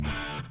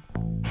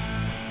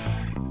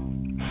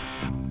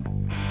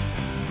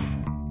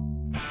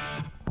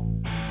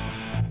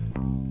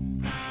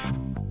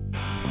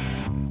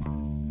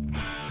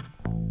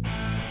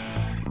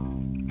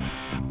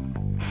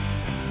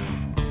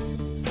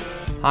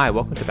Hi,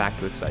 welcome to Back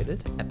to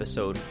Excited,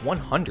 episode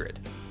 100.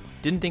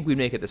 Didn't think we'd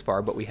make it this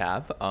far, but we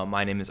have.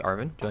 My name is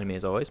Arvin. Joining me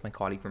as always, my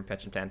colleague from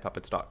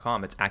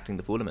FetchAndPlanPuppets.com. It's Acting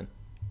the Fooleman.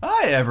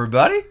 Hi,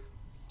 everybody.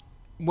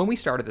 When we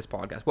started this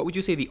podcast, what would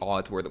you say the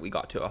odds were that we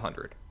got to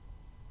 100?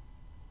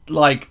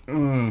 Like,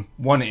 1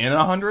 in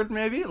 100,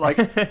 maybe? Like,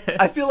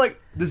 I feel like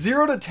the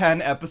 0 to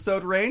 10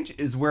 episode range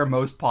is where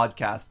most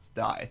podcasts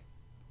die.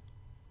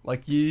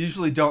 Like, you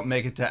usually don't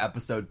make it to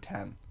episode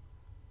 10.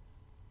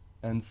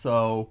 And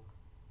so,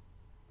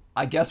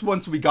 I guess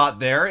once we got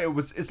there,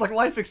 it's like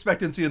life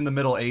expectancy in the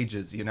Middle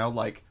Ages, you know?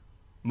 Like,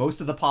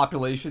 most of the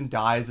population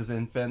dies as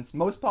infants.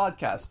 Most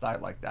podcasts die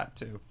like that,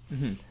 too.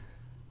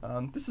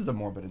 Mm-hmm. This is a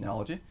morbid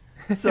analogy.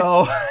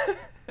 So,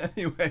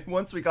 anyway,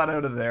 once we got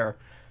out of there,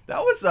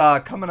 that was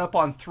coming up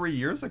on 3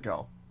 years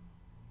ago.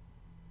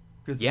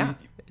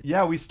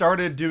 We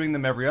started doing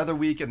them every other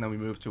week, and then we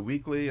moved to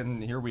weekly,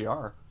 and here we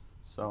are.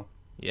 So,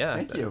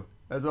 thank you,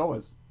 as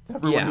always, to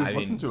everyone who's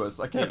listened to us.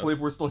 I can't believe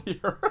we're still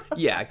here.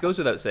 Yeah, it goes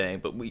without saying,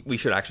 but we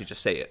should actually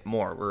just say it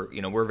more.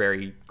 We're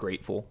very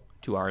grateful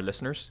to our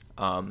listeners.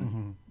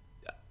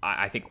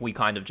 I think we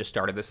kind of just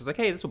started this as like,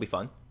 hey, this will be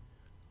fun.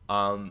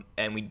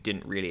 And we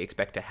didn't really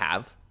expect to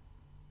have,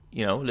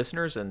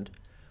 listeners, and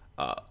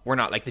we're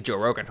not like the Joe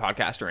Rogan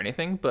podcast or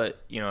anything,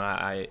 but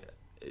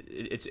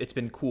it's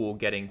been cool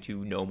getting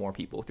to know more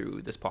people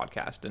through this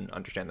podcast and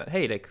understand that,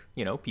 hey,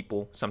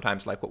 people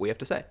sometimes like what we have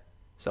to say.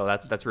 So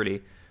that's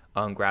really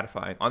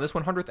gratifying. On this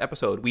 100th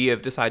episode, we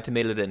have decided to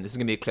mail it in. This is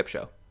gonna be a clip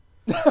show.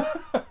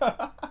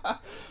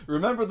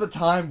 Remember the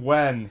time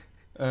when?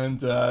 And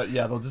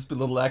there'll just be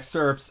little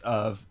excerpts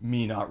of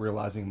me not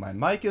realizing my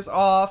mic is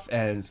off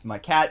and my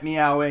cat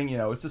meowing.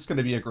 It's just going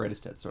to be a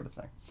greatest hits sort of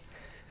thing.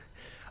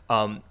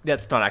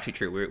 That's not actually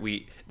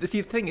true.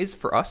 The thing is,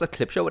 for us, a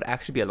clip show would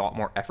actually be a lot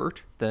more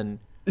effort than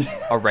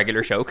a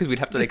regular show, because we'd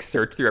have to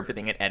search through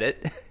everything and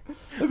edit.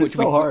 Which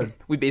so hard.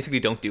 We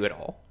basically don't do at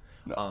all.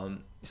 No.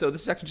 So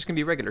this is actually just going to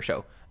be a regular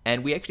show.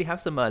 And we actually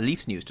have some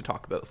Leafs news to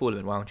talk about.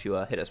 Fooleman, why don't you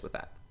hit us with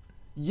that?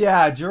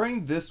 Yeah,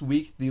 during this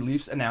week, the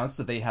Leafs announced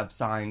that they have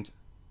signed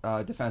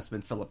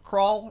defenseman Philip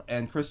Kral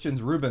and Christian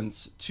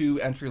Rubens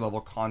to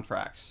entry-level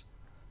contracts.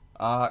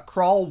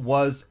 Kral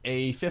was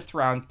a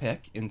 5th-round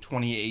pick in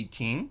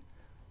 2018.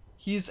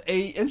 He's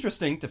a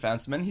interesting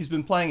defenseman. He's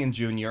been playing in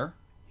junior.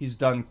 He's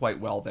done quite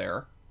well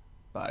there.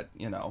 But,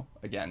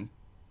 again,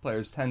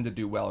 players tend to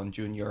do well in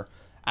junior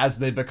as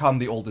they become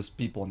the oldest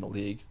people in the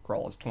league.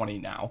 Kral is 20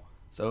 now.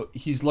 So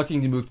he's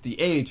looking to move to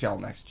the AHL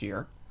next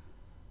year.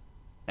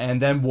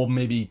 And then we'll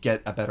maybe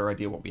get a better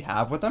idea what we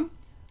have with him.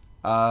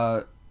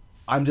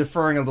 I'm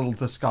deferring a little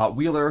to Scott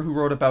Wheeler, who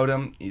wrote about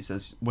him. He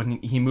says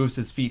when he moves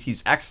his feet,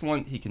 he's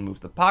excellent. He can move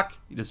the puck.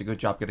 He does a good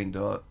job getting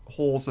to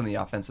holes in the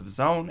offensive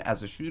zone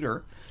as a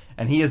shooter.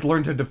 And he has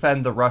learned to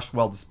defend the rush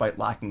well despite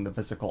lacking the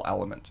physical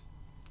element.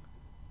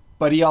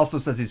 But he also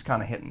says he's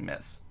kind of hit and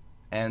miss.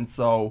 And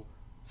so,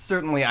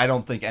 certainly I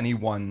don't think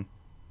anyone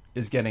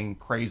is getting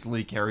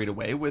crazily carried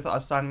away with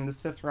us signing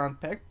this 5th-round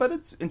pick. But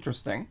it's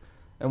interesting.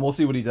 And we'll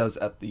see what he does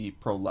at the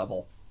pro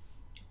level.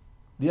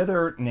 The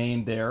other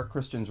name there,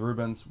 Christian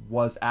Rubens,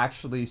 was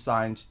actually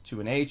signed to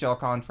an AHL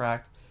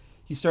contract.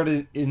 He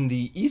started in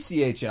the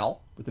ECHL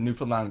with the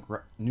Newfoundland.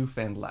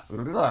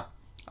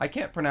 I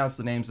can't pronounce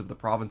the names of the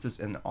provinces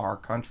in our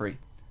country.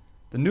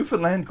 The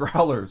Newfoundland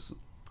Growlers.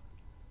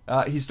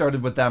 He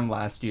started with them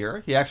last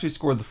year. He actually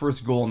scored the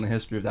first goal in the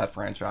history of that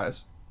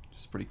franchise,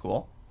 which is pretty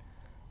cool.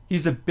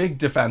 He's a big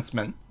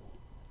defenseman,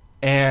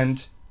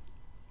 and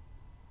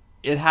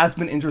it has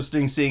been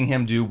interesting seeing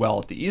him do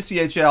well at the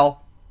ECHL,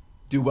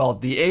 do well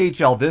at the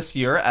AHL this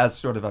year as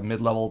sort of a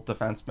mid-level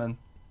defenseman,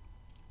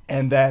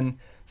 and then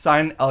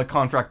sign a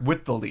contract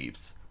with the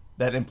Leafs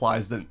that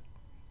implies that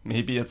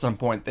maybe at some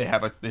point they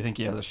think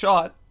he has a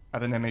shot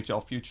at an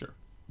NHL future.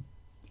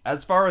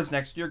 As far as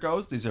next year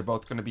goes, these are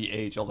both going to be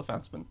AHL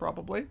defensemen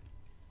probably.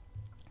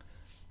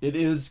 It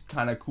is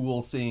kind of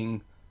cool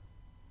seeing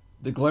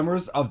the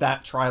glimmers of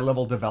that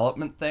tri-level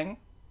development thing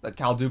that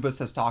Cal Dubas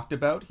has talked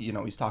about.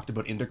 He's talked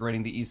about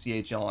integrating the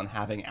ECHL and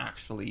having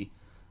actually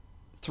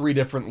 3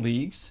 different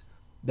leagues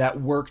that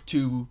work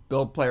to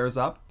build players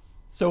up.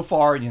 So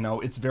far,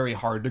 it's very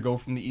hard to go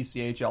from the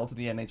ECHL to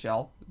the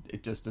NHL.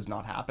 It just does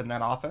not happen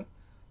that often.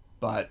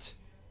 But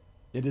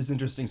it is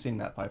interesting seeing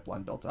that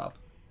pipeline built up.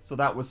 So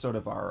that was sort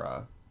of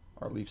our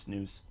Leafs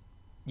news.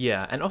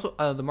 Yeah, and also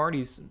the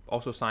Marlies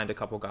also signed a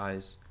couple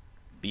guys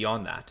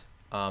beyond that.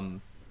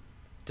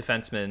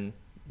 Defenseman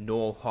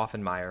Noel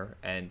Hoffenmeyer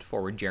and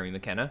forward Jeremy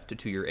McKenna to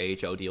 2-year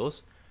AHL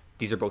deals.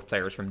 These are both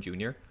players from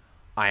junior.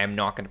 I am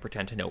not going to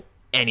pretend to know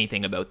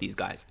anything about these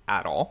guys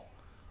at all.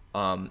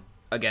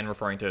 Again,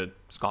 referring to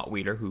Scott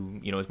Wheeler, who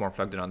is more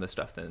plugged in on this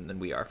stuff than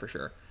we are for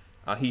sure.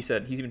 He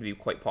said he's going to be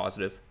quite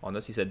positive on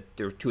this. He said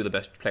they're 2 of the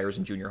best players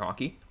in junior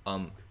hockey.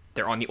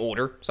 They're on the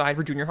older side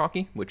for junior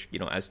hockey, which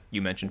as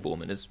you mentioned,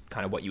 Fooleman, is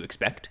kind of what you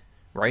expect,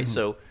 right? Mm-hmm.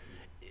 So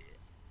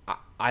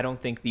I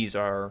don't think these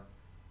are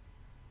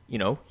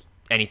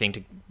anything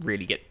to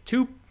really get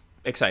too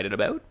excited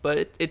about,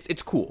 but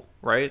it's cool,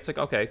 right? It's like,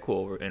 okay,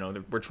 cool.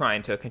 We're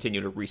trying to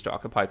continue to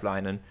restock the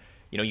pipeline and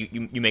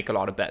you make a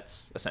lot of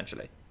bets,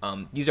 essentially.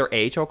 These are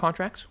AHL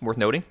contracts, worth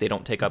noting. They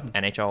don't take up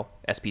NHL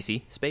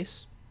SPC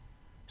space.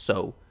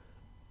 So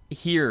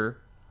here,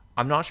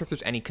 I'm not sure if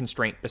there's any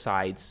constraint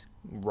besides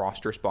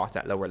roster spots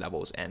at lower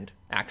levels and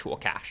actual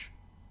cash.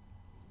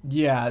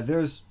 Yeah,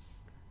 there's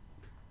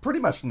pretty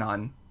much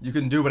none. You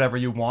can do whatever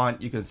you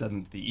want. You can send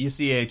them to the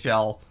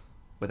ECHL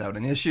without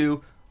an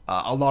issue.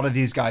 A lot of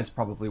these guys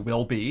probably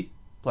will be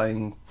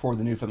playing for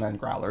the Newfoundland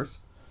Growlers.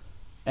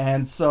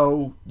 And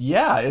so,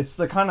 yeah, it's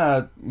the kind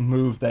of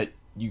move that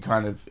you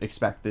kind of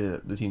expect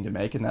the team to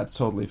make, and that's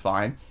totally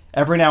fine.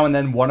 Every now and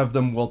then, one of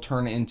them will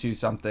turn into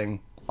something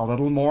a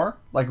little more.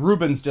 Like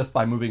Rubens, just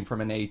by moving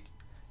from an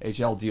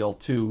AHL deal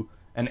to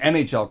an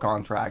NHL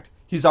contract,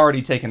 he's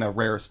already taken a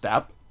rare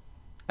step,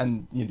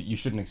 and you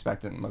shouldn't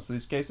expect it in most of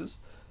these cases.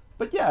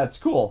 But yeah, it's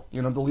cool.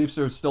 The Leafs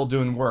are still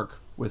doing work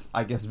with,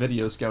 I guess,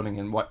 video scouting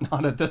and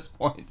whatnot at this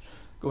point,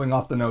 going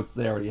off the notes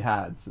they already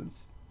had,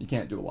 since you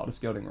can't do a lot of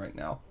scouting right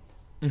now.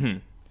 Mm-hmm.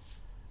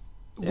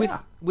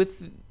 Yeah.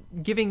 With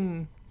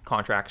giving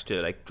contracts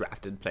to like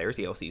drafted players,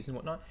 ELCs and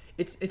whatnot,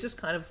 it's just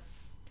kind of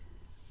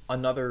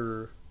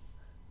another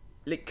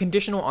like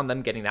conditional on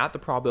them getting that. The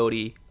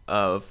probability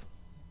of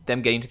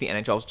them getting to the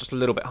NHL is just a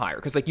little bit higher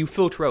because like you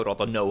filter out all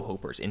the no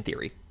hopers in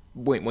theory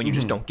when you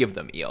just don't give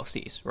them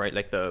ELCs, right?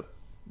 Like the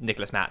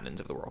Nicholas Mattinens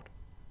of the world.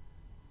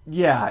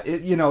 Yeah,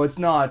 it's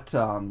not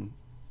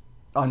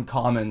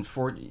uncommon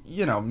for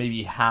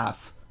maybe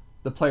half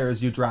the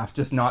players you draft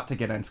just not to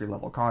get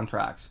entry-level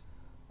contracts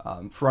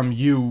from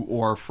you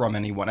or from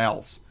anyone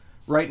else.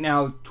 Right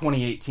now,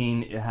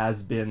 2018, it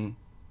has been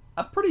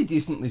a pretty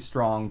decently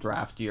strong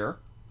draft year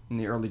in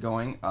the early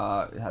going.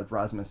 It had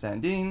Rasmus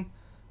Sandin,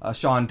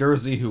 Sean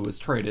Durzi, who was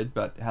traded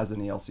but has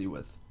an ELC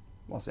with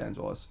Los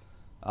Angeles,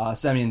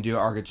 Semyon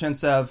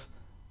Argachintsev,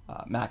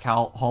 Mac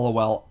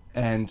Hollowell,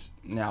 and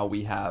now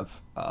we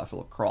have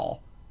Philip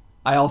Kral.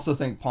 I also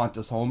think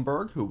Pontus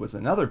Holmberg, who was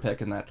another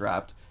pick in that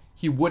draft,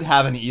 he would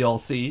have an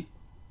ELC,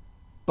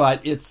 but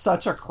it's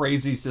such a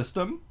crazy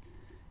system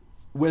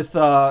with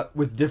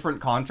different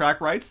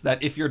contract rights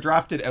that if you're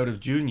drafted out of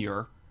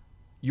junior,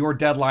 your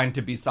deadline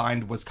to be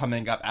signed was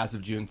coming up as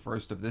of June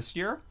 1st of this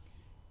year.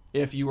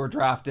 If you were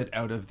drafted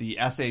out of the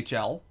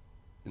SHL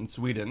in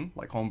Sweden,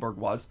 like Holmberg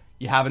was,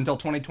 you have until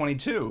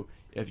 2022.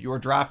 If you were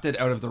drafted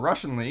out of the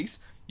Russian leagues,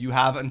 you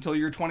have until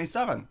you're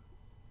 27,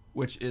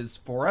 which is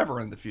forever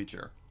in the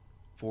future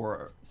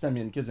for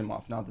Semyon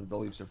Kizimov, now that the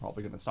Leafs are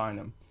probably going to sign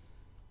him.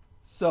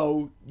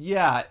 So,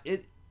 yeah,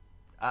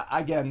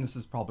 again, this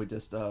is probably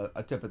just a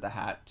tip of the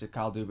hat to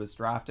Kyle Dubas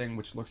drafting,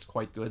 which looks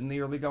quite good in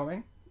the early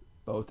going,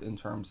 both in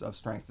terms of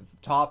strength at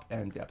the top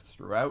and depth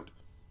throughout.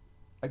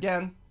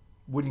 Again,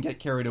 wouldn't get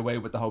carried away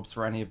with the hopes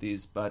for any of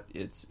these, but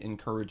it's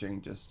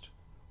encouraging just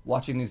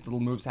watching these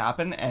little moves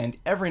happen, and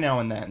every now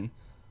and then,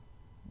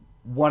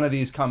 one of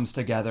these comes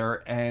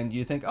together, and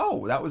you think,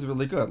 oh, that was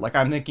really good. Like,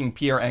 I'm thinking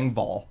Pierre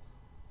Engvall,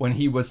 when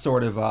he was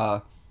sort of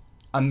a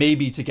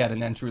maybe to get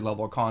an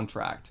entry-level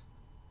contract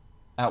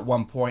at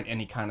one point, and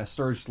he kind of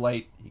surged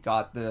late. He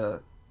got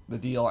the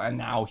deal, and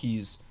now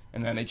he's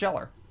an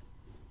NHLer.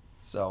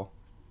 So,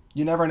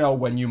 you never know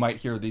when you might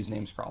hear these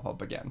names crop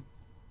up again.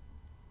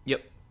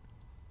 Yep.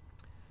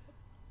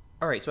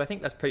 All right, so I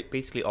think that's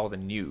basically all the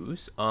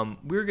news.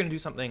 We're going to do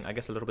something, I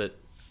guess, a little bit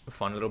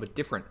fun, a little bit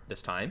different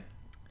this time.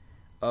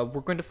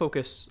 We're going to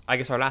focus, I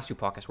guess our last two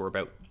podcasts were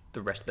about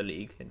the rest of the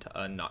league, and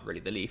not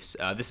really the Leafs.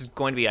 This is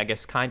going to be, I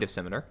guess, kind of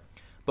similar,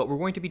 but we're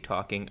going to be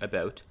talking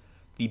about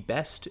the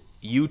best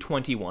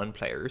U21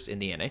 players in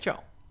the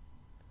NHL.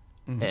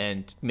 Mm-hmm.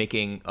 And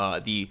making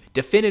the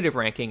definitive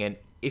ranking, and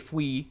if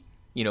we,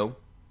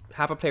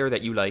 have a player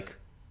that you like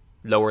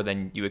lower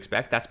than you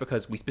expect, that's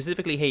because we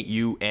specifically hate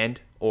you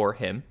and or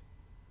him.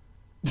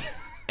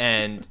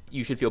 And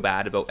you should feel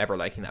bad about ever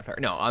liking that player.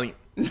 No, I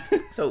mean,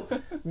 so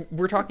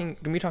we're going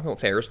to be talking about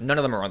players. None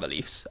of them are on the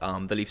Leafs.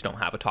 The Leafs don't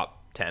have a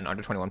top 10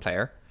 under 21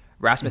 player.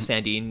 Rasmus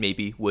Sandin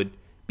maybe would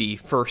be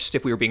first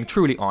if we were being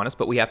truly honest,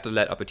 but we have to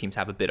let other teams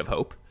have a bit of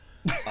hope.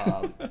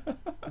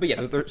 But yeah,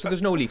 so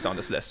there's no Leafs on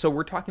this list. So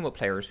we're talking about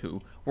players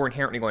who we're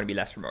inherently going to be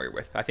less familiar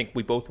with. I think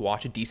we both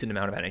watch a decent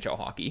amount of NHL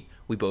hockey.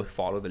 We both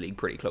follow the league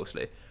pretty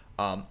closely.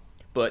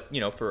 But,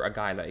 for a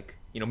guy like,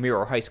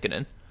 Miro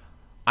Heiskanen,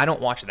 I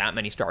don't watch that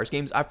many Stars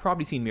games. I've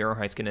probably seen Miro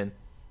Heiskanen,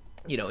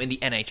 in the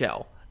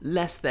NHL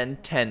less than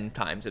 10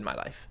 times in my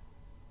life.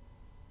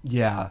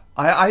 Yeah,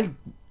 I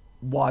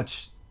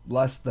watch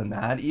less than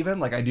that even.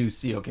 Like, I do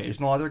see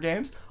occasional other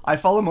games. I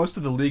follow most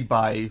of the league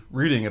by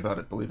reading about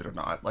it, believe it or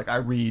not. Like, I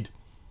read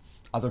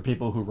other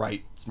people who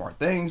write smart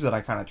things, and I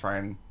kind of try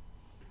and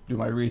do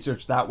my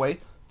research that way.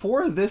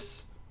 For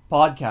this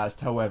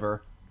podcast,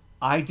 however,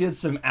 I did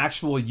some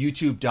actual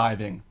YouTube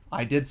diving.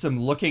 I did some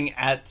looking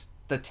at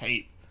the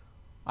tape.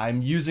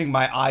 I'm using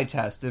my eye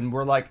test, and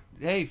we're like,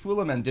 hey,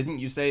 Fuleman, didn't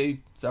you say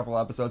several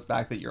episodes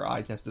back that your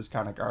eye test is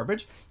kind of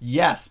garbage?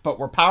 Yes, but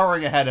we're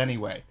powering ahead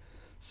anyway.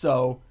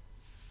 So,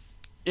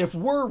 if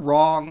we're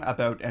wrong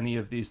about any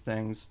of these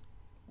things,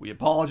 we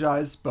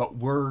apologize, but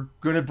we're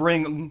going to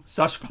bring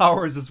such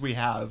powers as we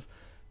have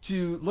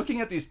to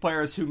looking at these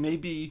players who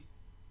maybe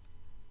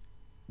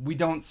we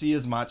don't see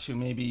as much, who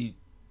maybe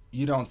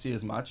you don't see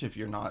as much if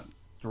you're not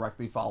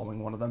directly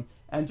following one of them,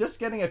 and just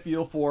getting a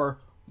feel for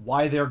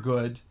why they're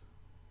good,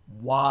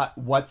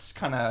 what's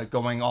kind of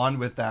going on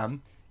with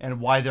them, and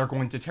why they're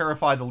going to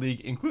terrify the league,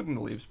 including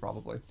the Leafs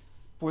probably,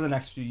 for the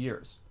next few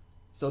years.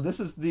 So this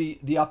is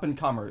the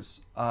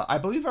up-and-comers. I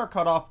believe our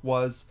cutoff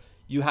was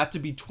you had to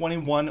be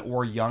 21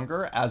 or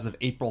younger as of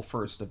April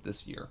 1st of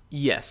this year.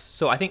 Yes.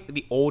 So I think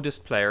the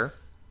oldest player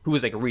who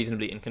was like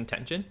reasonably in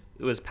contention,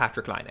 it was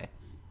Patrick Laine.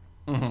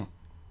 Mm-hmm.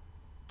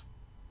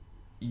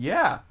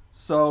 Yeah.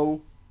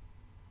 So,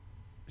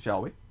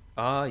 shall we?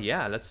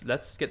 Yeah.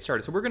 Let's get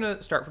started. So we're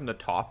gonna start from the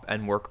top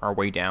and work our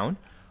way down.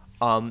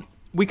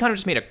 We kind of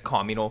just made a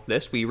communal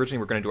list. We originally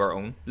were going to do our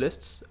own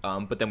lists,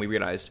 but then we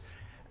realized,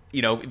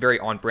 very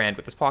on brand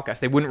with this podcast,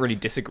 they wouldn't really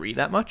disagree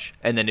that much,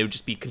 and then it would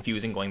just be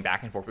confusing going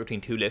back and forth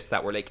between two lists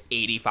that were like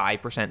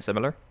 85%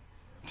 similar.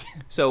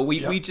 So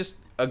we just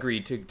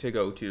agreed to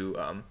go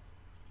to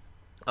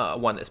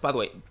one list. By the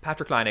way,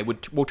 Patrick Laine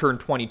will turn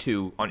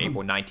 22 on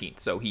April 19th,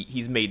 so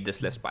he's made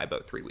this list by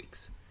about 3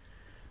 weeks.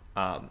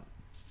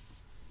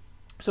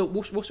 So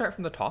we'll start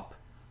from the top.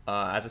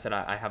 As I said,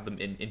 I have them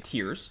in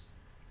tiers.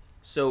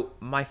 So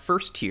my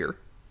first tier,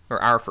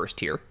 or our first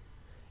tier,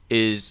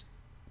 is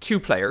 2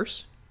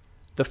 players.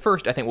 The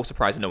first, I think, will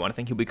surprise no one. I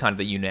think he'll be kind of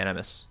the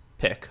unanimous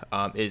pick,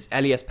 is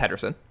Elias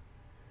Pettersson.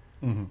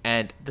 Mm-hmm.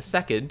 And the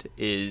second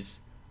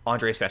is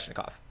Andrei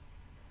Svechnikov.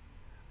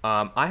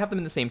 I have them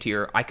in the same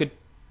tier. I think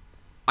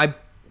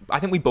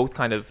we both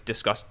kind of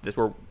discussed this,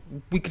 where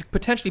we could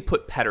potentially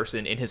put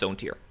Pettersson in his own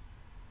tier.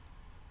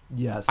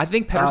 Yes. I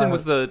think Pettersson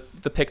was the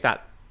pick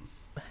that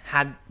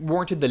had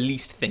warranted the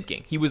least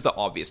thinking. He was the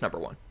obvious number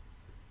one.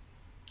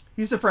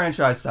 He's a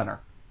franchise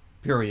center,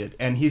 period.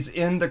 And he's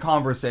in the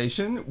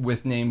conversation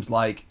with names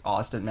like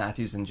Austin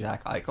Matthews and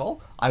Jack Eichel.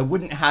 I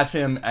wouldn't have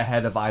him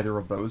ahead of either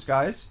of those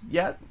guys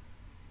yet,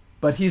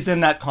 but he's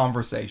in that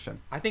conversation.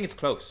 I think it's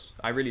close.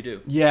 I really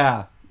do.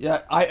 Yeah.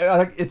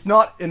 I it's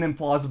not an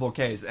implausible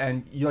case,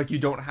 and you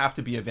don't have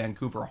to be a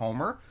Vancouver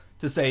homer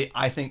to say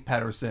I think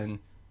Pettersson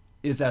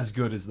is as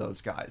good as those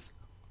guys.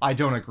 I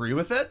don't agree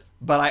with it,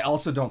 but I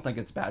also don't think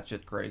it's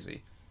batshit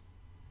crazy.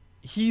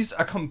 He's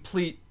a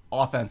complete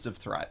offensive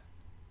threat.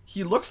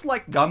 He looks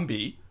like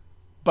Gumby,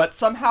 but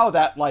somehow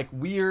that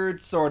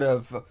weird sort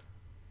of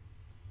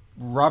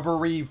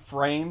rubbery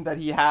frame that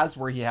he has,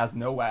 where he has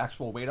no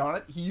actual weight on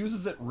it, he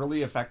uses it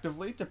really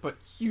effectively to put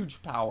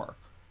huge power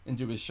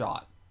into his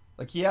shot.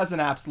 He has an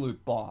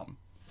absolute bomb.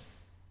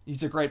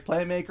 He's a great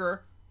playmaker.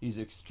 He's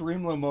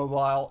extremely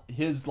mobile.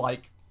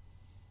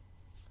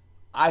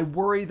 I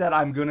worry that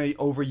I'm going to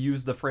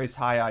overuse the phrase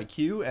high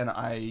IQ, and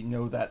I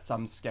know that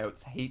some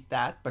scouts hate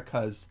that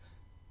because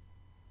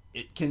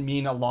it can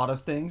mean a lot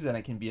of things and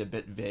it can be a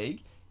bit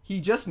vague.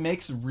 He just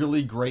makes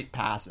really great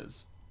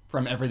passes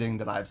from everything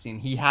that I've seen.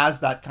 He has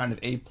that kind of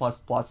A++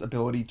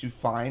 ability to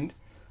find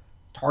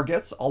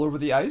targets all over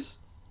the ice.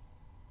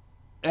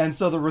 And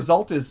so the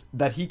result is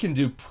that he can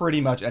do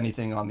pretty much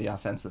anything on the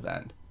offensive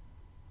end.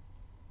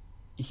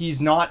 He's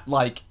not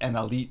like an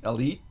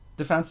elite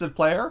defensive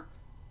player,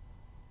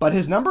 but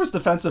his numbers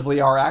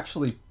defensively are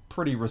actually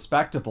pretty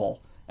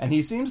respectable. And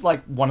he seems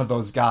like one of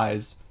those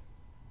guys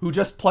who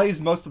just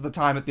plays most of the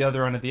time at the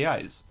other end of the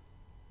ice.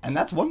 And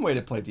that's one way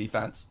to play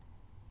defense,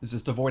 is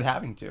just avoid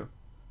having to.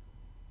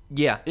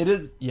 Yeah. It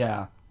is,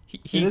 yeah.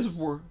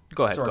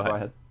 Go ahead. Sorry, go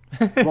ahead.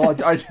 Well,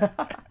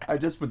 I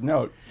just would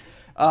note,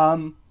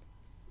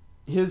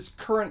 his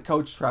current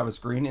coach, Travis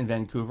Green, in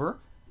Vancouver,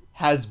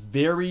 has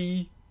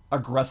very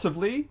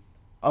aggressively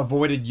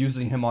avoided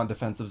using him on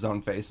defensive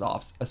zone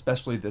faceoffs,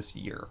 especially this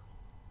year.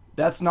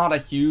 That's not a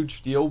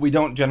huge deal. We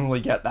don't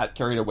generally get that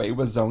carried away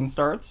with zone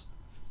starts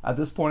at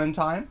this point in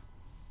time.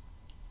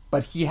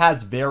 But he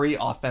has very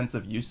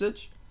offensive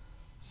usage,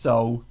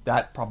 so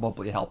that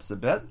probably helps a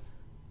bit.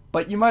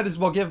 But you might as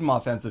well give him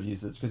offensive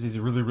usage because he's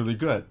really, really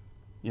good.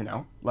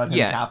 Let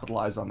him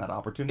capitalize on that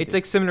opportunity.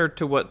 It's similar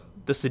to what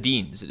the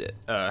Sedins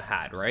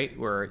had, right?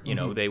 Where,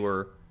 they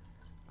were,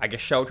 I guess,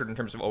 sheltered in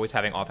terms of always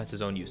having offensive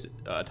zone use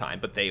time,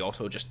 but they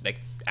also just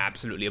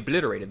absolutely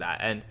obliterated that.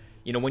 And,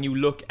 when you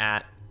look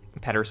at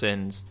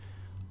Pettersson's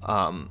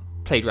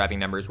play driving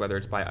numbers, whether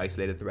it's by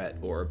isolated threat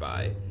or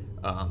by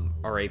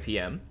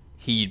RAPM,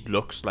 he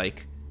looks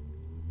like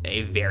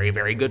a very,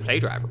 very good play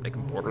driver, like a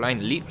borderline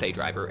elite play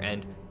driver.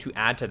 And to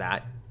add to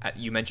that,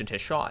 you mentioned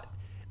his shot.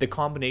 The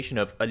combination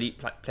of elite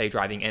play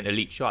driving and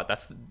elite shot,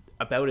 that's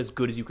about as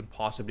good as you could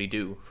possibly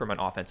do from an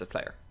offensive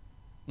player.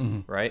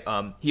 Mm-hmm. Right?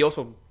 He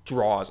also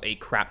draws a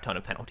crap ton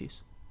of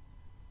penalties.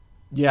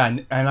 Yeah,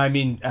 and I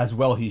mean, as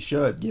well he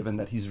should, given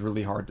that he's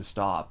really hard to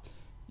stop.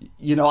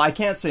 I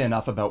can't say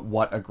enough about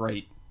what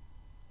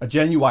a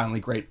genuinely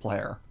great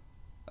player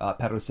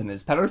Pettersson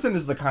is. Pettersson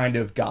is the kind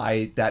of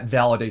guy that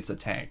validates a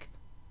tank,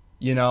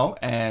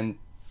 and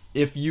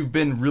if you've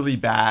been really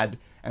bad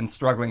and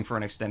struggling for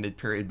an extended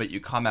period, but you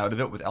come out of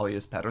it with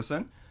Elias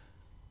Pettersson,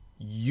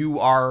 you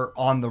are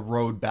on the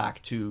road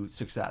back to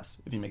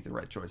success if you make the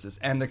right choices.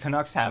 And the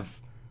Canucks have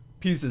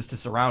pieces to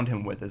surround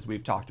him with, as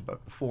we've talked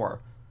about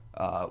before,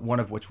 one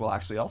of which will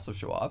actually also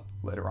show up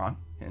later on,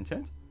 hint,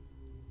 hint.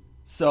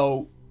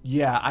 So,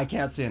 yeah, I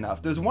can't say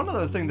enough. There's one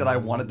other thing that I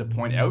wanted to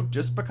point out,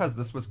 just because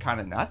this was kind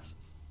of nuts.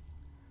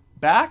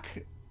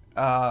 Back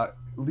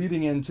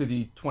leading into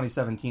the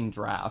 2017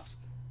 draft,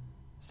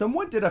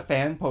 someone did a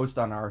fan post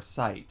on our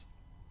site,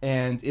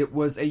 and it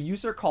was a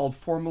user called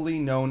formerly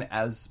known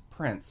as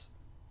Prince.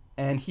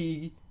 And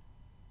he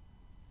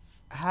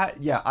had,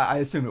 yeah, I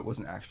assume it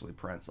wasn't actually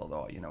Prince,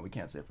 although, we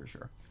can't say for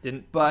sure.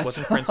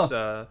 Wasn't Prince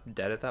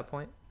dead at that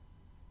point?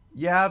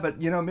 Yeah, but,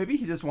 maybe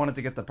he just wanted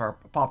to get the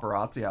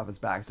paparazzi off his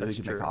back so he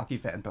could make hockey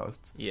fan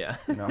posts. Yeah.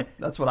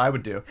 That's what I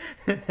would do.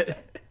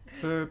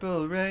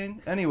 Purple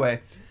Rain.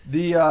 Anyway,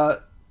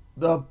 the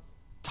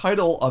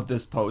title of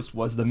this post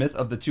was The Myth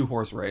of the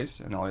Two-Horse Race,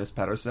 and Elias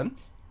Pettersson.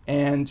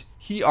 And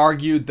he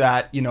argued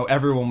that,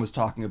 everyone was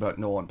talking about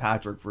Nolan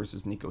Patrick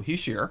versus Nico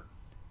Hischier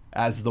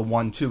as the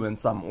 1-2 in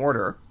some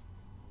order.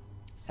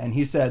 And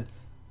he said,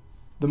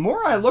 the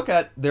more I look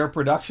at their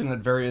production at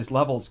various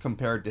levels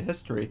compared to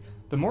history,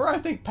 the more I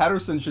think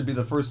Pettersson should be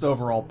the first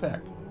overall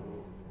pick.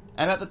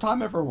 And at the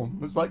time, everyone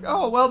was like,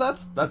 oh, well,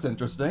 that's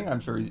interesting. I'm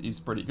sure he's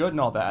pretty good and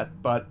all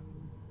that. But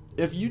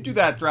if you do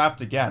that draft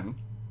again,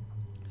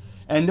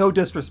 and no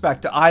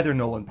disrespect to either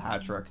Nolan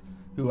Patrick,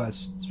 who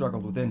has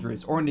struggled with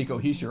injuries, or Nico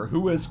Hischier,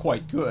 who is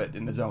quite good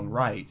in his own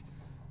right,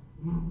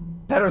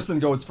 Pettersson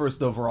goes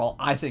first overall,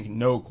 I think,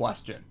 no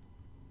question.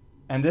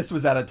 And this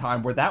was at a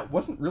time where that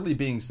wasn't really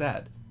being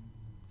said.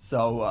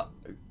 So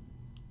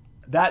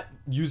that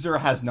user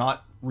has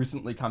not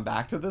recently come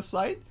back to this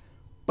site,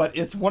 but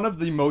it's one of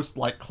the most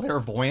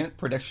clairvoyant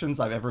predictions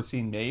I've ever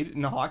seen made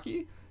in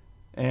hockey,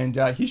 and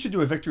he should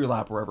do a victory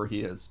lap wherever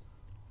he is.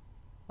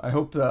 I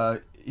hope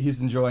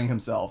he's enjoying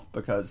himself,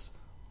 because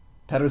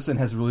Pettersson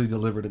has really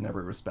delivered in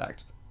every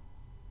respect.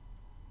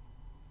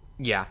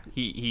 Yeah,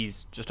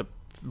 he's just a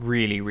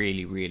really,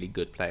 really, really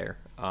good player.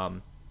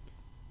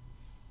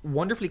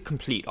 Wonderfully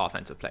complete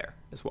offensive player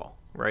as well,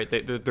 right?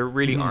 There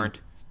really aren't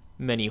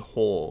many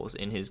holes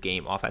in his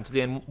game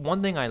offensively. And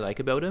one thing I like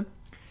about him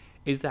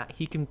is that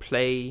he can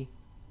play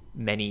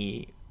or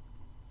he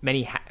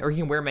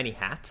can wear many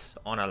hats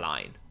on a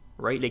line,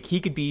 right? Like,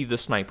 he could be the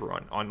sniper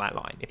on that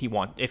line if you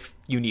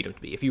need him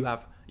to be. If you're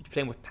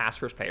playing with pass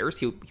first players,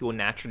 he will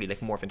naturally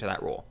morph into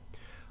that role.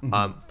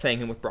 Playing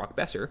him with Brock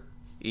Besser,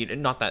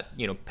 not that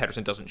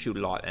Pettersson doesn't shoot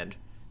a lot and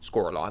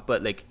score a lot,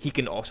 but he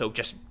can also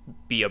just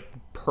be a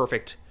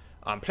perfect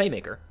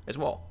playmaker as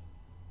well,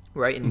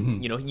 right?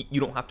 And you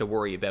don't have to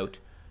worry about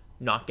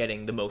not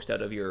getting the most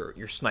out of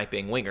your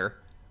sniping winger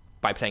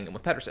by playing him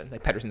with Pettersson.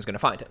 Pettersson's going to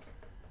find him.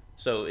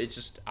 So it's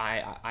just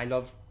I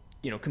love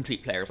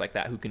complete players like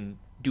that who can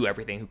do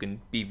everything, who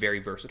can be very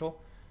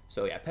versatile.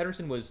 So yeah,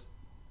 Pettersson was,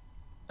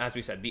 as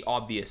we said, the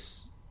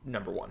obvious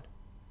number one.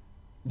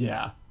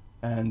 Yeah,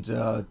 and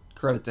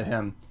credit to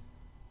him.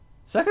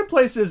 Second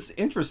place is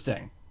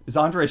interesting. Is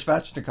Andrei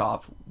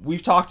Svechnikov.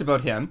 We've talked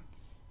about him.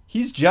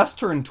 He's just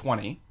turned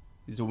 20.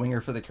 He's a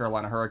winger for the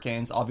Carolina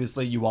Hurricanes.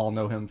 Obviously, you all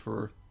know him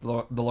for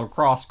the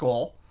lacrosse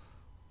goal,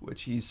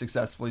 which he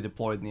successfully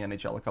deployed in the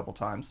NHL a couple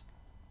times.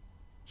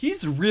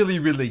 He's really,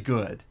 really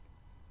good.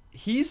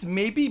 He's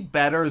maybe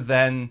better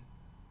than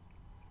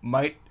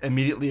might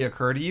immediately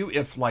occur to you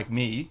if, like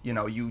me,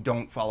 you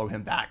don't follow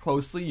him that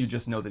closely. You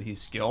just know that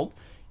he's skilled.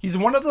 He's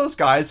one of those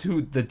guys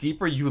who, the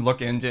deeper you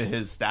look into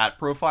his stat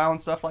profile and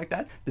stuff like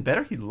that, the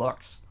better he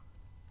looks.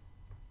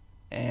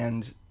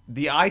 And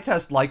the eye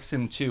test likes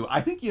him too.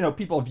 I think,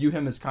 people view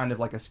him as kind of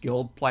like a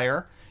skilled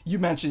player. You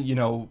mentioned,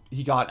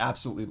 he got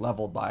absolutely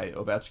leveled by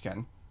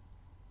Ovechkin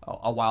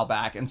a while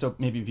back. And so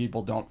maybe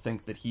people don't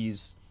think that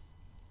he's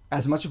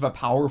as much of a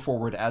power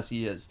forward as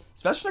he is.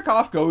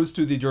 Svechnikov goes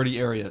to the dirty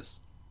areas.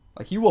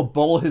 He will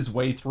bull his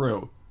way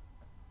through.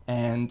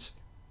 And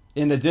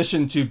in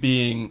addition to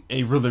being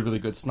a really, really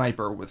good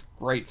sniper with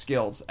great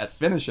skills at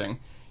finishing,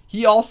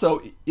 he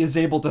also is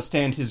able to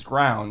stand his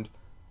ground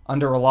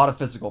under a lot of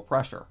physical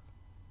pressure.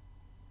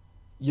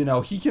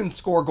 He can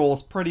score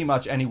goals pretty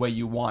much any way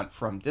you want,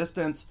 from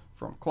distance,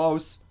 from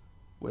close,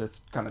 with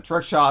kind of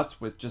trick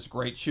shots, with just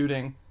great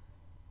shooting,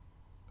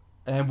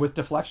 and with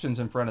deflections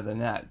in front of the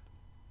net.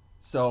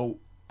 So,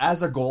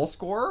 as a goal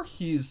scorer,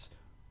 he's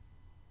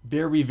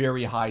very,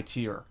 very high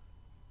tier.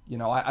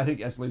 I think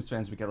as Leafs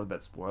fans, we get a little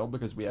bit spoiled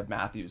because we have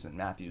Matthews, and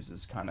Matthews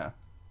is kind of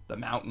the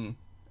mountain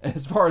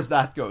as far as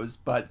that goes.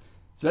 But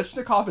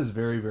Svechnikov is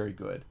very, very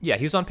good. Yeah,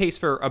 he was on pace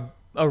for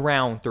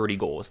around 30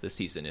 goals this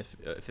season if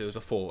it was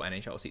a full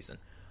NHL season.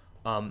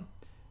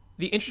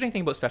 The interesting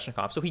thing about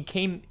Svechnikov, so he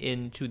came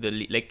into the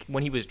league,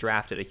 when he was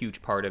drafted, a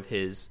huge part of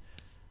his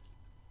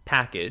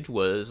package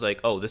was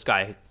this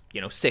guy,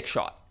 sick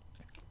shot.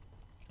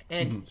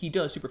 And he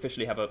does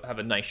superficially have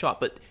a nice shot,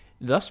 but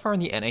thus far in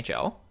the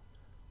NHL,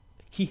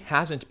 he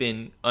hasn't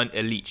been an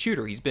elite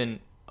shooter. He's been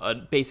a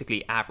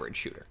basically average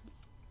shooter,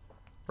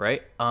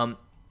 right?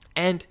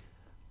 And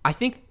I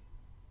think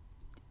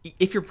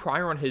if your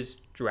prior on his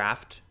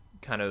draft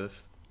kind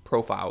of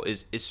profile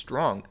is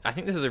strong, I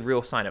think this is a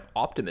real sign of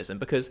optimism,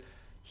 because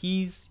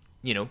he's,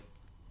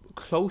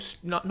 close,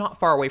 not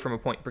far away from a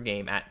point per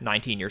game at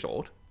 19 years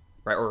old,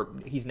 right? Or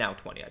he's now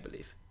 20, I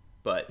believe,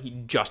 but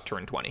he just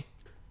turned 20.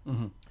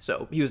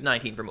 So he was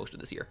 19 for most of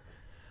this year.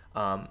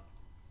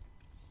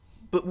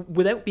 But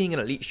without being an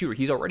elite shooter,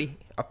 he's already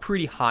a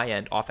pretty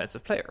high-end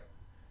offensive player.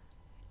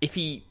 If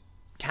he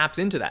taps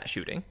into that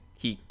shooting,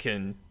 he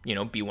can,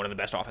 be one of the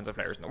best offensive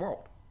players in the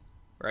world,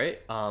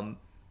 right?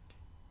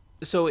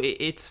 So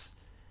it's,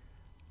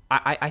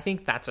 I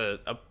think that's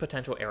a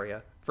potential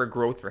area for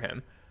growth for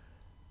him.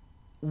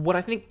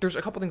 There's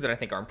a couple things that I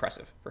think are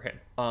impressive for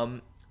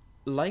him.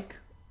 Like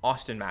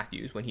Austin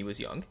Matthews when he was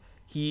young,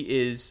 he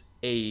is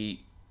a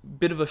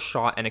bit of a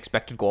shot and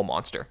expected goal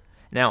monster.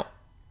 Now,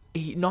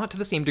 not to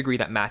the same degree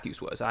that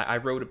Matthews was. I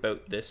wrote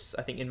about this,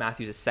 I think, in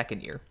Matthews'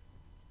 second year,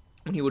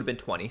 when he would have been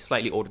 20,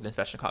 slightly older than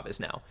Svechnikov is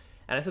now.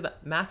 And I said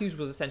that Matthews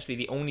was essentially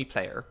the only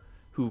player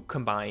who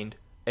combined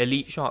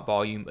elite shot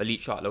volume,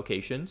 elite shot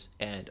locations,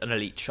 and an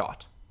elite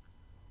shot.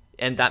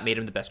 And that made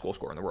him the best goal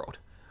scorer in the world.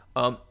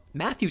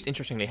 Matthews,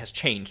 interestingly, has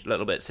changed a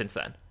little bit since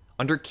then.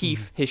 Under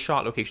Keefe, his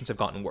shot locations have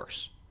gotten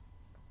worse.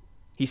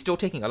 He's still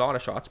taking a lot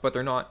of shots, but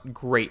they're not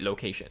great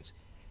locations.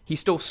 He's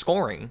still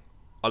scoring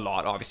a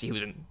lot. Obviously, he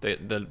was in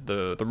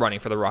the running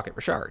for the Rocket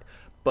Richard.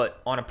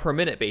 But on a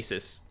per-minute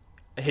basis,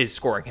 his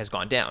scoring has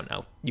gone down.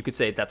 Now, you could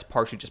say that's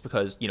partially just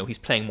because, he's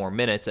playing more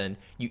minutes and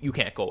you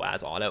can't go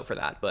as all out for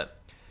that. But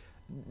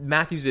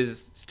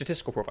Matthews'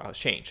 statistical profile has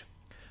changed.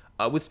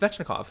 With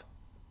Svechnikov,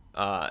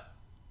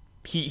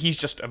 he's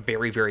just a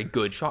very, very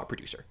good shot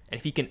producer. And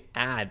if he can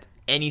add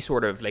any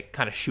sort of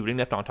kind of shooting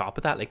lift on top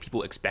of that, like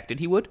people expected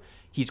he would,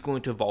 he's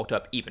going to vault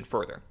up even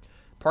further.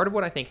 Part of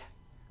what I think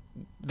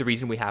the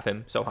reason we have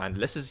him so high on the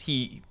list is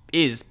he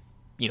is,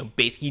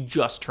 basically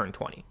just turned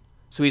 20.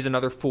 So he's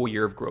another full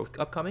year of growth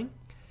upcoming.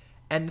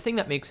 And the thing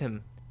that makes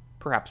him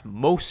perhaps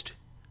most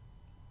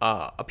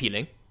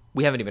appealing,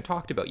 we haven't even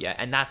talked about yet,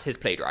 and that's his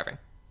play driving.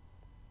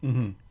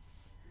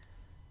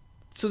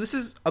 So this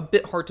is a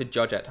bit hard to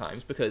judge at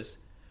times because,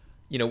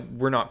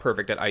 we're not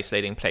perfect at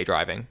isolating play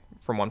driving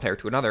from one player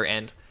to another,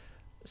 and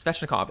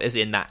Svechnikov is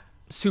in that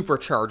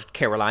supercharged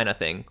Carolina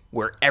thing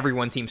where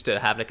everyone seems to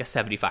have a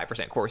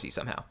 75% Corsi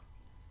somehow.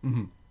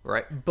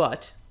 Right?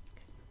 But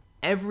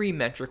every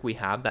metric we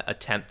have that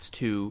attempts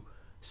to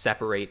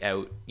separate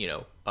out,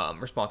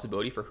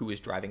 responsibility for who is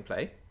driving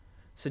play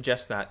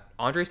suggests that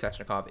Andrei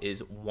Svechnikov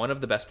is one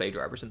of the best play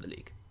drivers in the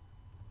league.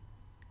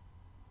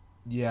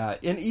 Yeah,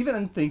 and even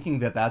in thinking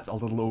that that's a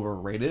little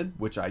overrated,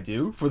 which I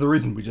do, for the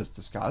reason we just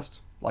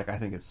discussed, I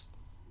think it's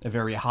a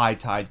very high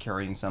tide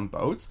carrying some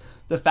boats,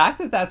 the fact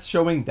that that's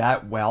showing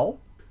that well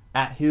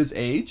at his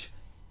age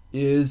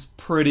is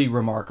pretty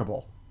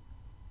remarkable,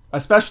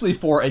 especially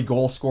for a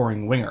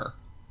goal-scoring winger.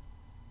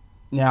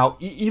 Now,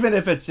 even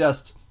if it's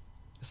just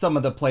some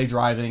of the play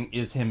driving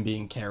is him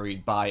being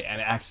carried by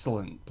an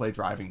excellent play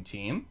driving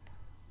team,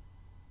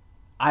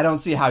 I don't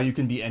see how you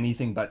can be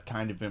anything but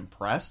kind of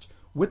impressed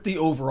with the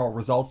overall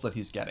results that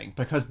he's getting,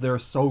 because they're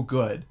so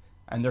good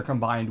and they're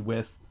combined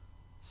with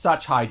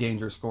such high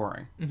danger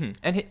scoring.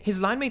 And his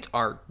line mates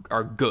are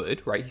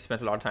good, right? He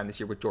spent a lot of time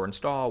this year with Jordan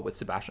Stahl, with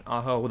Sebastian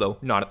Aho, though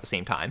not at the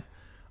same time.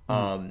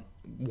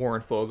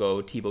 Warren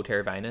Fogo, Teuvo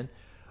Teravainen.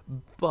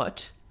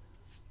 But,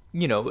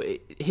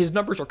 his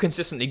numbers are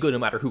consistently good no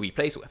matter who he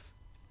plays with.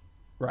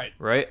 Right?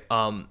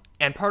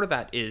 And part of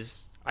that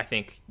is, I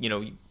think, you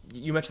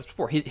mentioned this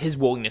before, his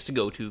willingness to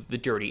go to the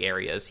dirty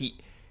areas.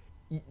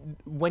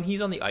 When he's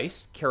on the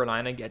ice,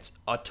 Carolina gets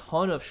a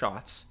ton of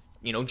shots,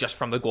 just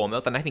from the goal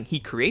mouth, and I think he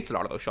creates a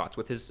lot of those shots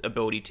with his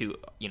ability to,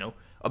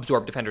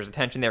 absorb defenders'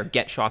 attention there,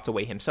 get shots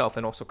away himself,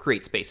 and also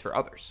create space for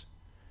others.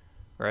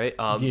 Right?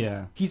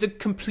 Yeah. He's a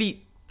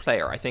complete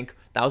player. I think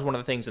that was one of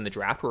the things in the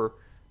draft where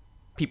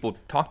people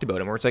talked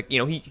about him, where it's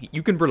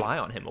you can rely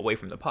on him away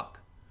from the puck,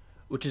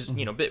 which is,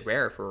 a bit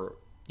rare for,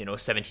 a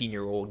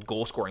 17-year-old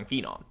goal-scoring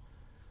phenom.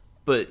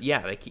 But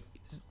yeah,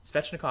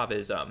 Svechnikov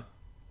is a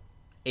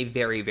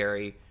very,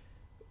 very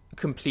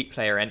complete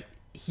player, and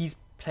he's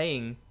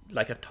playing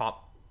like a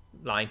top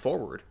line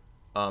forward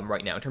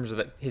right now in terms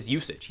of his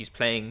usage. He's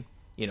playing,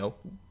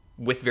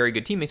 with very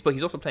good teammates, but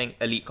he's also playing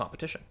elite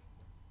competition.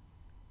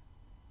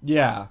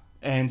 Yeah,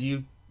 and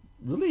you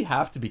really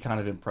have to be kind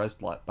of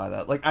impressed by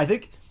that. I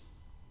think,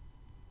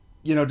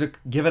 to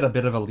give it a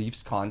bit of a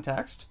Leafs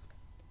context,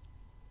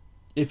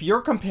 if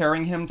you're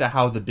comparing him to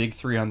how the big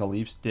three on the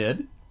Leafs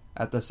did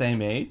at the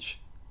same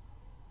age,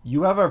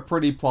 you have a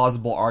pretty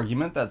plausible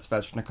argument that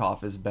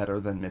Svechnikov is better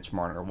than Mitch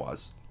Marner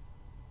was.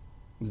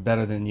 Is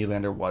better than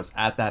Nylander was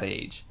at that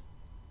age.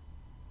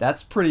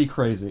 That's pretty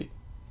crazy.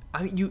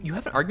 I mean, you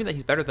have an argument that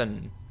he's better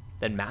than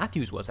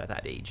Matthews was at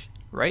that age,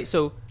 right?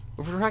 So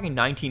if we're talking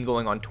 19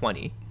 going on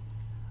 20,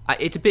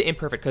 it's a bit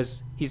imperfect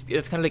because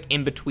it's kind of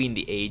in between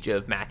the age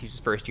of Matthews'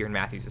 first year and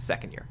Matthews'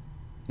 second year,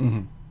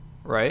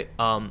 right?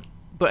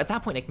 But at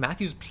that point,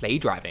 Matthews' play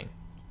driving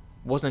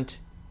wasn't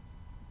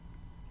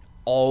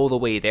all the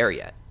way there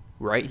yet,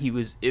 right?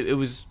 It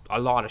was a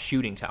lot of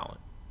shooting talent.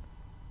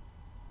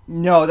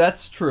 No,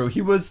 that's true.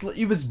 He was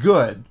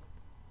good,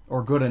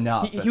 or good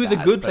enough. He was a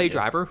good play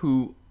driver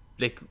who,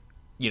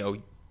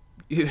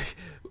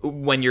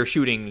 when you're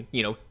shooting,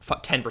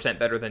 10%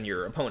 better than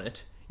your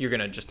opponent, you're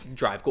gonna just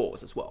drive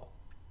goals as well.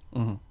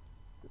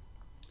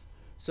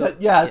 So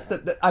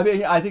I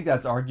mean, I think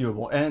that's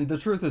arguable. And the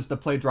truth is, the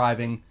play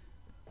driving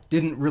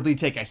didn't really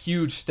take a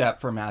huge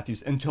step for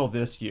Matthews until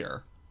this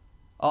year.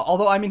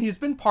 Although, I mean, he's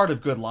been part of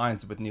good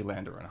lines with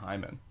Nylander and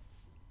Hyman.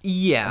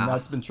 Yeah. And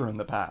that's been true in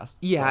the past.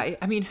 Yeah, So.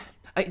 I mean,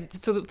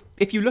 so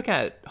if you look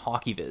at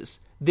HockeyViz,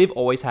 they've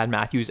always had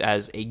Matthews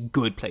as a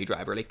good play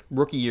driver. Like,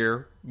 rookie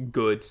year,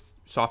 good.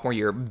 Sophomore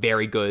year,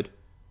 very good.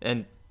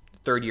 And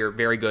third year,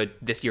 very good.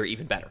 This year,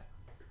 even better.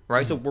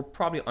 Right? Mm-hmm. So we're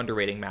probably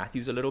underrating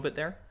Matthews a little bit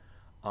there.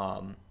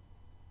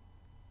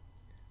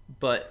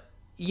 But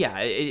yeah,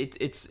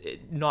 it's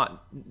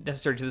not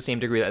necessarily to the same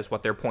degree as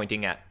what they're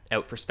pointing out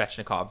for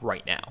Svechnikov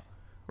right now,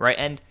 right?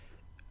 And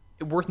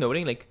worth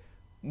noting, like,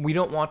 we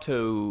don't want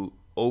to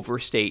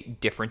overstate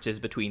differences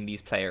between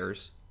these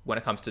players when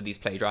it comes to these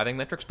play driving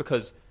metrics,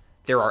 because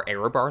there are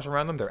error bars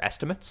around them. They're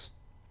estimates,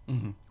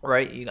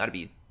 right? You got to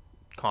be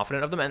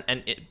confident of them,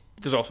 and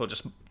there's also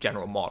just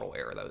general model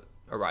error that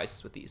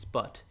arises with these.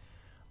 But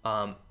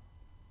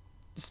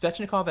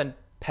Svechnikov and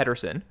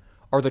Pettersson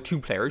are the two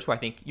players who I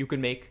think you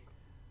can make,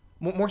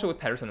 more so with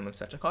Pettersson than with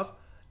Svechnikov,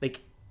 like,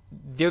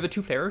 they're the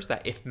two players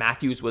that if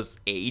Matthews was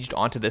aged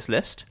onto this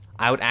list,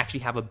 I would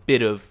actually have a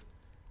bit of,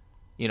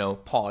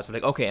 pause.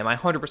 Like, okay, am I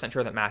 100%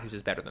 sure that Matthews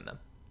is better than them?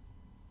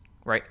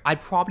 Right?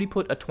 I'd probably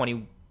put a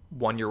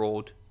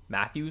 21-year-old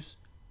Matthews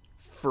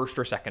first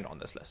or second on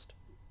this list.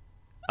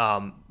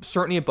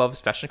 Certainly above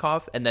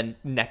Svechnikov, and then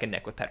neck and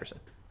neck with Pettersson.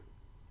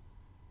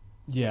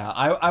 Yeah,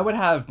 I would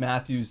have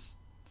Matthews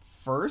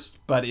first,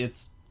 but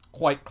it's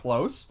quite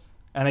close.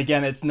 And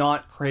again, it's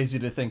not crazy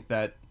to think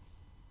that,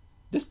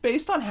 just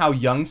based on how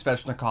young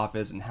Svechnikov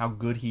is and how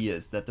good he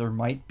is, that there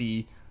might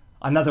be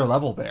another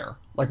level there.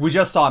 Like, we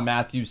just saw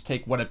Matthews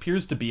take what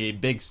appears to be a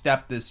big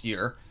step this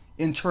year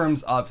in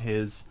terms of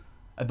his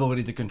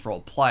ability to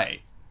control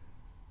play.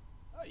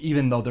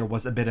 Even though there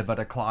was a bit of a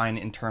decline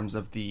in terms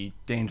of the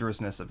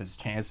dangerousness of his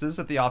chances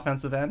at the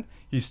offensive end,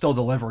 he's still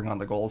delivering on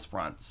the goals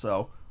front.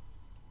 So,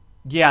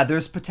 yeah,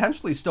 there's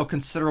potentially still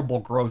considerable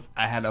growth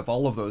ahead of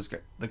all of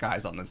the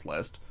guys on this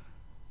list,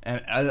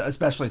 and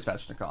especially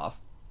Svechnikov.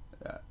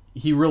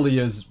 He really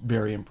is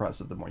very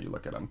impressive the more you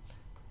look at him.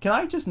 Can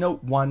I just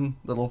note one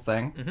little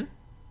thing? Mm-hmm.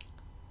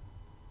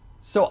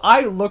 So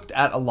I looked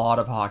at a lot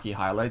of hockey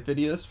highlight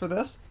videos for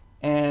this,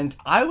 and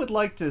I would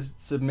like to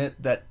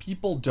submit that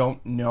people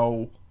don't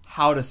know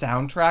how to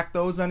soundtrack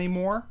those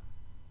anymore.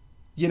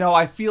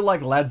 I feel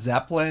like Led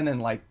Zeppelin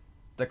and like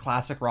the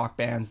classic rock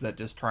bands that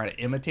just try to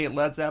imitate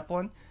Led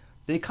Zeppelin,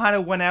 they kind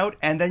of went out,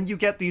 and then you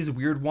get these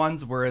weird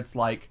ones where it's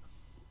like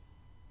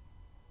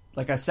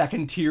a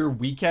second tier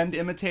Weekend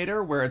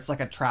imitator, where it's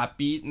like a trap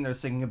beat and they're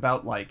singing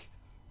about, like,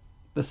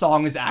 the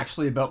song is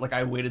actually about, like,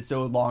 I waited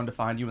so long to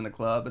find you in the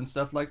club and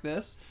stuff like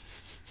this.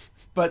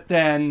 But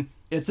then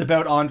it's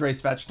about Andrei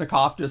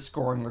Svechnikov just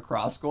scoring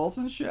lacrosse goals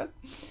and shit.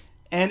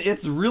 And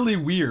it's really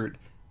weird.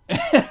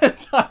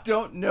 And I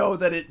don't know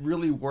that it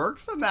really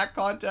works in that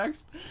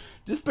context.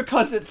 Just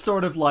because it's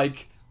sort of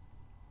like,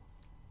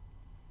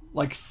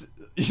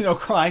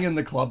 crying in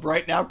the club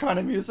right now kind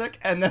of music.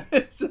 And then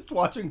it's just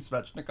watching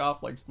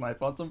Svechnikov, like,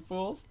 snipe on some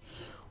fools.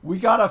 We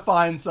gotta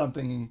find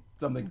something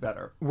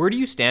better. Where do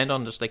you stand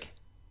on just, like,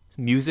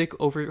 music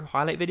over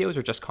highlight videos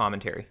or just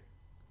commentary?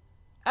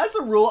 As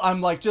a rule,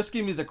 I'm like, just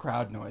give me the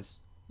crowd noise,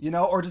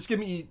 or just give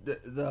me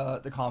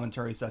the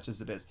commentary such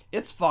as it is.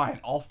 It's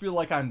fine. I'll feel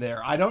like I'm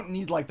there. I don't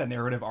need, like, the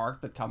narrative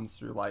arc that comes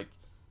through, like,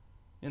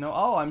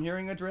 oh, I'm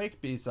hearing a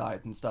Drake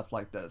B-side and stuff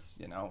like this,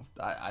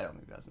 I don't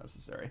think that's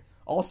necessary.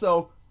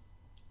 Also,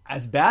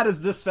 as bad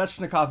as this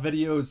Svechnikov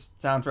video's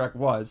soundtrack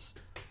was,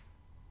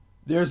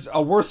 there's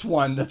a worse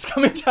one that's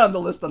coming down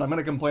the list, and I'm going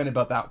to complain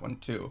about that one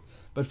too.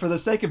 But for the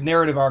sake of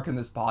narrative arc in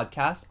this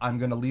podcast, I'm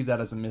going to leave that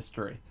as a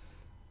mystery.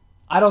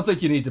 I don't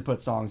think you need to put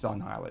songs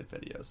on highlight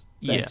videos.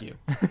 Thank you.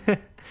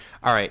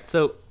 All right,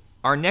 so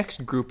our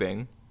next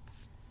grouping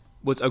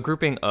was a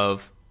grouping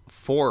of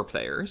 4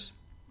 players,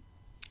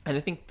 and I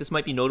think this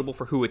might be notable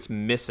for who it's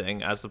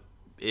missing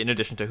in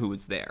addition to who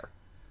is there.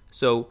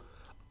 So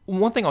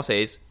one thing I'll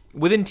say is,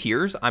 within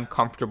tiers, I'm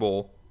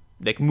comfortable,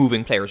 like,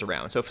 moving players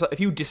around. So if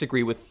you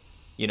disagree with,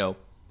 the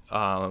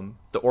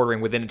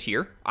ordering within a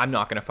tier, I'm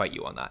not going to fight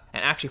you on that.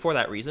 And actually, for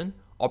that reason,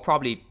 I'll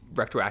probably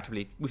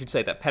retroactively, we should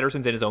say that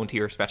Pettersson's in his own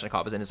tier,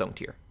 Svechnikov is in his own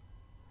tier.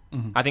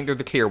 Mm-hmm. I think they're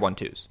the clear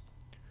 1-2s.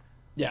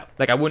 Yeah.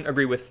 Like, I wouldn't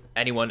agree with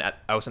anyone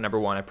else at number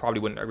 1. I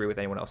probably wouldn't agree with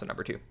anyone else at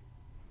number 2.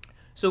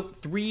 So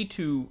 3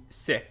 to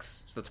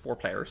 6, so that's 4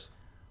 players.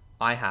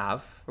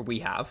 We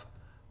have.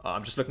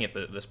 I'm just looking at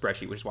the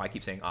spreadsheet, which is why I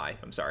keep saying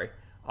I'm sorry.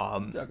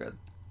 Good.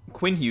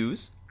 Quinn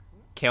Hughes,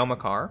 Cale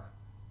Makar,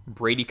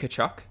 Brady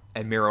Tkachuk,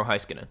 and Miro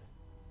Heiskanen.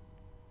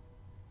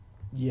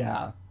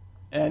 Yeah.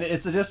 And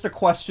it's just a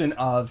question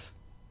of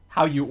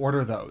how you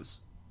order those.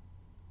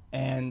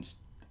 And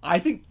I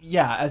think,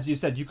 yeah, as you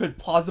said, you could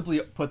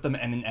plausibly put them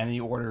in any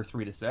order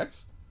 3 to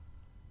 6.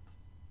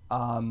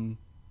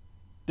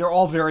 They're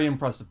all very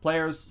impressive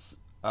players.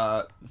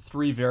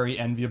 3 very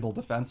enviable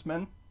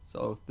defensemen.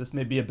 So this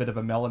may be a bit of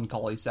a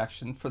melancholy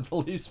section for the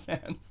Leafs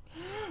fans,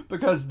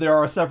 because there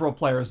are several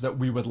players that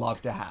we would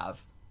love to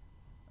have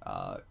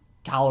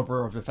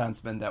caliber of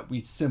defenseman that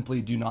we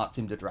simply do not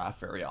seem to draft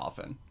very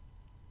often.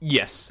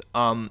 Yes.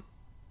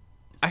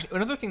 Actually,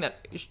 another thing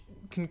that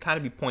can kind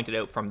of be pointed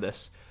out from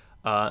this,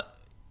 I'm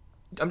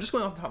just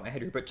going off the top of my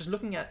head here, but just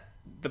looking at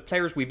the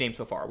players we've named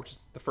so far, which is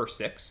the first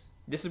 6,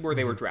 this is where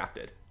they were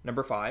drafted.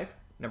 Number 5,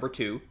 number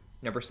 2,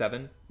 number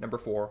 7, number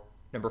 4,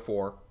 number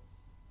 4,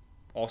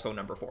 also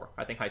number 4.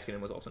 I think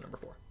Heiskanen was also number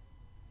 4.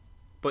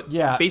 But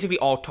yeah, basically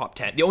all top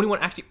 10. The only one,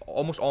 actually,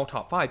 almost all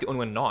top 5, the only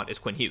one not is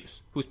Quinn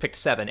Hughes, who's picked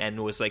 7 and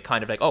was like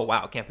kind of like, oh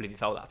wow, can't believe he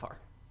fell that far.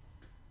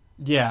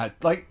 Yeah,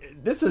 like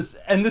this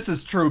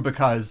is true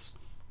because,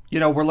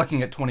 we're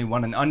looking at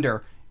 21 and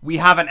under. We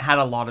haven't had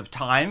a lot of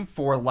time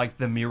for like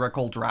the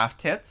miracle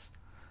draft hits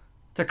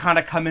to kind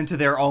of come into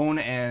their own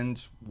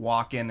and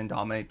walk in and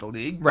dominate the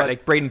league. Right,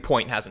 like Braden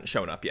Point hasn't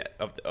shown up yet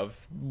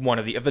of one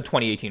of the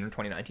 2018 or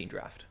 2019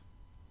 draft.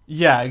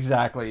 Yeah,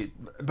 exactly.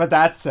 But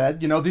that said,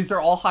 these are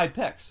all high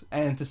picks,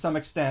 and to some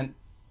extent,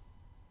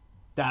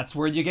 that's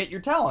where you get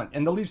your talent.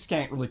 And the Leafs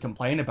can't really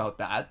complain about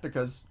that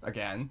because,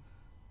 again,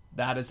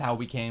 that is how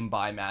we came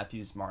by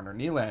Matthews, Marner,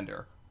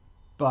 Nylander.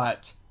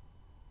 But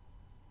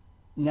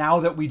now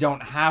that we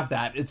don't have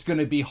that, it's going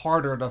to be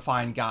harder to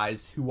find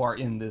guys who are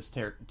in this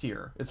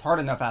tier. It's hard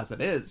enough as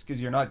it is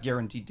because you're not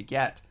guaranteed to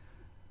get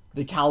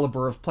the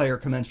caliber of player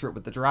commensurate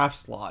with the draft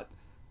slot,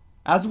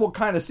 as we'll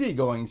kind of see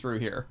going through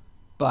here.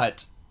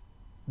 But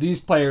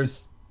these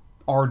players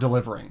are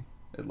delivering,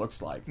 it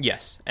looks like.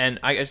 Yes, and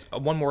I guess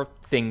one more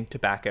thing to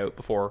back out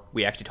before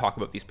we actually talk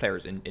about these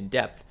players in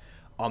depth.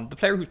 The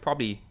player who's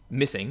probably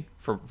missing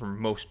for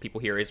most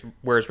people here is,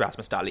 where's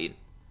Rasmus Dahlin?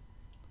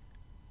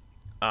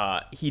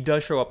 He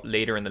does show up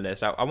later in the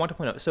list. I want to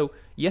point out, so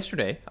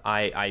yesterday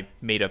I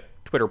made a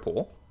Twitter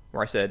poll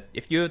where I said,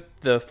 if you're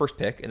the first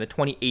pick in the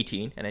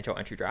 2018 NHL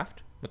entry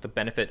draft, with the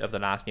benefit of the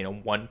last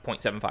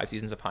 1.75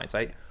 seasons of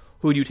hindsight,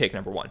 who do you take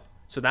number 1?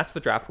 So that's the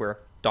draft where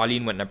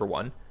Dahlin went number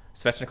 1,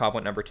 Svechnikov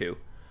went number 2,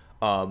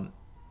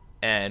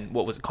 and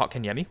what was it,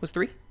 Kotkaniemi was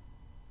 3?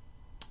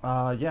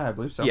 Yeah, I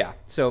believe so. Yeah,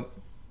 so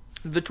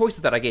the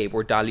choices that I gave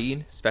were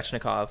Dahlin,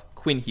 Svechnikov,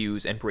 Quinn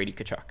Hughes, and Brady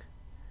Tkachuk.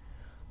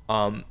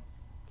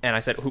 And I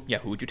said, who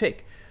would you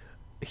take?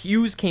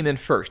 Hughes came in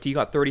first. He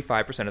got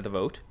 35% of the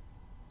vote.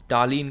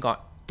 Dahlin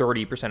got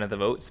 30% of the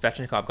vote.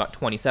 Svechnikov got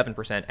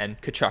 27%,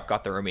 and Tkachuk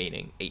got the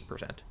remaining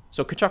 8%.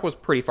 So Tkachuk was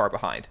pretty far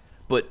behind,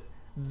 but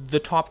the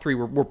top 3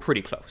 were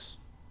pretty close.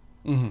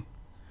 Mm-hmm.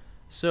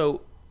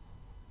 So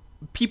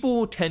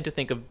people tend to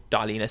think of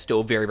Dahlin as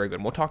still very, very good.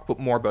 And we'll talk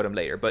more about him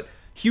later, but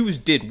Hughes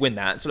did win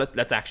that. So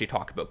let's actually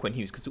talk about Quinn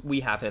Hughes, because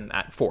we have him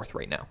at 4th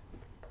right now.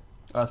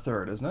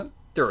 3rd, isn't it?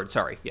 3rd,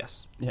 sorry,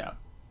 yes.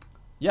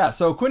 Yeah,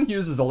 so Quinn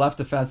Hughes is a left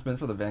defenseman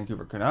for the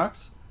Vancouver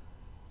Canucks.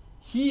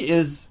 He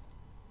is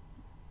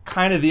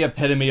kind of the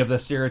epitome of the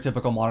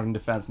stereotypical modern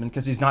defenseman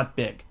because he's not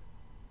big.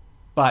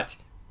 But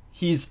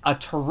he's a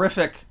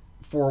terrific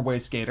four-way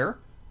skater.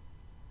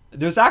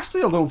 There's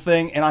actually a little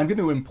thing, and I'm going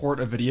to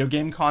import a video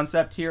game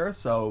concept here,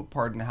 so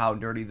pardon how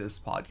nerdy this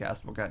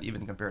podcast will get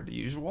even compared to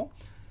usual.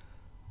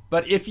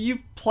 But if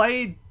you've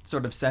played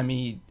sort of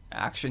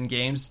semi-action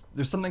games,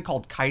 there's something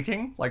called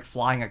kiting, like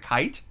flying a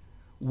kite,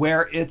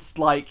 where it's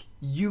like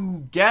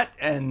you get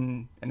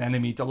an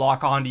enemy to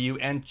lock onto you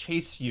and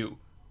chase you,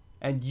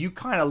 and you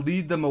kind of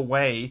lead them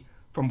away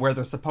from where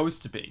they're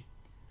supposed to be.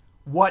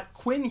 What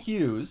Quinn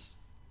Hughes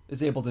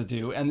is able to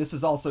do, and this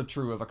is also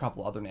true of a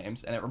couple other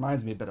names, and it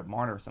reminds me a bit of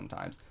Marner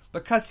sometimes,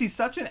 because he's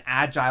such an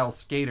agile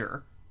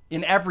skater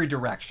in every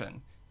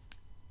direction,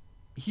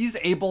 he's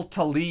able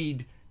to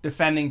lead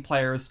defending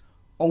players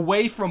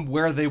away from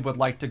where they would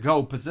like to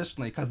go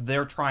positionally, because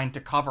they're trying to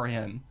cover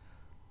him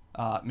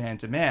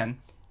man-to-man.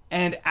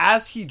 And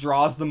as he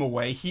draws them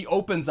away, he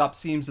opens up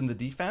seams in the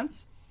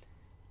defense,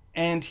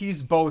 and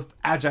he's both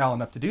agile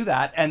enough to do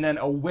that, and then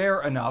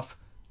aware enough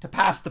to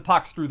pass the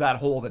puck through that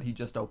hole that he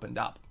just opened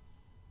up.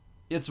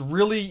 It's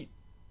really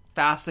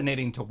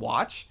fascinating to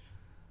watch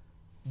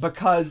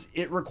because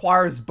it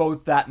requires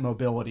both that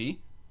mobility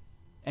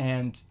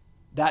and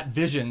that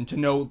vision to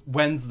know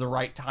when's the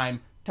right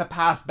time to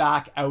pass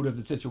back out of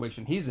the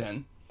situation he's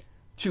in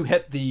to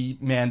hit the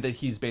man that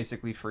he's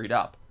basically freed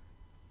up.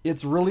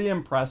 It's really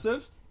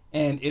impressive,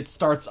 and it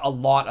starts a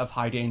lot of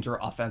high-danger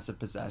offensive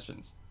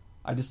possessions.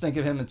 I just think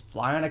of him as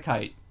flying a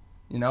kite,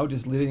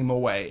 just leading him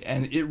away.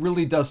 And it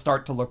really does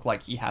start to look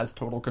like he has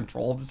total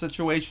control of the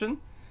situation.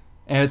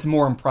 And it's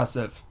more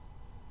impressive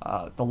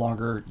the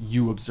longer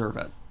you observe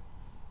it.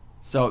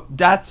 So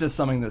that's just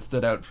something that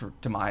stood out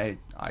to my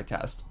eye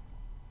test.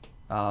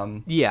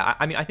 Yeah,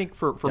 I mean, I think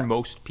for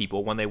most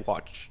people, when they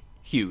watch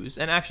Hughes,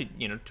 and actually,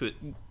 to a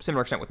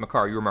similar extent with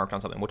Makar, you remarked on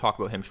something. We'll talk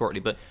about him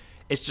shortly, but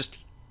it's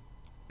just,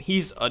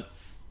 he's an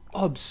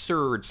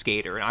absurd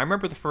skater. And I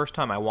remember the first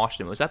time I watched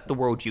him, it was at the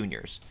World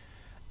Juniors,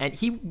 and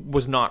he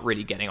was not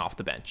really getting off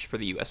the bench for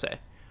the USA.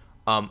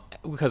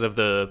 Because of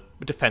the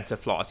defensive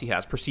flaws he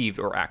has, perceived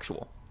or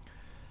actual.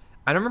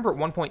 I remember at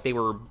one point they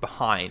were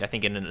behind, I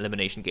think, in an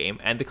elimination game,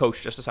 and the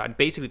coach just decided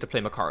basically to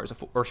play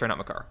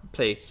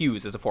play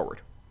Hughes as a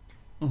forward.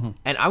 Mm-hmm.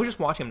 And I was just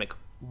watching him like,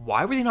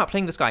 why were they not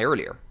playing this guy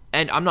earlier?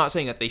 And I'm not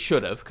saying that they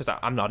should have, because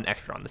I'm not an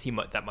expert on this.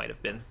 That might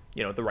have been,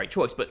 the right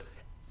choice. But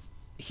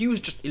Hughes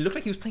it looked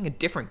like he was playing a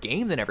different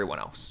game than everyone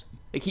else.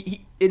 Like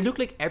it looked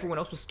like everyone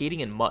else was skating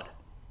in mud.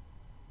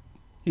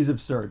 He's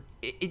absurd.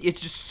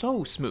 It's just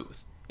so smooth.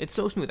 It's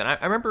so smooth. And I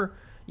remember,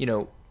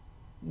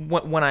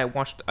 when I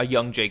watched a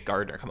young Jake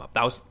Gardiner come up,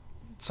 that was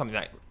something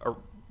that,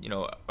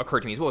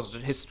 occurred to me as well.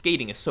 His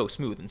skating is so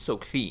smooth and so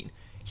clean.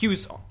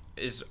 Hughes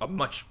is a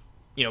much,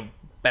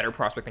 better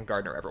prospect than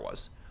Gardiner ever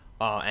was.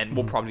 And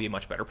will probably be a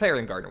much better player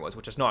than Gardiner was,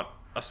 which is not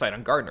a slight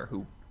on Gardiner,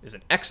 who is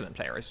an excellent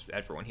player, as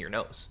everyone here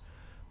knows.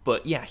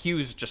 But yeah,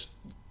 Hughes just,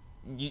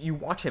 you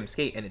watch him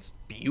skate and it's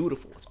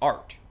beautiful. It's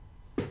art.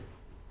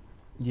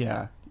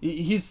 Yeah,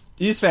 he's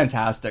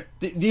fantastic.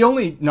 The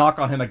only knock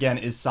on him, again,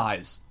 is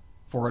size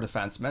for a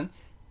defenseman.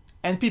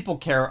 And people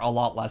care a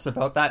lot less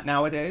about that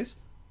nowadays.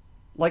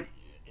 Like,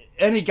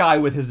 any guy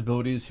with his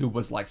abilities who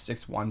was like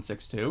 6'1",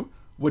 6'2",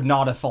 would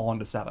not have fallen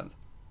to 7th.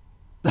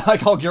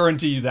 Like, I'll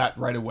guarantee you that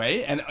right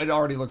away, and it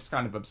already looks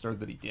kind of absurd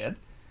that he did.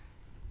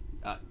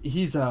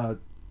 He's a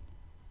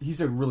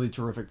really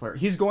terrific player.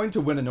 He's going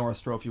to win a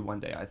Norris Trophy one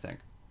day, I think.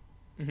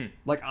 Mm-hmm.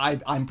 Like,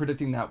 I'm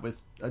predicting that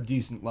with a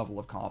decent level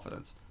of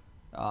confidence.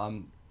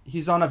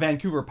 He's on a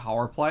Vancouver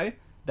power play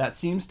that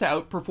seems to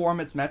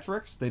outperform its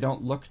metrics. They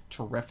don't look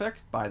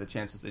terrific by the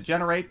chances they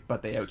generate,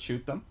 but they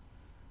outshoot them.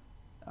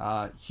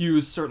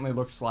 Hughes certainly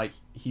looks like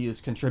he is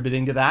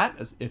contributing to that,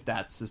 as if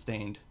that's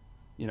sustained.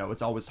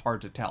 It's always hard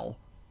to tell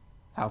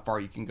how far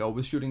you can go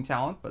with shooting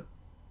talent, but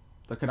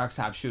the Canucks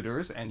have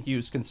shooters, and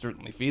Hughes can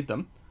certainly feed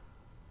them.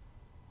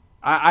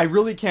 I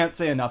really can't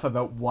say enough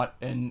about what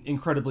an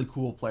incredibly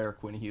cool player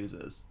Quinn Hughes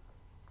is.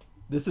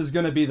 This is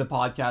going to be the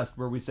podcast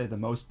where we say the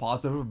most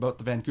positive about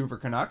the Vancouver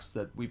Canucks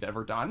that we've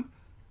ever done.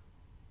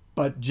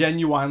 But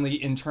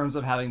genuinely, in terms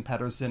of having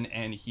Pettersson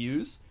and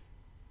Hughes,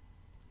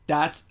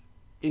 that's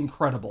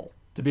incredible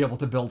to be able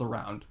to build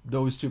around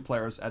those two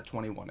players at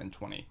 21 and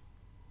 20.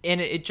 And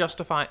it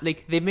justifies,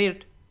 like, they've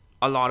made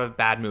a lot of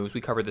bad moves.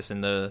 We covered this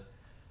in the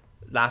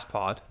last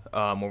pod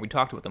where we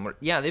talked about them.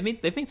 Yeah, they've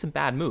made some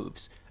bad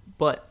moves,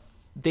 but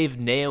they've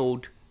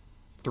nailed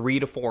 3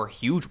 to 4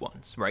 huge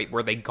ones, right?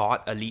 Where they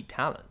got elite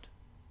talent.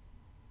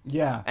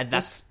 Yeah. And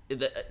that's,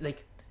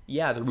 like,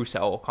 yeah, the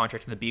Roussel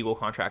contract and the Beagle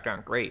contract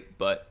aren't great,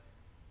 but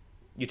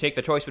you take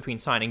the choice between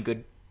signing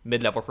good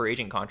mid-level free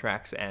agent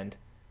contracts and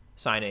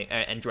signing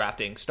and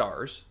drafting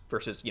stars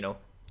versus,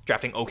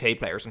 drafting okay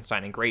players and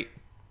signing great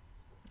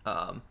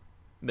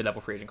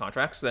mid-level free agent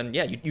contracts, then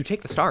yeah, you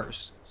take the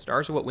stars.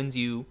 Stars are what wins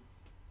you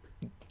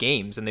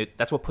games, and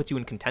that's what puts you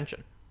in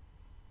contention.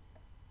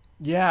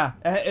 Yeah,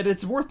 and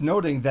it's worth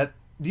noting that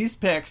these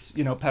picks,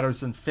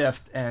 Pettersson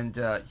 5th and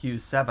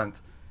Hughes 7th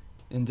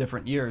in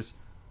different years,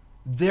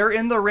 they're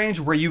in the range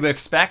where you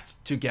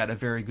expect to get a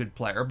very good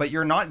player, but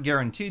you're not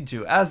guaranteed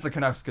to, as the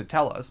Canucks could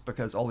tell us,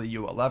 because Olli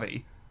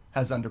Juolevi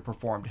has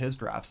underperformed his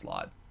draft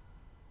slot.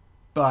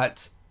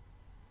 But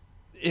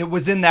it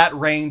was in that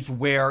range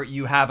where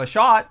you have a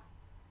shot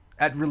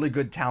at really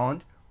good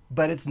talent,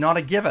 but it's not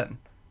a given.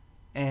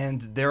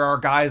 And there are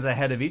guys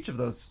ahead of each of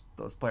those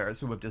players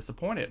who have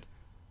disappointed.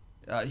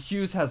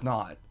 Hughes has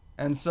not.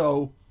 And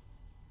so,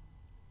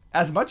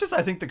 as much as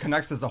I think the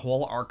Canucks as a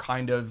whole are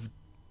kind of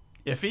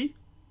iffy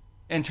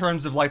in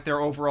terms of like their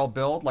overall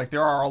build, like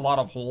there are a lot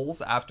of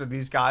holes after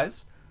these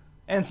guys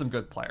and some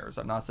good players.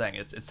 I'm not saying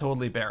it's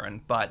totally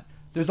barren, but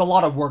there's a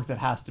lot of work that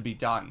has to be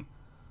done.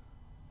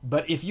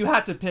 But if you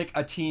had to pick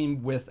a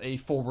team with a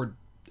forward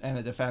and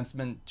a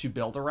defenseman to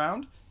build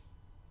around,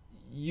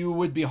 you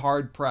would be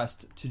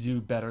hard-pressed to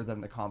do better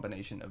than the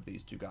combination of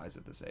these two guys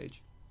at this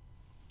age.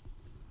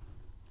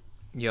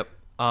 Yep.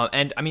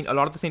 And, I mean, a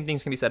lot of the same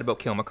things can be said about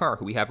Cale Makar,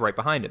 who we have right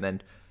behind him.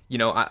 And,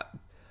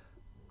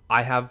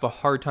 I have a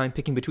hard time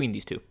picking between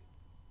these two.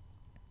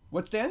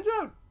 What stands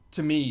out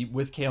to me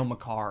with Cale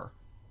Makar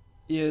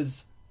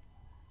is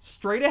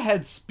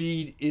straight-ahead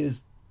speed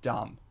is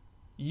dumb.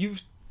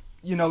 You've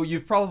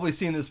probably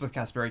seen this with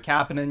Kasperi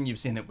Kapanen. You've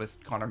seen it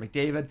with Connor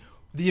McDavid.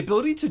 The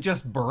ability to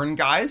just burn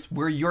guys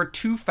where you're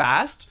too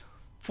fast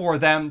for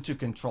them to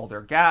control their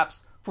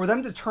gaps, for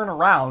them to turn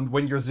around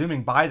when you're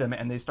zooming by them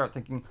and they start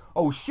thinking,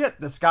 oh shit,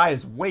 this guy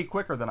is way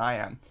quicker than I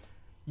am.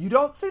 You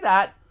don't see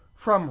that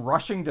from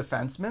rushing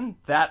defensemen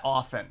that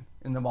often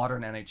in the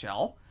modern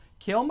NHL.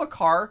 Cale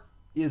Makar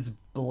is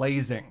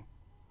blazing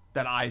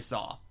that I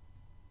saw.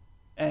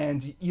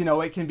 And,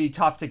 it can be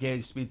tough to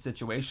gauge speed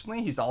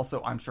situationally. He's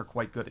also, I'm sure,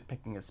 quite good at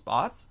picking his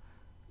spots.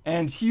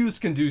 And Hughes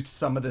can do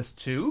some of this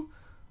too.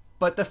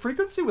 But the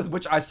frequency with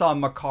which I saw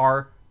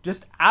Makar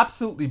just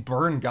absolutely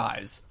burn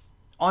guys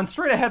on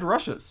straight-ahead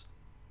rushes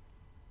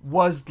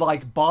was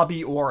like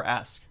Bobby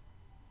Orr-esque.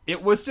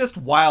 It was just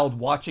wild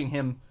watching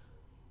him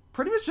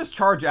pretty much just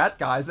charge at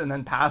guys and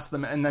then pass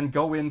them and then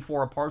go in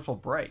for a partial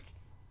break.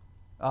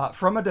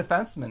 From a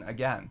defenseman,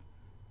 again.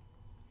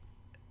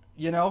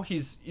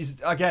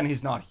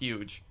 He's not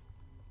huge.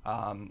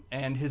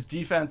 And his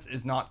defense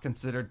is not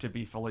considered to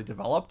be fully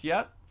developed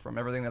yet, from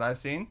everything that I've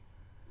seen.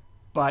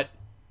 But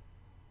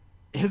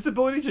his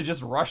ability to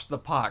just rush the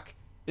puck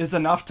is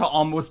enough to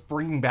almost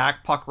bring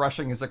back puck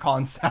rushing as a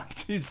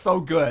concept. He's so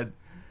good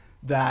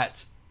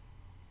that,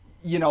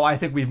 I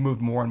think we've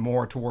moved more and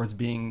more towards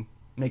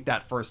make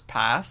that first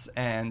pass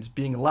and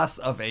being less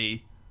of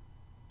a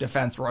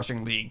defense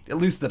rushing league, at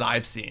least that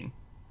I've seen.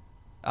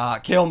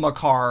 Cale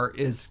Makar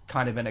is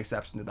kind of an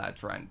exception to that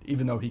trend,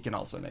 even though he can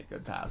also make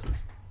good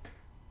passes.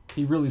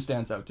 He really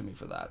stands out to me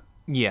for that.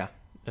 Yeah,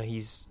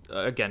 he's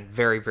again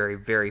very, very,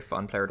 very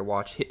fun player to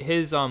watch.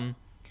 His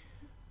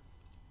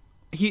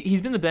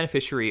he's been the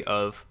beneficiary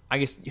of, I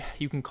guess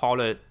you can call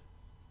it,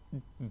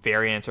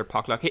 variance or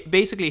puck luck.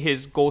 Basically,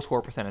 his goal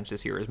score percentage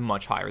this year is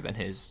much higher than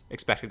his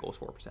expected goal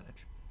score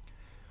percentage.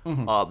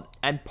 Mm-hmm.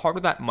 And part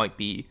of that might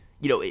be,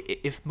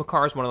 if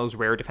Makar is one of those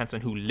rare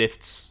defensemen who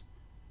lifts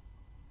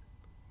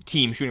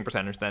team shooting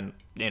percentage, then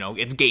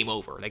it's game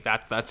over. Like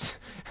that's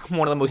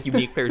one of the most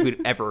unique players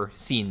we've ever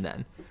seen.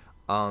 Then,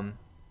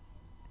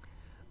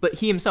 but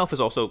he himself has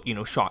also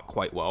shot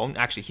quite well, and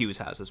actually Hughes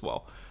has as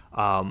well.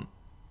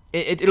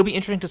 It'll be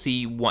interesting to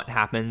see what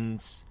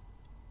happens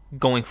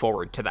going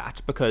forward to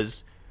that,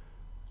 because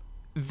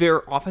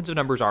their offensive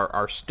numbers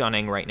are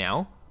stunning right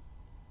now.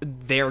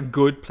 They're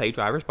good play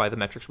drivers by the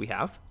metrics we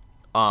have.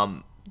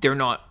 They're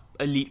not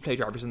elite play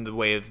drivers in the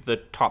way of the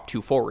top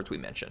two forwards we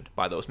mentioned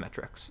by those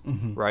metrics,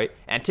 mm-hmm. right?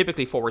 And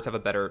typically forwards have a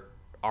better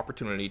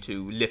opportunity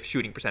to lift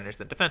shooting percentage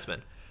than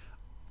defensemen.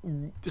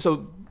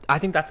 So I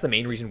think that's the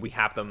main reason we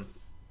have them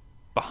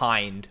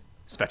behind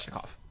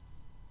Svechnikov.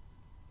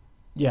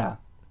 Yeah.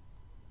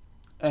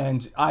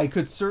 And I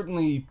could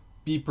certainly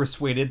be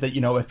persuaded that,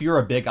 if you're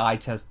a big eye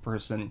test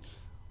person,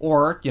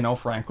 or,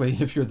 frankly,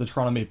 if you're the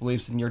Toronto Maple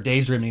Leafs and you're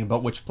daydreaming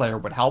about which player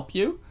would help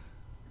you,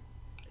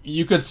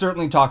 you could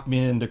certainly talk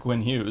me into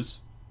Quinn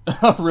Hughes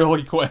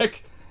really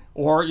quick.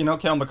 Or,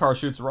 Cale Makar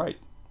shoots right.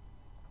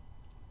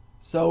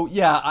 So,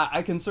 yeah,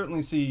 I can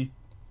certainly see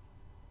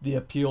the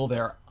appeal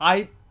there.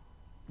 I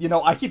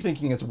keep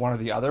thinking it's one or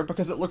the other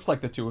because it looks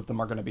like the two of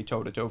them are going to be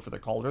toe-to-toe for the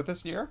Calder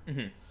this year.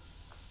 Mm-hmm.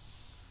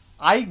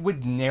 I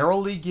would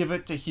narrowly give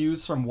it to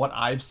Hughes from what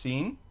I've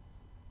seen.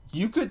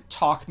 You could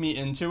talk me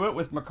into it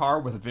with Makar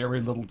with very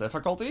little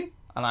difficulty,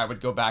 and I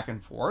would go back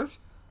and forth.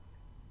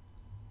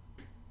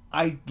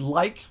 I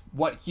like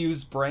what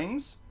Hughes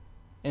brings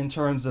in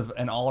terms of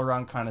an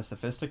all-around kind of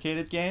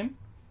sophisticated game.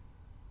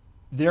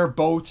 They're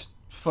both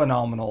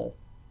phenomenal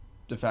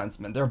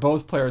defensemen. They're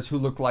both players who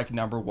look like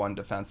number one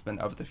defensemen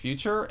of the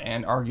future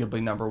and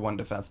arguably number one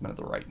defensemen of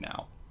the right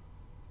now.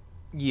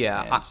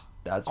 Yeah,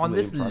 that's on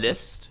really this impressive.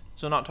 List,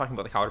 so not talking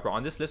about the Calder, but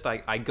on this list,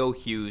 I go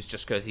Hughes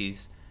just because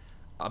he's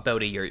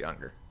about a year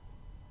younger.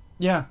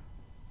 Yeah,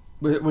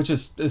 which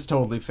is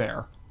totally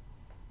fair.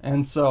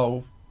 And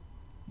so,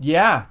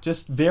 yeah,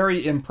 just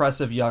very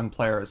impressive young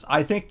players.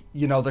 I think,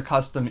 the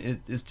custom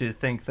is to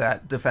think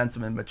that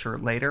defensemen mature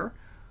later.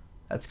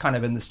 That's kind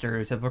of been the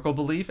stereotypical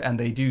belief, and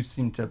they do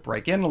seem to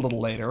break in a little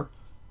later.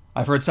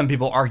 I've heard some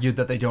people argue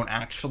that they don't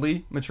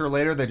actually mature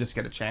later, they just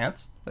get a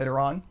chance later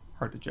on.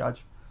 Hard to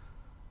judge.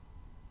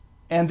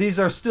 And these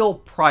are still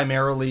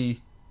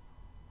primarily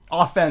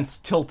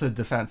offense-tilted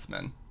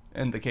defensemen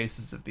in the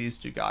cases of these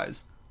two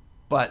guys.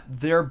 But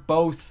they're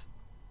both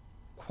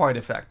quite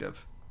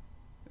effective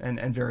and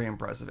very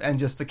impressive. And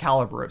just the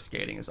caliber of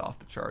skating is off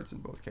the charts in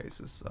both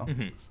cases. So.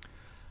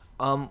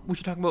 Mm-hmm. We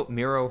should talk about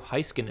Miro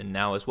Heiskanen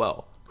now as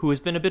well, who has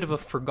been a bit of a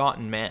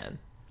forgotten man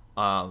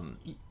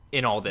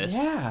in all this.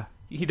 Yeah.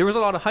 There was a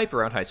lot of hype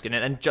around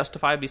Heiskanen, and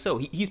justifiably so.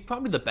 He's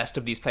probably the best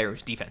of these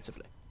players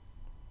defensively.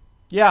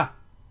 Yeah,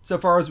 so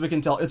far as we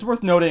can tell. It's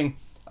worth noting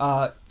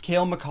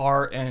Cale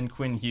Makar and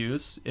Quinn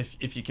Hughes,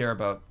 if you care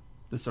about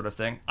this sort of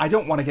thing. I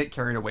don't want to get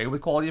carried away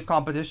with quality of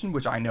competition,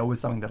 which I know is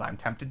something that I'm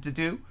tempted to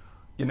do.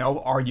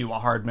 Are you a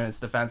hard minutes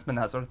defenseman,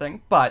 that sort of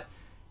thing. But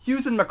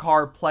Hughes and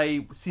Makar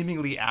play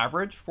seemingly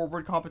average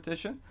forward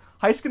competition.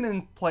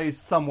 Heiskanen plays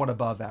somewhat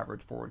above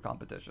average forward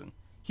competition.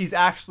 He's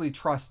actually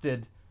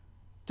trusted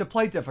to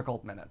play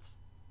difficult minutes.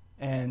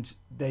 And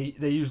they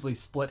usually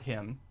split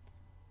him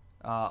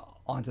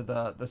onto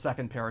the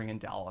second pairing in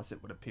Dallas,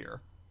 it would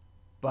appear.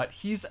 But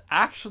he's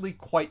actually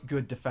quite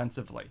good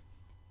defensively.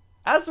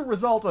 As a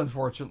result,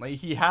 unfortunately,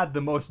 he had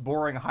the most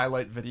boring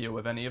highlight video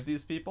of any of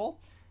these people.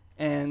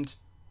 And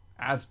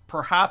as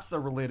perhaps a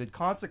related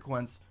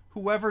consequence,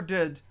 whoever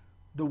did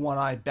the one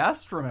I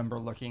best remember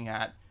looking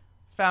at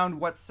found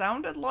what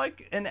sounded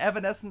like an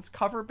Evanescence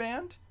cover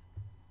band.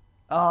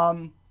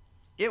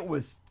 It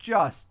was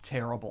just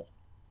terrible.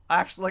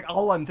 Actually,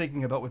 all I'm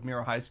thinking about with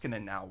Miro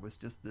Heiskanen now was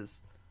just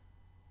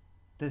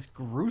this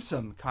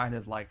gruesome kind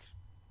of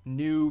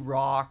new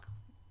rock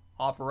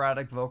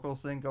operatic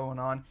vocals thing going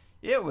on.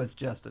 It was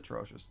just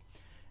atrocious.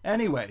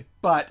 Anyway,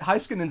 but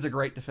Heiskanen's a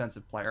great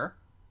defensive player.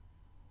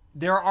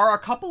 There are a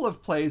couple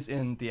of plays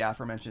in the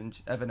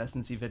aforementioned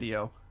Evanescence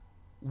video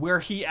where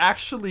he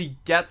actually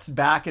gets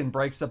back and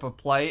breaks up a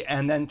play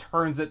and then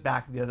turns it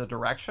back the other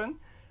direction.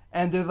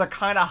 And they're the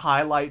kind of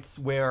highlights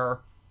where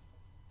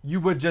you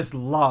would just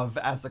love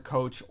as a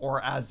coach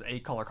or as a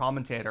color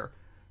commentator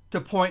to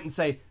point and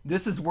say,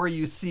 this is where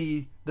you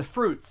see the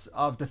fruits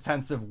of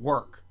defensive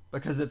work,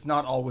 because it's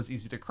not always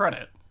easy to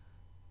credit.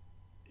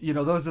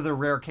 those are the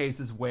rare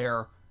cases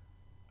where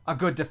a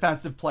good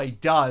defensive play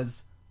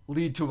does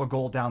lead to a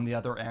goal down the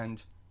other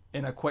end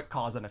in a quick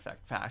cause and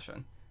effect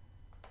fashion.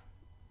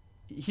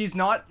 He's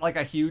not like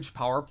a huge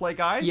power play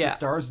guy. Yeah. The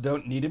Stars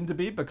don't need him to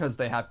be because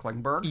they have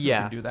Klingberg who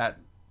can do that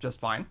just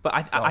fine. But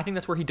I think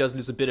that's where he does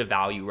lose a bit of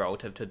value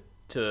relative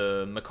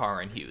to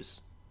Makar and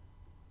Hughes.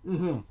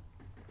 Mm-hmm.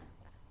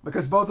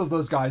 Because both of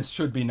those guys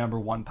should be number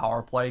one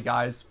power play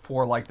guys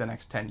for like the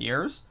next 10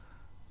 years.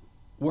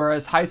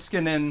 Whereas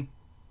Heiskanen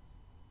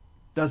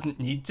doesn't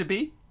need to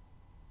be.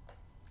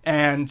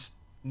 And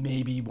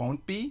maybe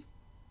won't be.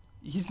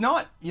 He's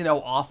not,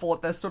 awful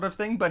at this sort of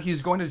thing, but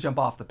he's going to jump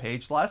off the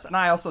page less. And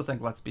I also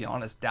think, let's be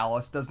honest,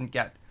 Dallas doesn't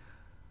get,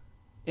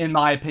 in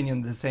my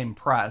opinion, the same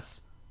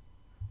press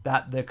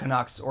that the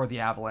Canucks or the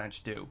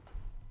Avalanche do.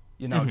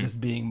 Just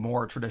being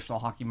more traditional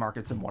hockey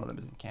markets, and one of them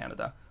is in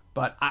Canada.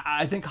 But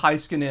I think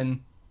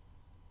Heiskanen,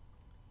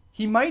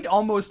 he might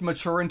almost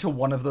mature into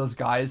one of those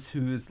guys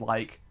who's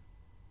like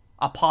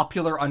a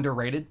popular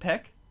underrated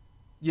pick.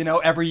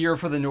 Every year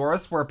for the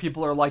Norris, where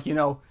people are like,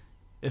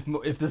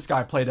 if this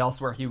guy played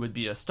elsewhere, he would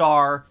be a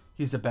star.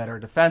 He's a better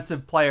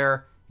defensive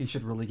player. He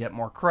should really get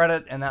more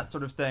credit and that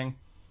sort of thing.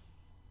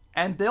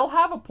 And they'll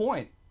have a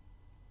point.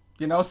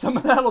 Some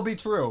of that'll be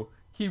true.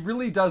 He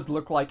really does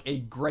look like a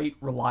great,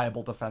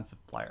 reliable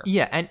defensive player.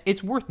 Yeah, and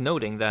it's worth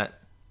noting that,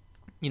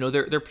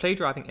 their play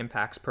driving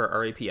impacts per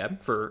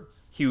RAPM for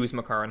Hughes,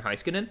 Makar, and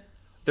Heiskanen,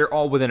 they're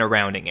all within a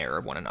rounding error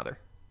of one another.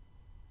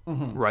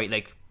 Mm-hmm. Right?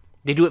 Like,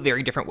 they do it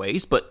very different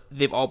ways, but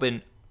they've all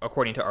been,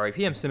 according to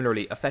RAPM,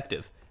 similarly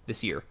effective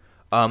this year.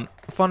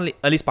 Funnily,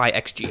 at least by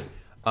XG.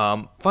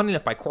 Funnily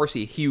enough, by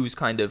Corsi, Hughes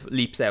kind of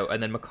leaps out,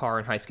 and then Makar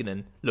and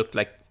Heiskanen looked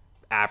like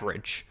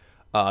average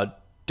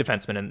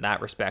defensemen in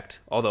that respect,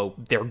 although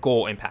their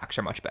goal impacts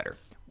are much better.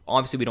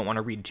 Obviously, we don't want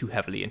to read too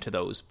heavily into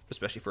those,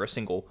 especially for a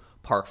single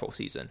partial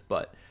season,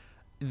 but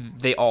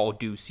they all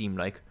do seem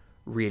like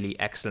really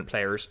excellent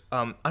players.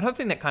 Another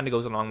thing that kind of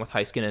goes along with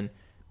Heiskanen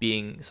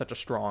being such a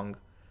strong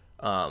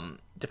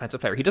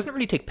defensive player, he doesn't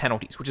really take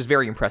penalties, which is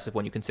very impressive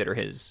when you consider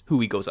who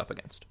he goes up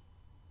against.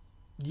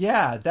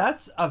 Yeah,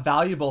 that's a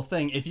valuable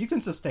thing. If you can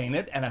sustain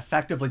it and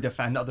effectively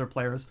defend other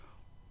players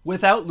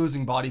without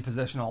losing body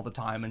position all the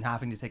time and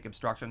having to take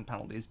obstruction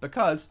penalties,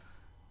 because,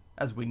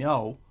 as we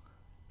know,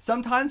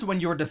 sometimes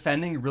when you're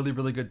defending really,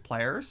 really good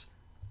players,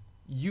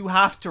 you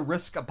have to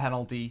risk a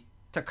penalty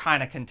to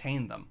kind of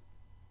contain them.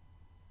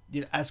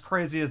 As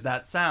crazy as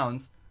that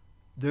sounds,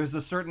 there's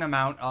a certain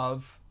amount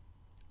of,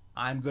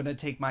 I'm going to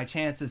take my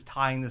chances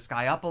tying this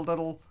guy up a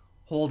little,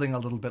 holding a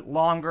little bit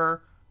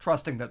longer,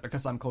 trusting that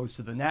because I'm close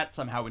to the net,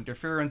 somehow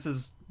interference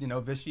is,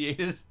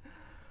 vitiated.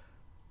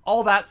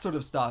 All that sort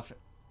of stuff.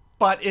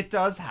 But it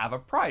does have a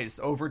price.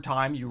 Over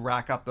time, you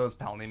rack up those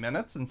penalty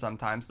minutes, and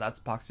sometimes that's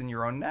pucks in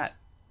your own net.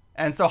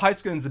 And so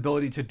Heiskanen's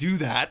ability to do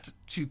that,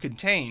 to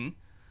contain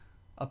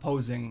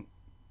opposing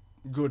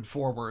good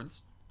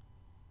forwards,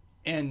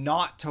 and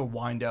not to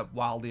wind up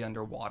wildly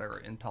underwater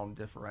in penalty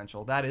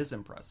differential, that is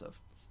impressive.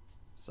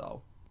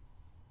 So,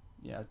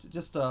 yeah,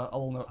 just a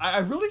little note. I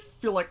really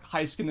feel like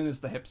Heiskanen is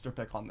the hipster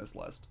pick on this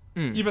list,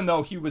 even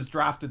though he was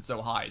drafted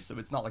so high, so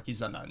it's not like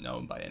he's an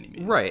unknown by any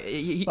means. Right.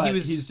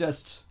 He's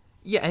just...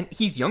 Yeah, and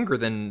he's younger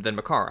than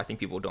Makar. I think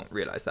people don't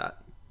realize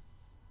that.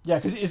 Yeah,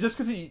 because it's just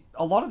because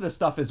a lot of this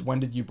stuff is when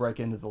did you break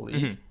into the league?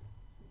 Mm-hmm.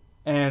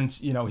 And,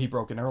 he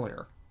broke in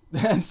earlier.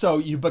 And so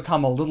you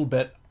become a little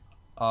bit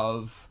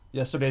of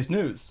yesterday's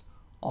news,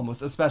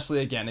 almost,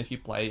 especially, again, if you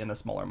play in a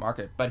smaller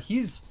market. But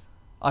he's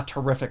a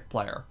terrific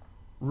player.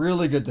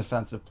 Really good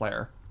defensive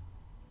player.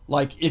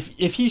 Like,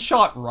 if he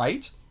shot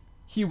right,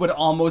 he would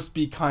almost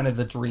be kind of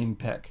the dream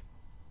pick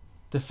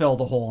to fill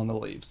the hole in the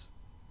Leafs.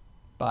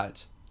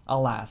 But,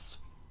 alas,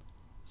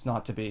 it's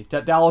not to be.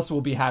 Dallas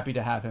will be happy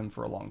to have him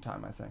for a long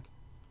time, I think.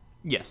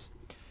 Yes.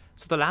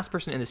 So the last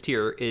person in this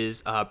tier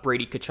is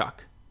Brady Tkachuk.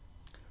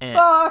 And,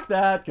 fuck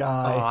that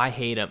guy. Oh, I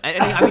hate him.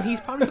 And I mean,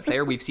 he's probably the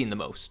player we've seen the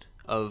most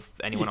of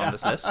anyone on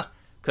this list,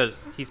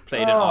 because he's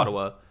played in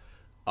Ottawa,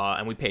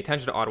 and we pay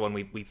attention to Ottawa,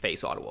 and we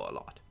face Ottawa a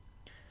lot.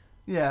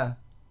 Yeah.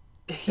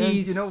 And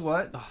you know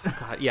what? Oh,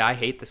 God. Yeah, I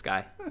hate this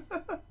guy.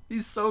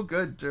 He's so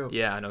good, too.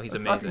 Yeah, I know. He's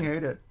amazing. I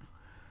fucking hate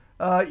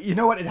it. You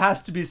know what? It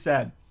has to be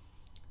said.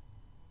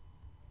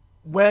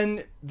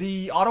 When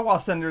the Ottawa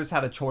Senators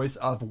had a choice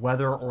of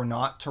whether or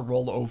not to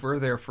roll over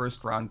their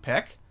first-round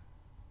pick,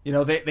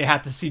 they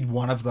had to cede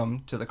one of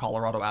them to the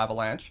Colorado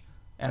Avalanche,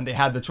 and they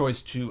had the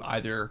choice to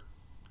either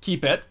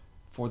keep it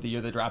for the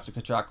year they drafted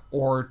Tkachuk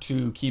or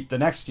to keep the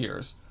next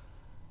year's.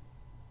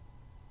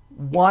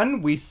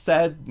 One, we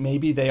said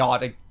maybe they ought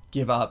to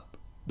give up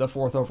the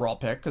 4th overall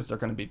pick because they're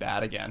going to be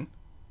bad again.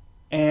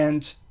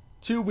 And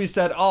two, we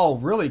said, oh,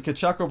 really,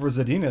 Tkachuk over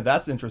Zadina,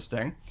 that's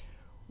interesting.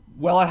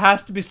 Well, it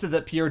has to be said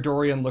that Pierre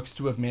Dorion looks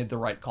to have made the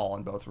right call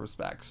in both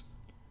respects.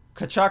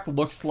 Tkachuk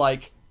looks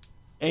like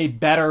a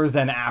better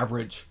than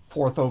average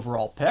 4th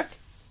overall pick.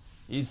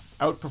 He's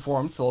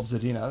outperformed Philip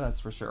Zadina, that's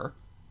for sure.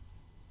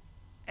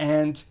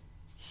 And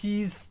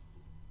he's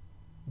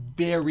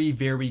very,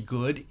 very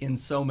good in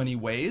so many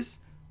ways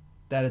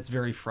that it's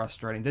very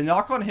frustrating. The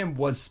knock on him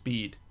was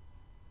speed.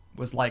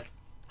 was like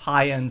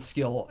high-end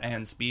skill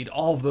and speed.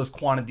 All of those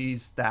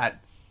qualities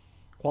that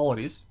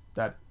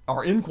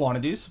are in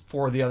quantities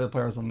for the other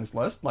players on this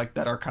list, like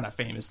that are kind of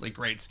famously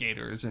great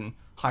skaters and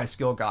high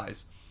skill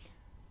guys.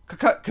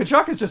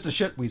 Tkachuk is just a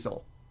shit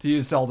weasel, to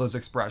use Zelda's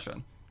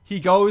expression. He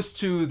goes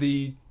to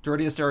the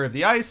dirtiest area of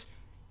the ice.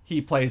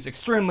 He plays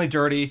extremely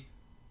dirty.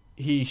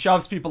 He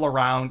shoves people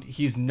around.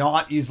 He's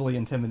not easily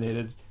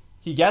intimidated.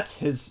 He gets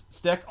his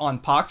stick on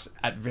pucks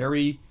at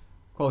very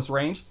close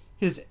range.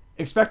 His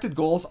expected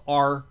goals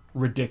are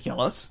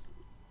ridiculous.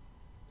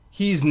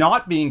 He's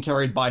not being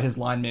carried by his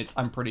line mates,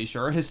 I'm pretty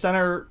sure. His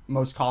center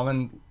most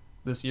common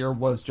this year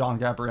was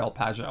Jean-Gabriel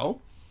Pageau,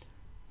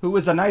 who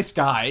is a nice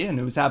guy and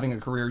who's having a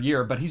career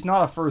year, but he's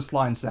not a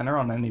first-line center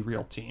on any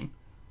real team.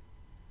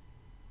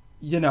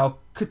 You know,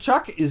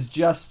 Tkachuk is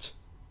just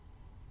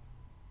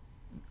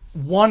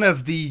one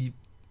of the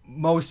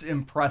most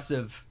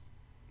impressive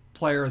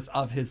players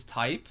of his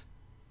type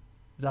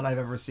that I've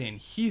ever seen.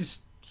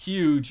 He's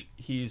huge.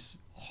 He's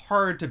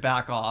hard to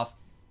back off.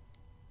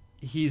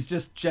 He's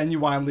just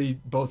genuinely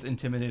both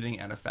intimidating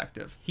and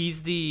effective.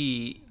 He's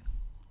the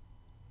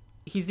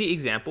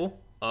example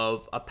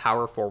of a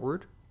power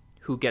forward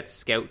who gets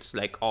scouts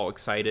like all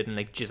excited and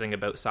like jizzing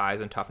about size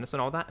and toughness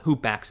and all that, who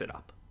backs it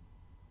up.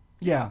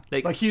 Yeah,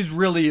 like he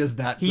really is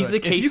that he's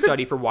good. The case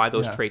study for why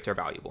those traits are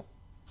valuable.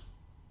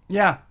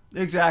 Yeah,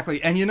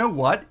 exactly. And you know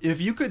what? If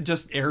you could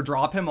just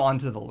airdrop him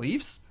onto the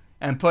Leafs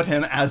and put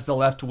him as the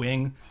left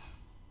wing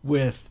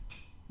with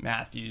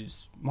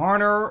Matthews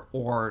Marner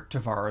or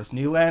Tavares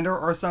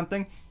Nylander or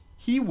something,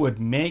 he would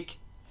make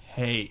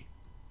hay.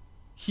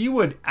 He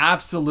would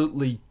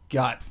absolutely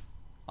gut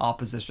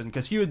opposition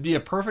because he would be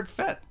a perfect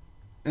fit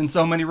in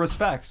so many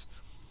respects.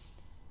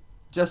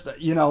 Just,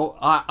 you know,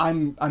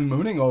 I'm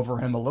mooning over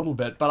him a little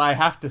bit, but I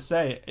have to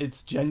say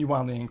it's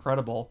genuinely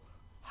incredible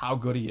how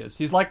good he is.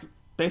 He's like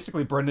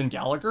basically Brendan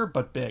Gallagher,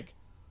 but big.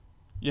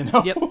 You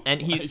know? Yep,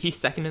 and he's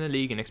second in the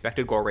league in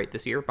expected goal rate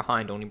this year,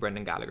 behind only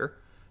Brendan Gallagher.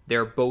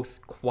 They're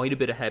both quite a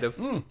bit ahead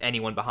of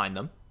anyone behind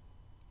them.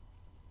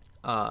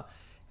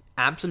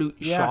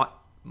 Absolute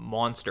shot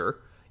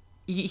monster.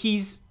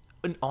 He's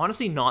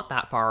honestly not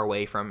that far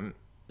away from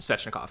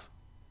Svechnikov.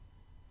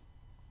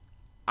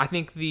 I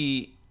think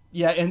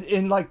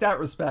in like that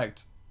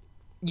respect.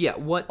 Yeah,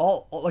 what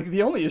like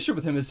the only issue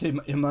with him is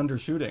him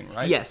undershooting,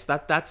 right? Yes,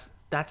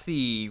 that's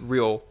the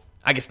real,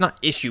 I guess not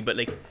issue, but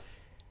like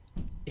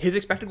his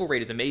expected goal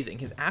rate is amazing.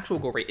 His actual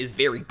goal rate is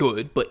very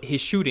good, but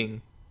his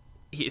shooting,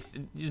 he's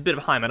a bit of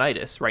a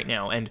Hyman-itis right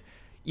now, and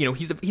you know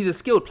he's a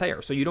skilled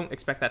player, so you don't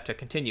expect that to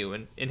continue.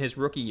 And in his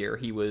rookie year,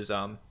 he was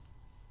a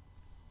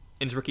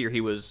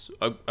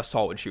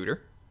solid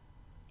shooter.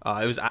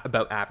 It was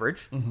about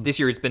average. Mm-hmm. This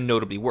year, it's been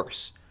notably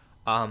worse.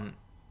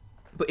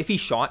 But if he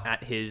shot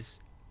at his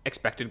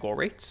expected goal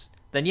rates,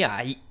 then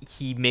yeah,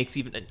 he makes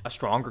even a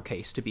stronger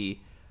case to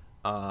be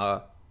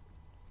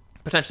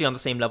potentially on the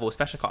same level as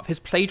Svechnikov. His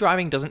play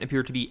driving doesn't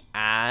appear to be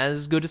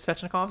as good as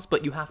Svechnikov's,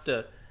 but you have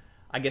to,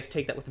 I guess,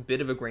 take that with a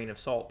bit of a grain of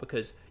salt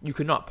because you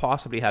could not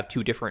possibly have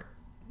two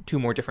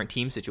more different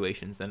team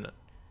situations than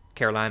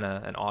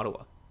Carolina and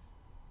Ottawa.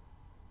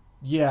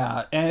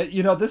 Yeah, and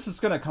you know this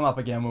is going to come up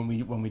again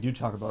when we do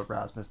talk about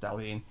Rasmus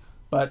Dahlin,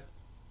 but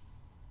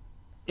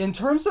in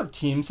terms of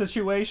team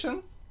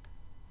situation,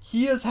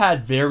 he has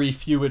had very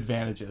few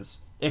advantages,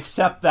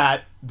 except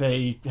that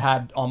they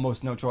had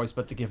almost no choice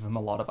but to give him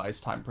a lot of ice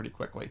time pretty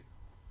quickly.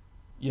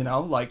 You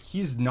know, like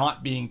he's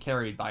not being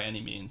carried by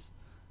any means.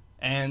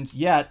 And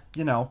yet,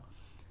 you know,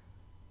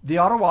 the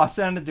Ottawa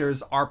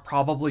Senators are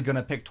probably going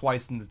to pick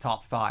twice in the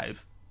top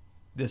 5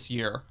 this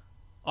year.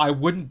 I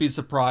wouldn't be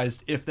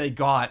surprised if they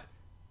got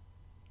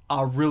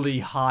a really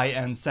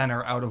high-end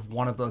center out of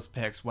one of those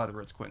picks,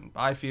 whether it's Quentin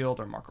Byfield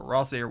or Marco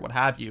Rossi or what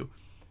have you.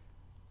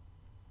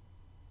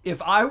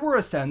 If I were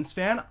a Sens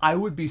fan, I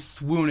would be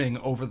swooning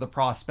over the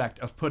prospect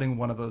of putting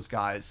one of those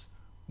guys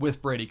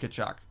with Brady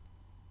Tkachuk.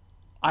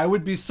 I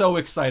would be so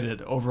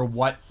excited over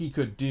what he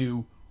could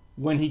do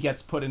when he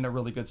gets put in a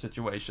really good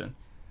situation.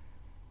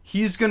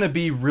 He's going to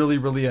be really,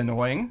 really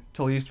annoying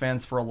to Leafs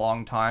fans for a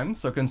long time,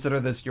 so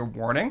consider this your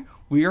warning.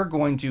 We are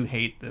going to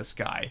hate this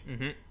guy.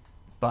 Mm-hmm.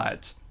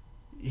 But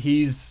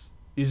he's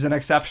an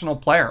exceptional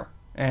player,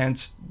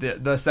 and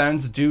the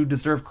Sens do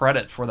deserve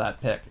credit for that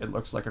pick. It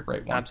looks like a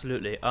great one.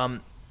 Absolutely.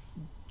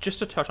 Just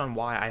to touch on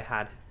why I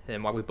had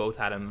him, why we both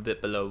had him a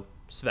bit below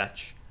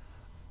Svech.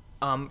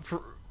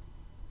 For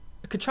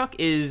Tkachuk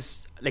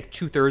is like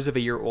 2/3 of a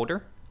year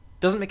older.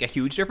 Doesn't make a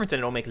huge difference, and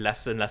it'll make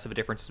less and less of a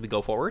difference as we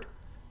go forward.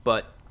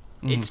 But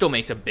it still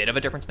makes a bit of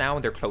a difference now,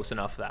 and they're close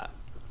enough that,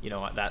 you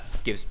know, that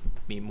gives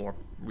me more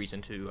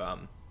reason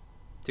to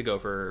go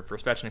for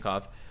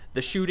Svechnikov.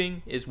 The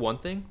shooting is one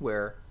thing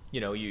where, you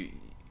know,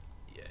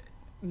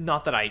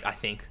 not that I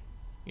think,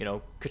 you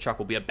know, Tkachuk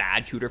will be a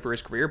bad shooter for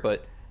his career,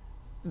 but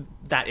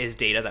that is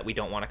data that we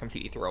don't want to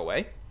completely throw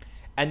away.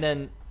 And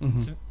then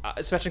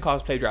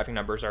Svechnikov's play driving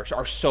numbers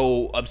are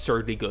so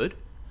absurdly good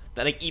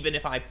that, like, even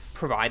if I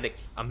provide like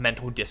a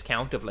mental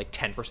discount of like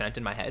 10%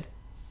 in my head,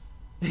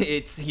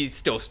 he's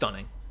still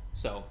stunning.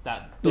 So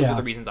those are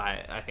the reasons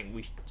I think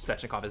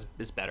Svechnikov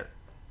is better.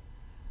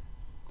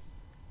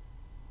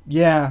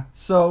 Yeah.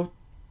 So,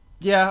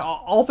 yeah,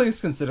 all things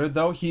considered,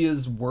 though, he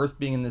is worth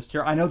being in this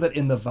tier. I know that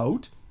in the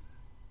vote,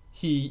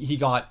 he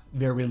got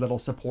very little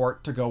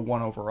support to go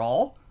 1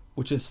 overall,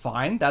 which is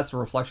fine. That's a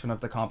reflection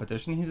of the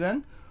competition he's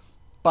in.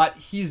 But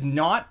he's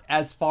not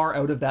as far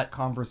out of that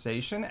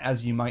conversation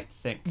as you might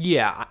think.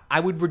 Yeah, I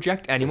would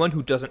reject anyone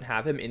who doesn't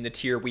have him in the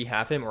tier we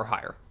have him or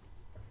higher.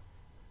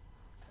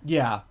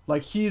 Yeah,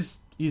 like he's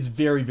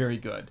very, very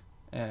good,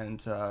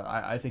 and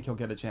I think he'll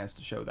get a chance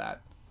to show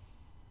that.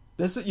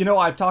 This,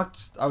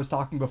 I was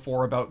talking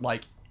before about,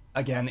 like,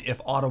 again, if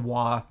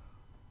Ottawa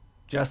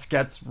just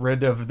gets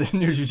rid of the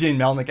new Eugene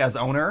Melnyk as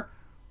owner,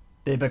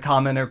 they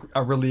become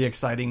a really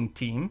exciting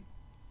team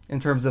in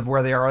terms of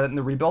where they are in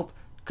the rebuild.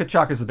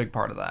 Tkachuk is a big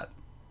part of that,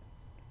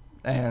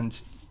 and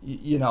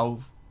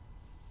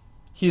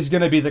he's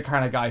going to be the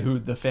kind of guy who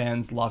the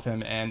fans love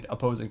him and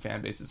opposing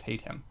fan bases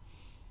hate him.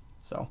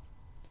 So.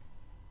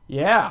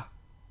 Yeah.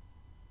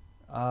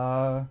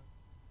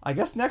 I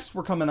guess next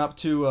we're coming up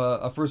to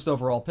a first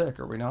overall pick,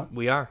 are we not?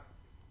 We are.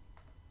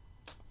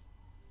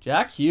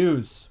 Jack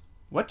Hughes.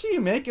 What do you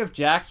make of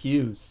Jack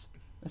Hughes?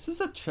 This is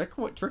a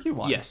tricky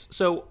one. Yes.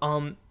 So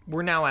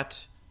we're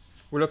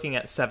looking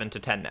at 7 to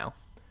 10 now,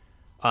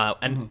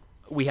 and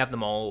we have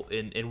them all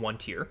in one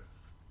tier.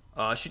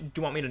 Do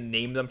you want me to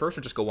name them first,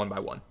 or just go one by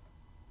one?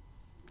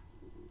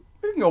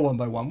 We can go one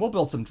by one. We'll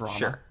build some drama.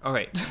 Sure. All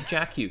right.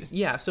 Jack Hughes.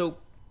 Yeah. So.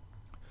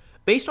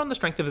 Based on the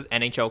strength of his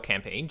NHL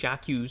campaign,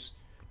 Jack Hughes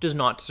does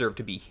not deserve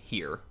to be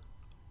here,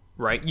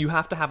 right? You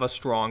have to have a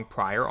strong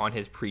prior on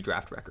his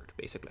pre-draft record,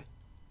 basically.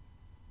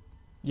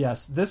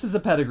 Yes, this is a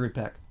pedigree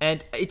pick.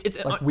 And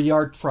we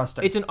are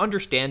trusting. It's an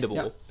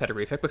understandable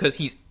pedigree pick because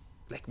he's,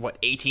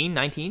 18,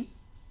 19?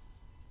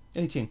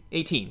 18.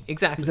 18,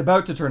 exactly. He's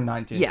about to turn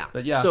 19. Yeah.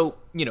 But yeah. So,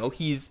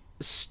 he's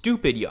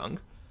stupid young.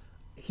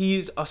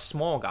 He's a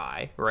small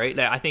guy, right?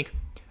 I think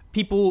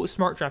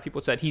smart draft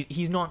people said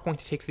he's not going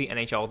to take to the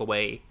NHL the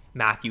way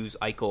Matthews,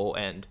 Eichel,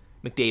 and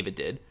McDavid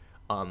did,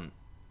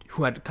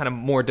 who had kind of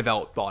more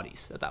developed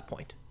bodies at that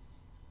point.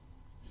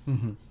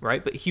 Mm-hmm.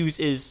 Right? But Hughes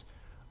is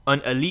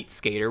an elite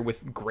skater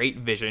with great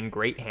vision,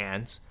 great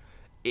hands.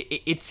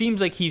 It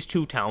seems like he's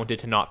too talented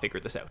to not figure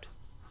this out.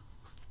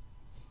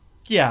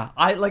 Yeah,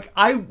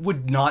 I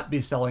would not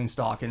be selling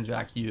stock in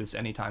Jack Hughes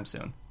anytime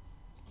soon.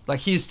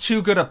 He's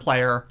too good a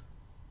player.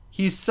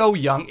 He's so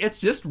young. It's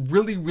just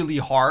really, really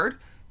hard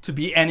to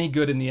be any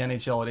good in the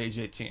NHL at age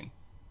 18.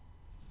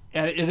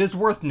 And it is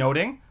worth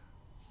noting,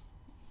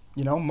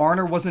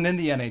 Marner wasn't in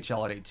the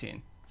NHL at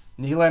 18.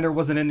 Nylander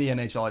wasn't in the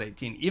NHL at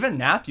 18. Even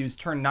Matthews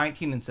turned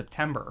 19 in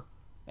September.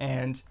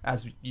 And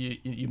as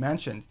you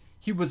mentioned,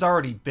 he was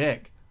already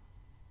big,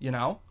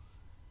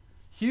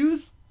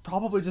 Hughes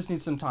probably just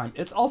needs some time.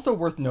 It's also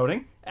worth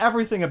noting,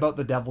 everything about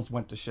the Devils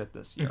went to shit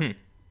this year. Mm-hmm.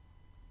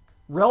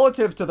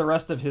 Relative to the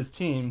rest of his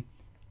team,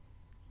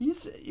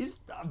 he's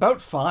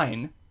about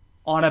fine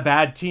on a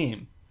bad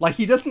team.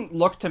 He doesn't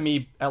look to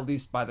me, at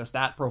least by the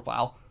stat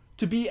profile,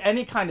 to be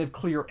any kind of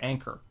clear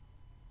anchor.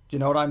 Do you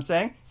know what I'm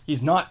saying?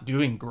 He's not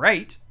doing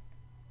great,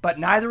 but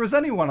neither is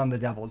anyone on the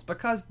Devils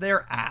because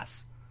they're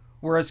ass.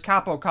 Whereas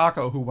Capo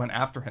Caco, who went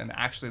after him,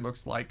 actually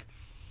looks like...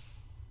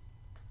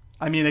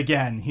 I mean,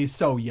 again, he's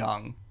so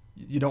young.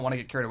 You don't want to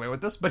get carried away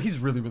with this, but he's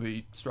really,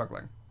 really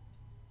struggling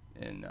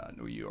in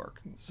New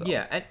York. So.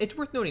 Yeah, and it's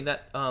worth noting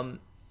that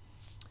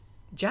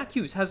Jack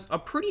Hughes has a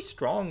pretty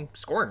strong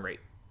scoring rate.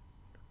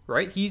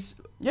 Right, he's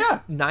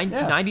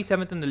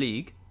 97th in the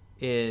league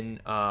in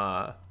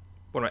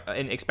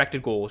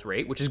expected goals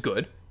rate, which is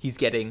good. He's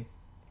getting,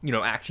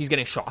 he's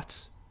getting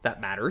shots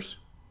that matters.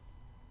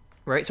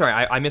 Right, sorry,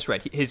 I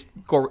misread. His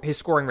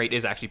scoring rate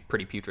is actually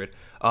pretty putrid,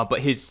 but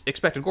his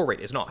expected goal rate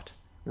is not.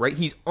 Right,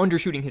 he's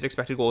undershooting his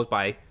expected goals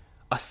by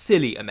a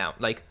silly amount,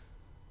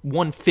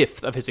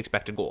 1/5 of his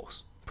expected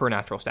goals per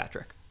natural stat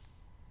trick.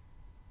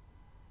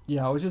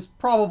 Yeah, which is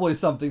probably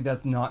something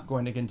that's not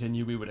going to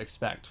continue, we would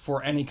expect,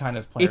 for any kind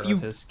of player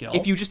of his skill.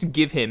 If you just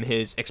give him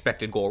his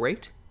expected goal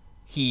rate,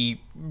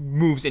 he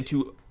moves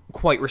into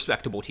quite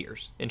respectable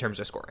tiers in terms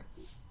of scoring.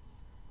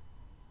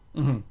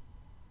 Mm-hmm.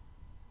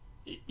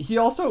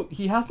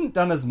 He hasn't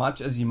done as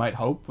much as you might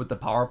hope with the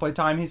power play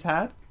time he's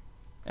had.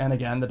 And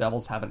again, the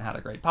Devils haven't had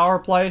a great power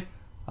play.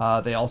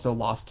 They also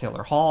lost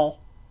Taylor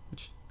Hall,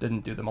 which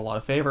didn't do them a lot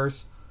of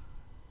favors.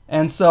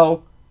 And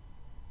so...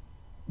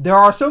 there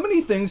are so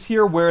many things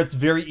here where it's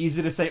very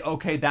easy to say,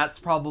 okay, that's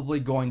probably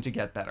going to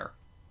get better.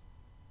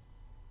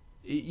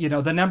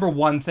 The number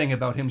one thing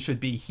about him should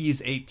be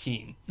he's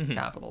 18,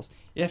 Capitals.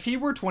 If he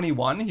were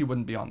 21, he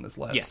wouldn't be on this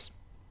list. Yes.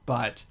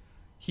 But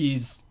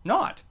he's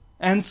not.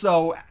 And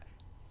so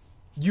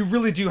you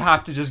really do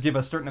have to just give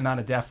a certain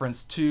amount of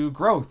deference to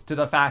growth, to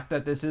the fact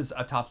that this is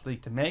a tough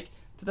league to make,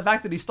 to the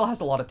fact that he still has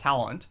a lot of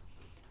talent,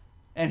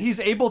 and he's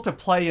able to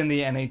play in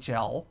the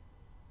NHL,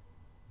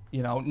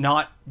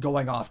 not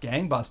going off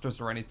gangbusters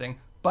or anything,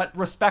 but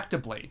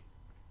respectably,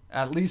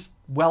 at least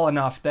well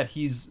enough that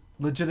he's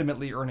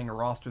legitimately earning a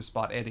roster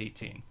spot at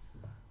 18.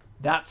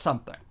 That's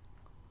something.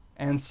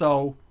 And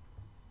so,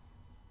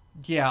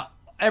 Yeah,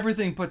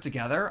 everything put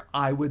together,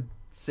 I would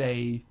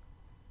say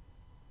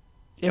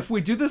if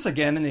we do this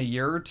again in a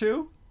year or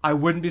two, I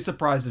wouldn't be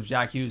surprised if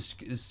Jack Hughes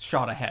is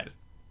shot ahead.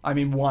 I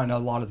mean, one, a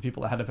lot of the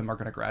people ahead of him are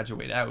going to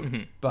graduate out,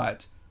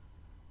 but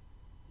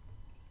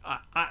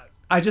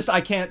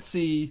I can't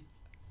see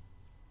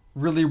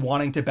really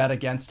wanting to bet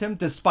against him,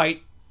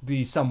 despite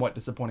the somewhat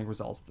disappointing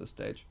results at this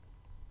stage.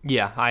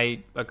 Yeah,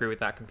 I agree with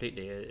that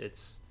completely.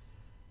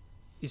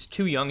 He's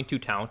too young and too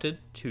talented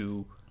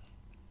to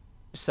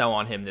sell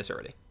on him this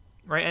early,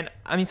 right? And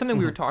I mean, something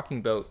we were talking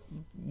about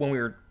when we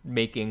were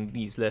making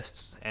these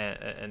lists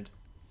and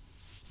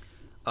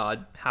how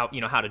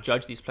to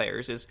judge these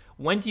players is,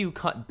 when do you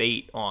cut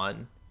bait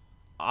on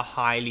a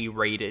highly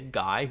rated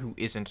guy who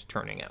isn't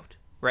turning out,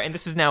 right? And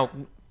this is now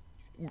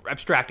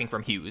abstracting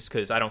from Hughes,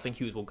 because I don't think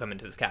Hughes will come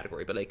into this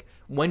category, but like,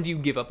 when do you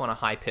give up on a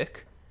high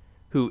pick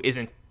who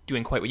isn't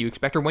doing quite what you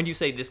expect, or when do you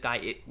say this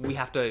guy, we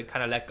have to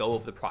kind of let go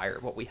of the prior,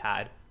 what we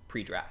had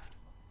pre-draft?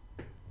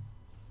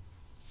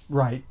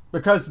 Right,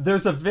 because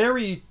there's a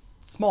very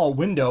small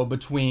window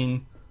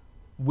between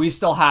we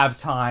still have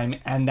time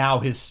and now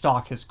his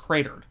stock has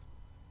cratered,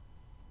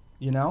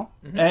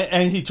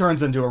 and he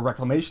turns into a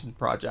reclamation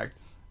project.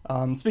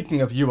 Speaking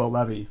of Ua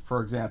Levy,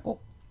 for example,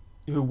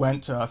 who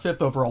went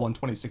 5th overall in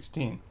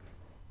 2016.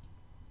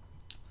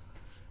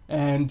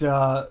 And,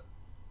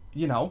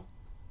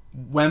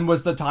 when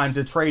was the time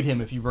to trade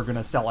him if you were going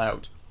to sell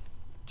out?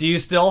 Do you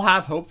still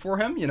have hope for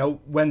him?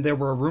 When there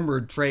were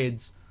rumored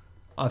trades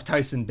of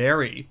Tyson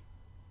Barrie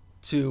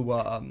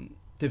to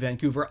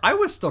Vancouver, I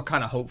was still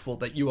kind of hopeful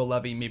that Ua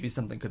Levy, maybe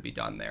something could be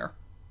done there.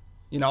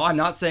 I'm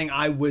not saying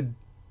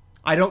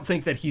I don't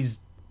think that he's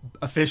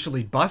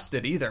officially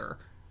busted either.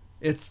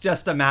 It's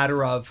just a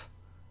matter of,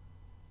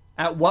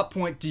 at what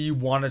point do you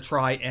want to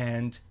try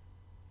and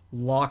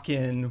lock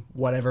in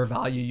whatever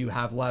value you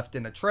have left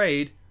in a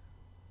trade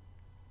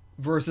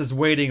versus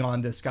waiting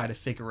on this guy to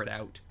figure it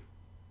out?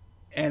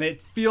 And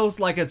it feels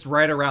like it's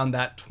right around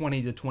that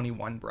 20 to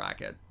 21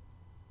 bracket.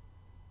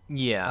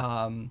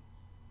 Yeah.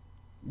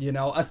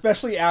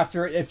 Especially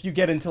after, if you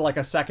get into like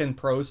a second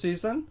pro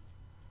season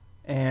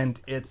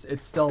and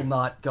it's still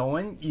not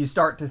going, you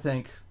start to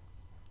think,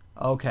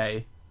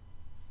 okay,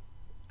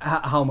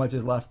 how much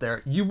is left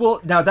there? You will.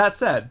 Now, that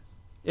said,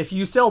 if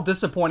you sell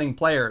disappointing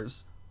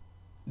players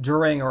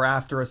during or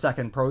after a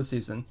second pro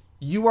season,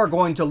 you are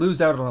going to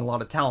lose out on a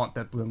lot of talent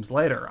that blooms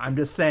later. I'm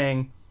just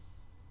saying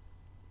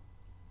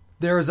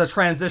there is a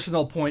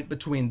transitional point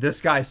between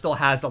this guy still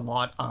has a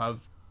lot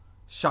of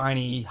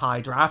shiny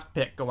high draft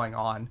pick going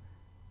on,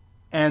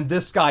 and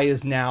this guy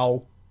is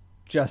now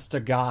just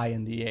a guy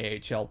in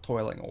the AHL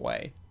toiling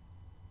away.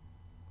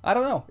 I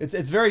don't know.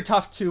 It's very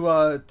tough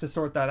to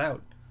sort that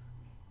out.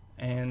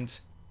 And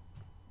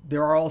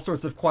there are all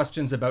sorts of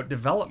questions about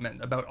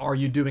development, about are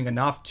you doing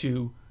enough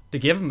to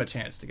give him a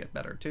chance to get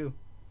better too.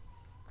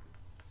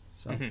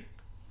 So,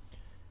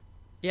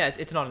 yeah,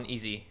 it's not an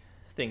easy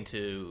thing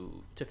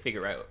to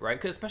figure out,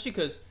 right? Especially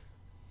because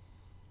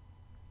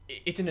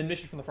it's an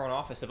admission from the front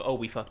office of, oh,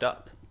 we fucked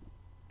up.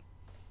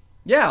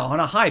 Yeah, on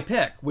a high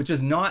pick, which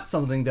is not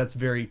something that's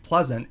very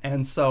pleasant,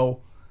 and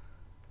so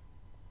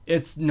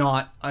it's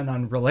not an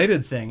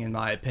unrelated thing, in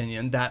my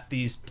opinion, that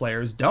these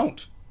players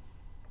don't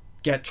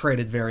get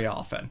traded very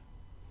often.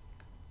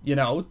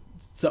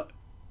 So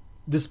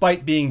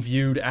despite being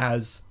viewed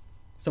as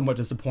somewhat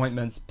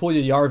disappointments,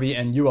 Puljujärvi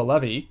and Ua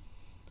Levy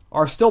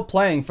are still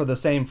playing for the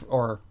same,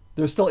 or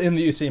they're still in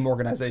the same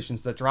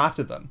organizations that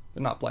drafted them.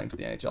 They're not playing for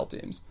the NHL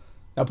teams.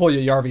 Now,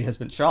 Puljujärvi has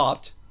been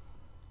shopped,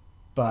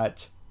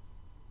 but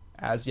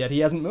as yet he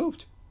hasn't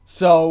moved.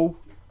 So,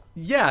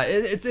 yeah,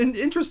 it's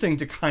interesting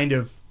to kind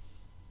of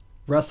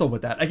wrestle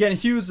with that. Again,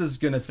 Hughes is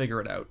going to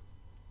figure it out.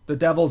 The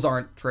Devils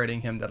aren't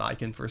trading him that I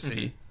can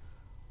foresee.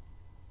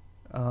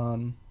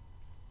 Do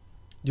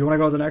you want to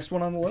go to the next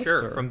one on the list?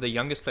 Sure. Or? From the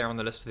youngest player on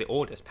the list to the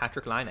oldest,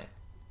 Patrik Laine.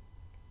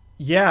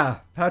 Yeah,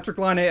 Patrik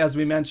Laine, as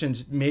we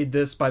mentioned, made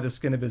this by the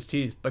skin of his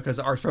teeth because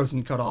our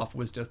Artrosin cutoff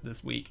was just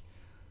this week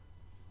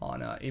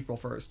on April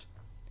 1st.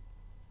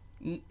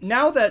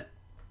 Now that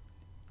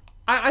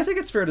I think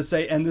it's fair to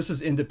say, and this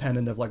is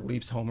independent of like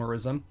Leafs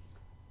homerism,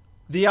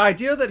 the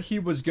idea that he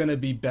was going to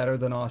be better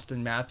than Auston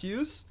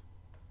Matthews,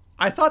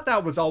 I thought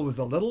that was always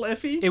a little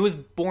iffy. It was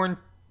born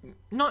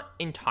not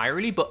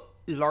entirely, but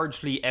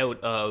largely out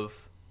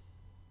of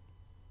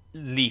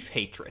Leaf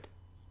hatred.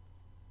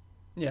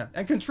 Yeah,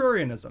 and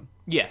contrarianism.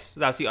 Yes,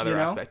 that's the other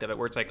aspect of it,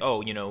 where it's like,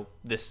 oh,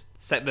 this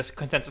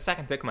consensus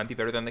second pick might be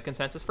better than the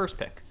consensus first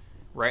pick,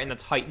 right? And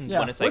that's heightened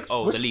when it's like,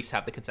 the Leafs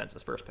have the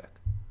consensus first pick.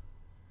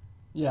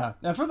 Yeah,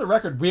 and for the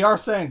record, we are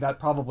saying that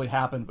probably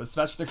happened with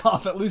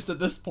Svechnikov, at least at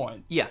this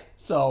point. Yeah.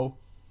 So,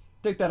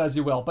 take that as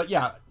you will. But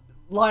yeah,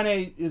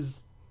 Laine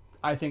is,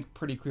 I think,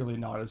 pretty clearly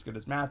not as good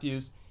as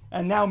Matthews.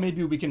 And now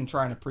maybe we can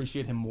try and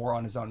appreciate him more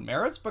on his own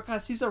merits,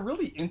 because he's a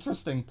really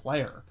interesting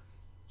player.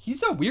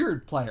 He's a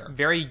weird player.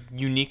 Very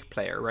unique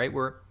player, right?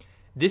 Where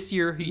this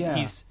year,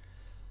 he's...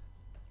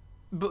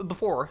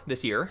 Before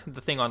this year,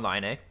 the thing on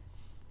Laine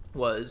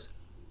was,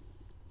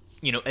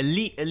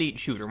 elite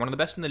shooter, one of the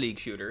best in the league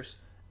shooters.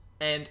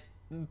 And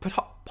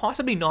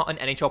possibly not an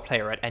NHL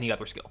player at any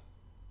other skill.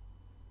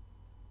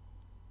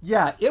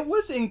 Yeah, it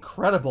was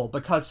incredible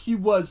because he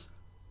was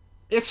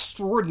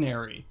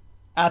extraordinary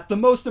at the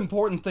most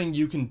important thing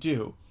you can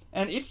do.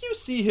 And if you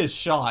see his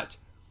shot,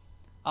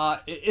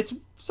 it's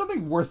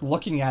something worth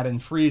looking at in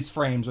freeze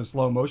frames or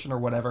slow motion or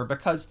whatever,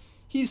 because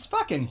he's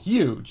fucking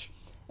huge.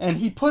 And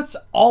he puts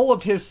all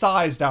of his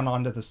size down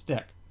onto the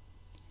stick.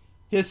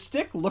 His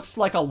stick looks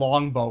like a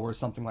longbow or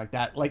something like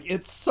that. Like,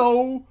 it's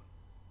so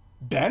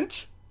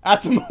bent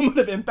at the moment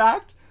of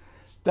impact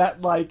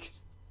that, like,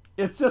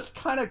 it's just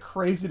kind of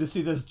crazy to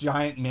see this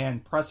giant man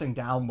pressing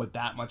down with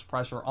that much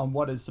pressure on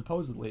what is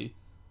supposedly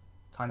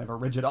kind of a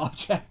rigid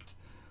object.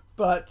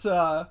 But,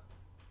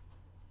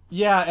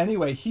 yeah,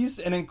 anyway, he's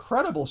an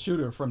incredible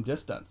shooter from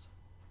distance.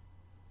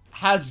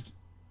 Has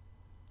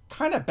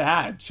kind of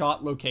bad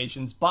shot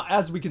locations, but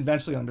as we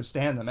conventionally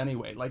understand them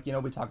anyway. Like, you know,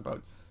 we talk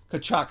about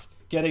Tkachuk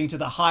getting to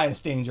the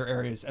highest danger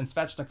areas, and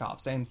Svechnikov,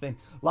 same thing.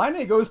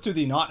 Laine goes to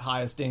the not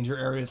highest danger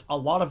areas a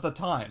lot of the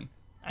time,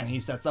 and he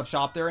sets up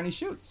shop there and he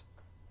shoots.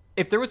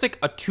 If there was like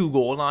a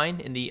 2-goal line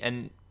in the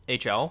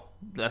NHL,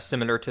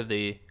 similar to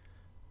the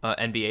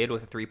NBA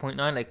with a 3-point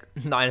line, like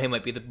Laine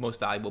might be the most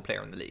valuable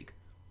player in the league.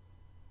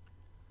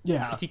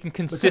 Yeah, he can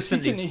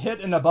consistently because he can hit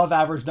an above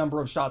average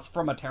number of shots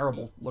from a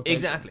terrible location.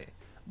 Exactly.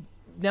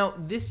 Now,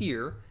 this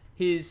year,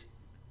 his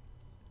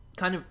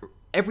kind of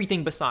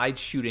everything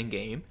besides shooting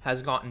game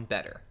has gotten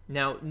better.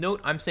 Now, note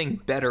I'm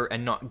saying better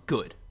and not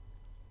good.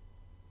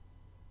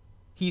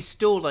 He's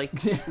still, like,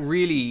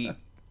 really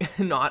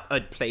not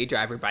a play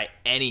driver by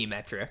any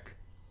metric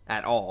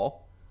at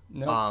all.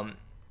 No.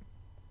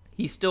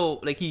 He's still,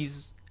 like,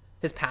 his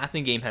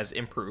passing game has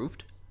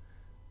improved,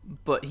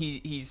 but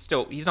he's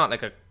not,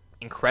 like, a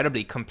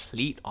incredibly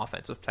complete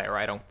offensive player,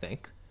 I don't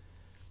think.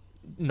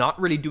 Not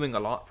really doing a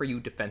lot for you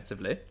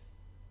defensively.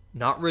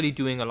 Not really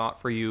doing a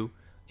lot for you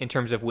in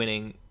terms of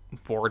winning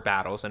board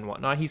battles and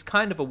whatnot. He's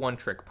kind of a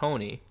one-trick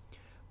pony,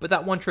 but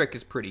that one trick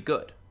is pretty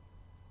good.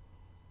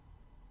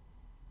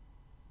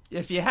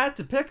 If you had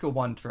to pick a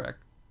one trick,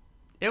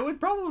 it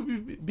would probably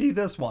be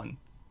this one.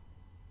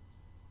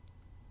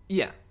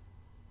 Yeah.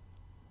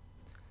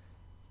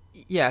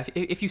 Yeah,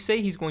 if you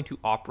say he's going to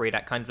operate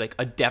at kind of like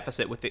a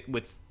deficit with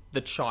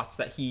the shots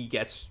that he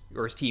gets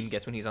or his team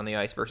gets when he's on the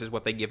ice versus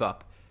what they give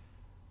up,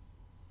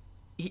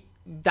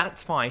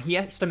 that's fine. He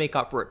has to make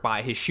up for it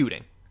by his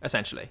shooting,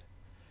 essentially.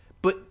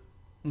 But,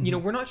 you know,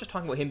 we're not just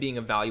talking about him being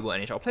a valuable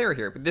NHL player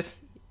here, but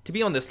to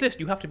be on this list,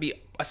 you have to be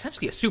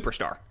essentially a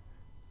superstar.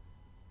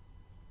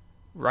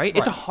 Right?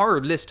 It's a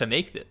hard list to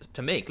make.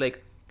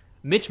 Like,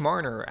 Mitch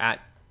Marner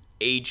at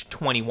age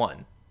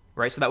 21,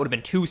 right? So that would have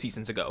been 2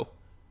 seasons ago,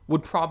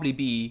 would probably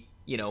be,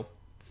 you know,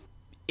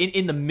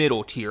 in the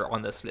middle tier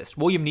on this list.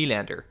 William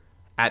Nylander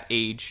at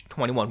age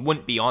 21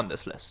 wouldn't be on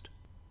this list.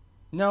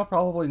 No,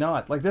 probably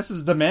not. Like, this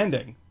is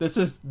demanding. This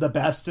is the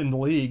best in the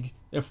league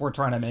if we're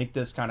trying to make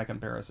this kind of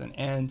comparison.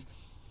 And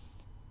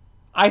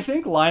I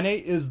think Laine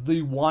is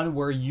the one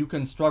where you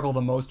can struggle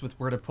the most with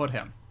where to put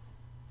him.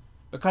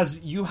 Because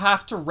you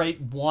have to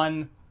rate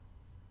one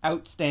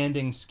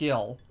outstanding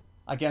skill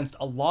against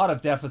a lot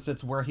of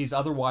deficits where he's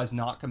otherwise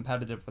not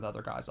competitive with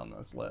other guys on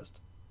this list.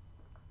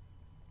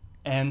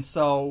 And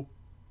so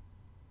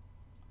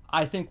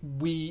I think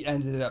we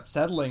ended up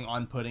settling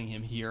on putting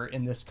him here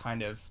in this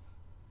kind of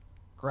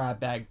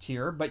grab bag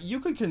tier, but you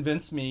could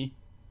convince me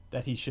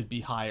that he should be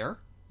higher.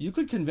 You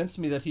could convince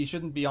me that he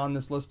shouldn't be on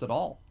this list at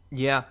all.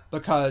 Yeah.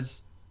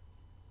 Because,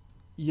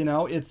 you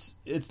know, it's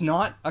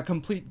not a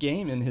complete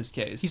game in his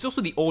case. He's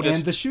also the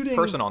oldest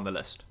person on the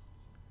list.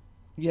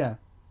 Yeah.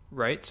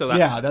 Right? So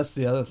that's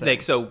the other thing.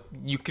 Like, so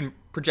you can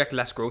project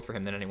less growth for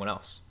him than anyone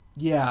else.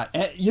 Yeah.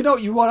 And, you know,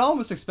 you would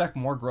almost expect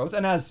more growth.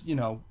 And as, you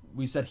know,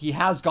 we said, he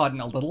has gotten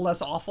a little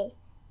less awful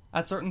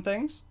at certain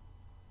things.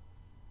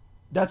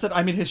 That's it.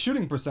 I mean, his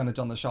shooting percentage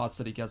on the shots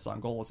that he gets on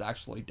goal is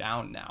actually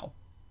down now.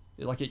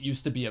 Like, it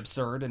used to be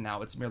absurd, and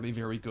now it's merely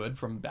very good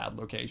from bad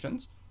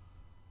locations.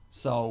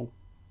 So,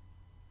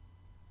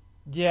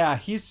 yeah,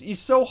 he's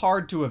so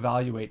hard to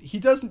evaluate.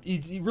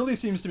 He really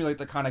seems to me like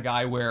the kind of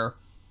guy where,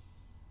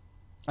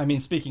 I mean,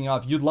 speaking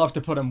of, you'd love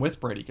to put him with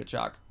Brady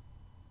Tkachuk.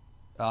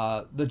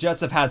 The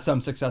Jets have had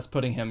some success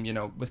putting him, you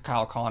know, with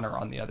Kyle Connor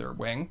on the other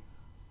wing.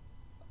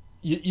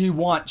 You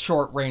want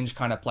short-range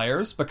kind of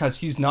players because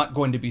he's not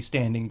going to be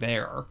standing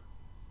there.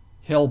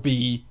 He'll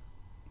be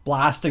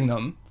blasting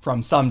them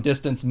from some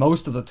distance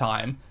most of the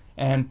time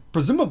and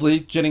presumably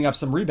ginning up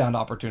some rebound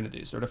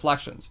opportunities or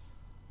deflections.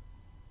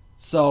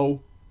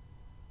 So,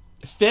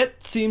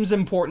 fit seems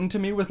important to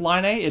me with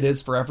Laine. It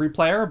is for every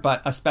player,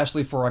 but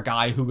especially for a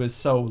guy who is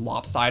so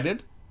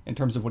lopsided in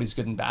terms of what he's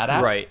good and bad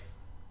at. Right.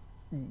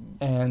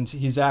 And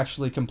he's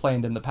actually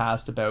complained in the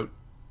past about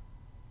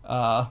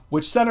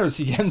which centers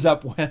he ends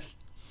up with.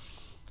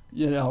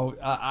 You know,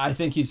 I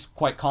think he's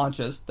quite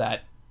conscious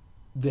that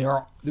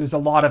there's a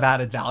lot of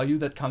added value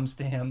that comes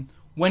to him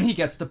when he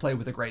gets to play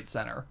with a great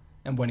center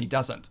and when he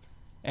doesn't.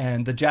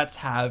 And the Jets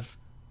have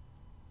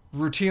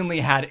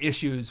routinely had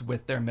issues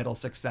with their middle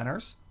six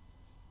centers.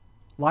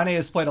 Laine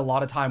has played a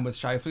lot of time with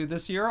Scheifele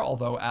this year,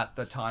 although at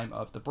the time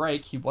of the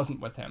break, he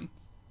wasn't with him.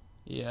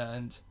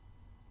 And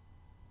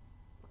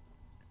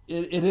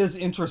it is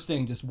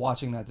interesting just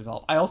watching that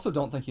develop. I also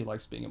don't think he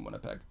likes being in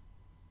Winnipeg.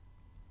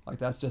 Like,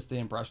 that's just the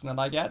impression that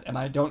I get, and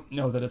I don't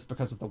know that it's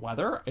because of the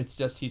weather. It's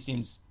just he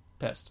seems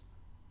pissed,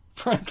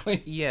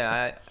 frankly.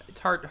 Yeah, it's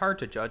hard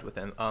to judge with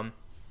him.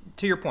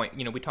 To your point,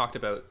 we talked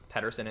about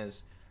Pettersson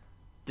as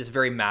this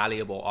very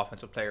malleable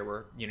offensive player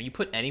where, you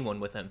put anyone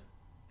with him,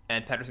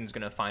 and Pettersson's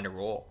going to find a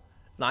role.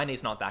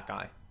 Laine's not that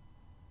guy.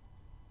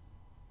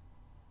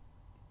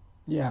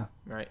 Yeah.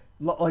 Right.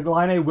 Like,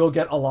 Laine will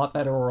get a lot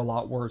better or a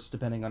lot worse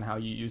depending on how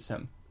you use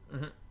him.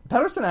 Mm-hmm.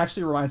 Pettersson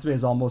actually reminds me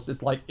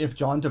it's like if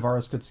John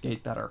Tavares could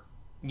skate better.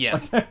 Yeah.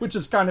 Which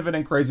is kind of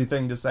an crazy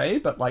thing to say,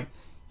 but, like,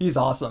 he's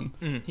awesome.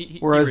 Mm-hmm.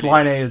 Whereas really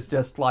Laine is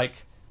just,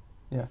 like,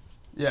 yeah.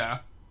 Yeah.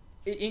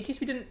 In case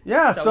we didn't...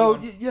 Yeah, so,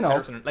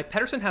 Pettersson, like,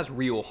 Pettersson has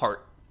real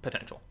heart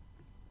potential.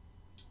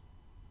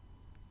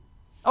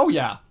 Oh,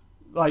 yeah.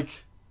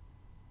 Like,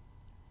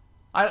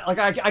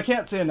 I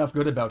can't say enough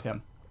good about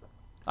him.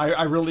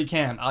 I really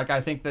can't. Like,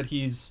 I think that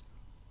he's...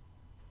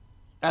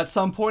 At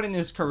some point in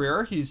his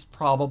career, he's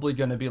probably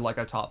going to be, like,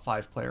 a top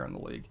 5 player in the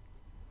league.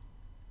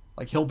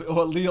 Like, he'll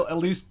at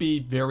least be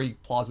very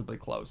plausibly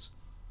close.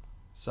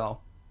 So,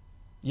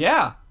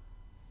 yeah.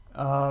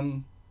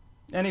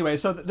 Anyway,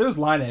 so there's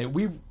Laine.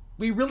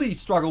 We really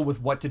struggle with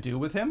what to do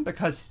with him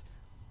because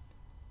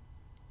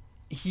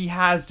he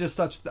has just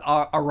such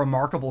a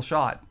remarkable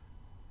shot,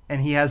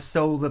 and he has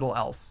so little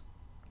else.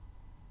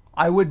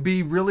 I would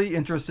be really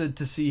interested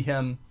to see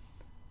him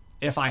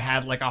if I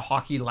had, like, a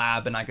hockey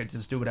lab and I could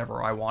just do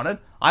whatever I wanted.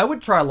 I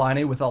would try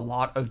Laine with a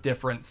lot of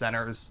different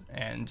centers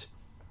and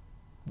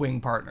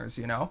wing partners,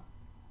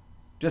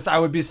 Just, I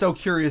would be so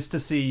curious to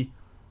see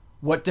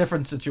what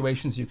different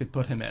situations you could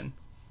put him in.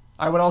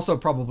 I would also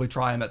probably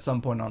try him at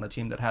some point on a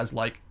team that has,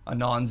 like, a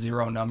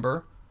non-zero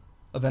number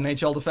of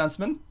NHL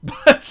defensemen.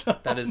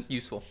 But that is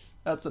useful.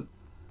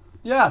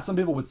 Yeah, some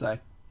people would say.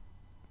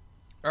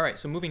 All right,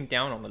 so moving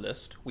down on the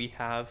list, we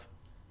have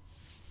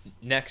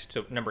next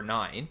to number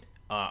 9.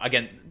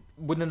 Again,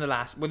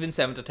 within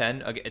 7 to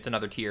 10, it's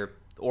another tier.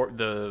 Or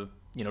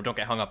don't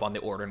get hung up on the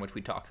order in which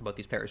we talked about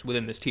these pairs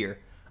within this tier.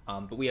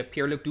 But we have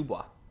Pierre-Luc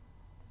Dubois.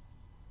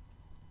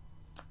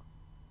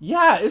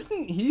 Yeah,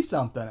 isn't he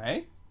something,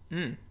 eh?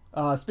 Mm.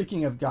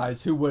 Speaking of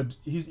guys who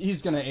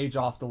he's going to age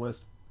off the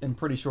list in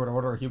pretty short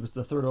order. He was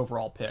the 3rd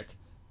overall pick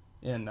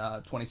in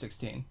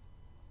 2016.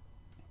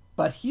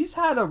 But he's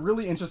had a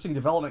really interesting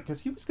development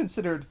because he was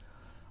considered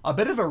a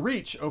bit of a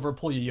reach over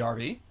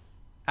Puljujärvi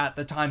at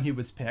the time he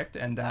was picked,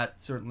 and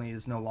that certainly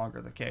is no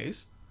longer the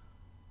case.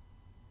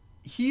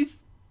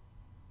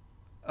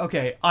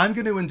 Okay, I'm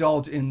going to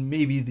indulge in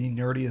maybe the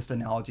nerdiest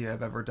analogy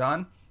I've ever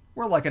done.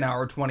 We're like an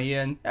hour 20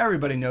 in.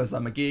 Everybody knows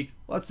I'm a geek.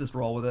 Let's just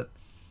roll with it.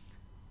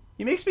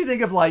 He makes me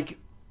think of, like,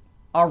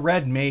 a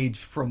red mage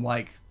from,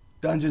 like,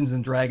 Dungeons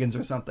and Dragons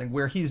or something,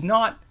 where he's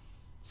not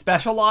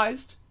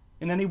specialized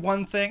in any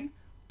one thing,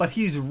 but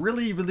he's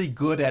really, really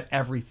good at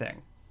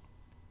everything.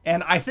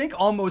 And I think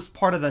almost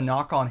part of the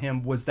knock on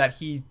him was that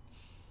he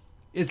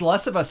is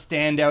less of a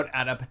standout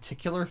at a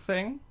particular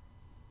thing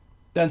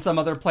than some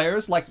other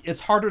players. Like,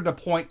 it's harder to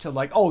point to,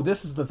 like, oh,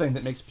 this is the thing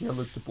that makes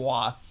Pierre-Luc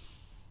Dubois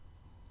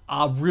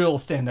a real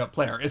standout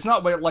player. It's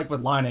not like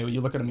with Laine, when you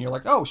look at him, you're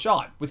like, oh,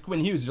 shot. With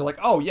Quinn Hughes, you're like,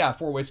 oh, yeah,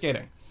 four-way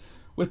skating.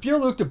 With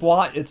Pierre-Luc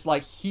Dubois, it's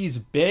like he's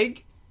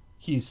big,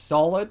 he's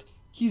solid,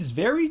 he's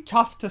very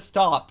tough to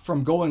stop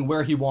from going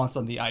where he wants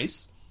on the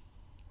ice.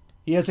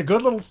 He has a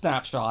good little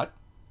snapshot.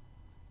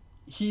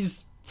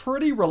 He's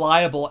pretty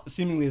reliable,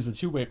 seemingly, as a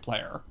two-way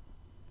player.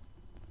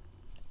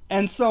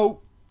 And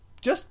so,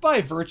 just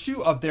by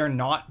virtue of there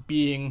not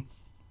being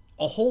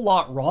a whole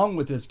lot wrong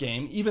with his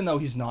game, even though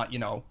he's not,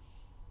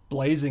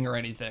 blazing or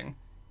anything,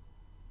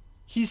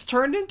 he's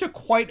turned into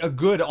quite a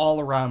good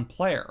all-around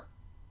player.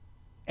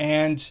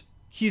 And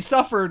he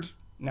suffered,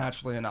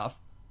 naturally enough,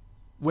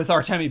 with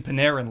Artemi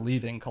Panarin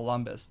leaving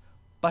Columbus.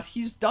 But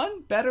he's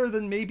done better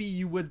than maybe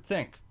you would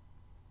think.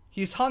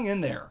 He's hung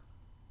in there.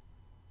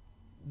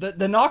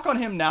 The knock on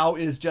him now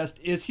is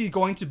he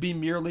going to be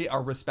merely a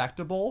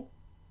respectable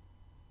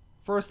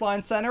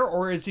first-line center,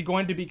 or is he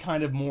going to be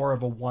kind of more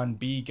of a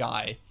 1B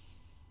guy,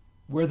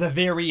 where the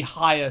very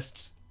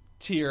highest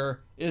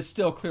tier is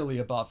still clearly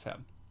above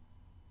him?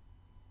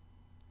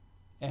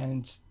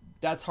 And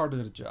that's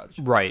harder to judge.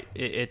 Right.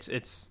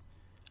 It's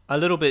a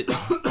little bit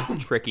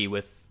tricky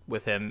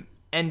with him.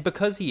 And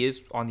because he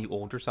is on the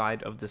older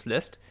side of this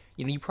list,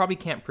 you probably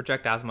can't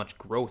project as much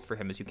growth for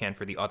him as you can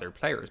for the other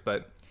players.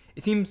 But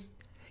he seems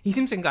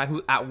like a guy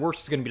who, at worst,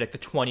 is going to be like the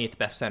 20th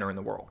best center in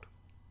the world.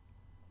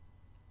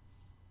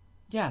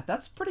 Yeah,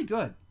 that's pretty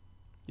good,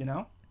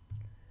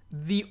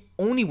 The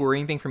only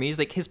worrying thing for me is,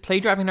 like, his play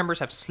driving numbers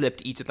have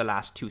slipped each of the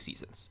last 2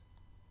 seasons.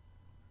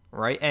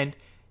 Right? And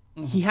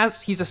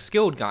he's a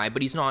skilled guy,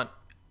 but he's not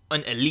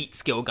an elite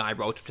skill guy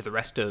relative to the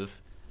rest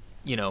of,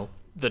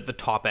 the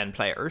top end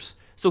players.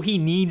 So he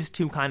needs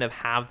to kind of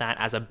have that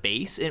as a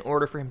base in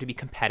order for him to be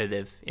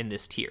competitive in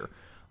this tier.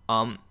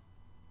 I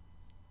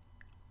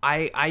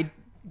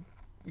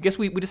guess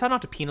we decided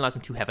not to penalize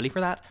him too heavily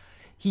for that.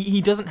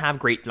 He doesn't have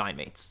great line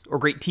mates or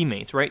great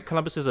teammates, right?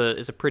 Columbus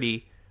is a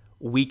pretty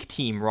weak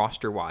team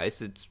roster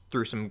wise. It's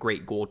through some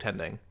great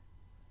goaltending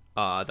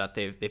that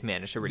they've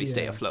managed to really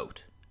stay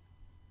afloat.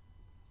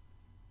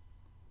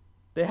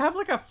 They have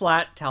like a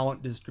flat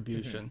talent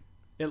distribution.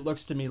 It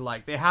looks to me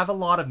like they have a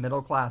lot of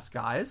middle class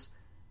guys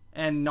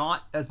and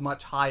not as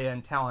much high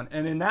end talent.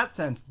 And in that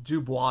sense,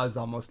 Dubois is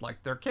almost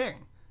like their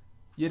king.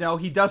 You know,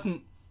 he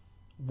doesn't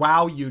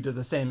wow you to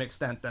the same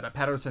extent that a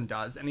Pettersson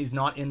does, and he's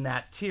not in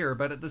that tier,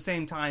 but at the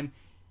same time,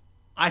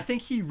 I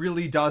think he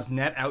really does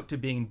net out to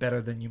being better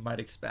than you might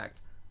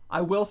expect. I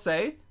will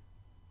say,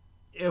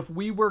 if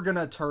we were going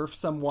to turf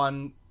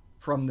someone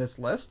from this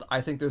list,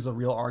 I think there's a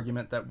real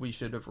argument that we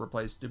should have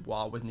replaced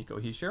Dubois with Nico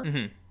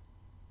Hischier.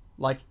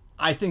 Like,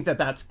 I think that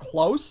that's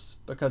close,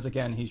 because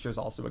again, Hischier's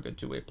also a good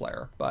two-way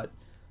player, but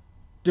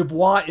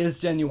Dubois is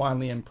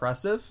genuinely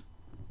impressive,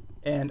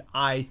 and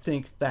I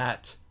think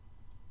that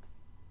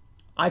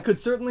I could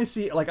certainly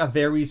see like a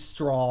very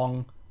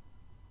strong,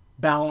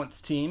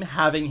 balanced team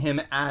having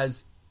him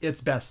as its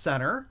best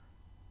center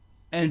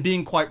and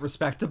being quite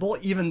respectable,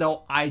 even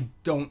though I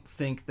don't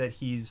think that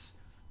he's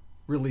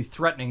really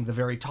threatening the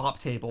very top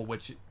table,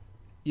 which,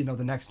 you know,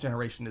 the next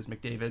generation is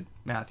McDavid,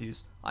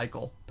 Matthews,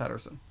 Eichel,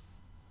 Pettersson.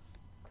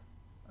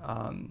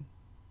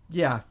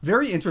 Yeah,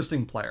 very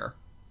interesting player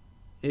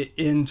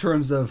in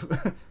terms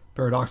of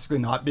paradoxically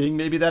not being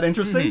maybe that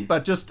interesting,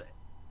 but just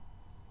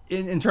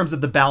in terms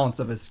of the balance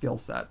of his skill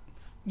set.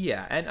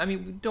 Yeah, and I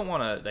mean, we don't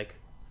want to like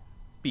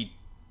be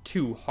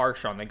too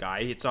harsh on the guy.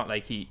 It's not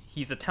like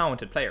he's a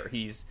talented player.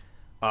 He's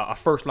a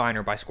first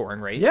liner by scoring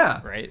rate.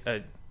 Yeah,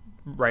 right,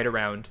 right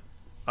around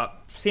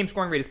same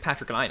scoring rate as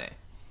Patrik Laine,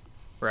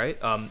 right?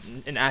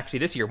 And actually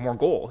this year more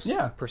goals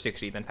per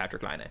 60 than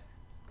Patrik Laine,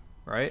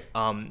 right?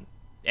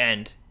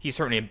 And he's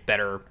certainly a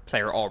better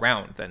player all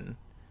around than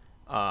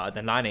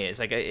Laine is.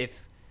 Like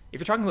if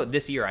you're talking about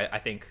this year, I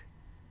think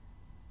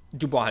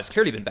Dubois has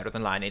clearly been better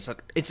than Laine. It's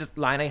just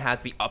Laine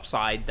has the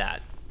upside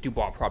that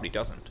Dubois probably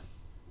doesn't.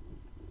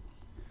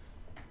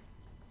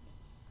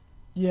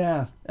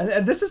 Yeah,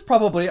 and this is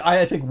probably,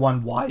 I think,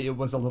 one, why it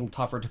was a little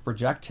tougher to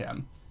project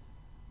him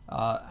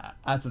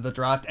as of the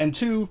draft, and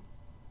two,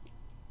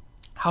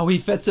 how he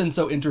fits in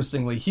so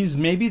interestingly. He's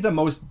maybe the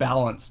most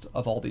balanced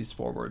of all these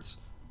forwards,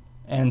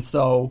 and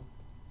so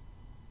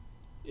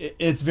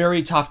it's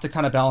very tough to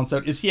kind of balance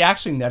out. Is he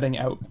actually netting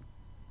out,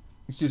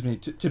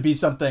 to be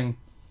something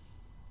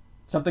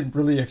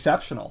really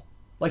exceptional?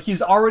 Like,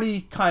 he's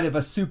already kind of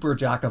a super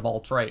jack of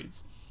all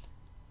trades.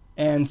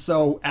 And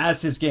so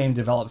as his game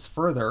develops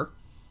further,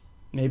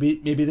 maybe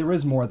there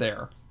is more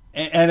there.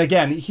 And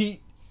again,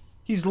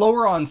 he's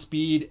lower on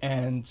speed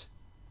and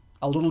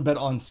a little bit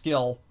on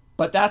skill,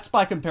 but that's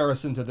by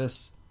comparison to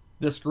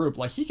this group.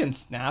 Like, he can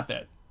snap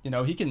it. You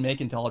know, he can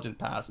make intelligent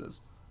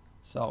passes.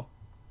 So,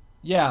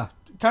 yeah,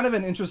 kind of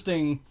an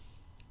interesting,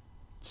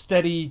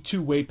 steady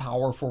two-way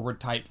power forward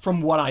type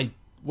from what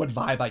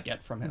vibe I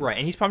get from him. Right,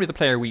 and he's probably the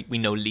player we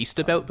know least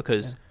about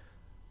because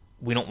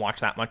we don't watch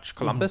that much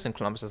Columbus, and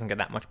Columbus doesn't get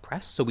that much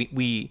press. So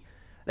we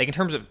like, in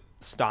terms of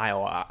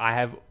style,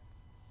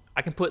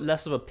 I can put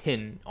less of a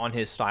pin on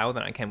his style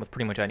than I can with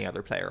pretty much any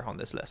other player on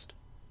this list.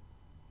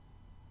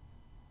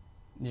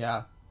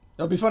 Yeah.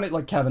 It'll be funny,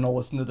 like, Kevin will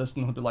listen to this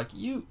and he'll be like,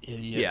 you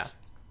idiots. Yeah.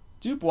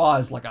 Dubois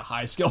is like a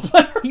high skill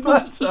player. He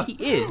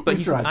is, but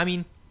he's tried. I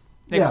mean,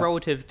 like,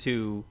 relative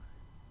to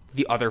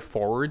the other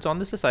forwards on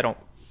this list, I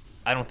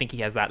don't think he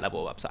has that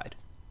level of upside.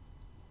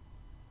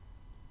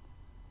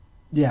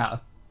 Yeah.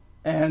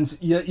 And,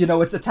 you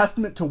know, it's a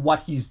testament to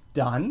what he's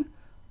done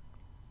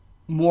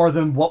more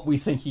than what we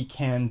think he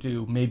can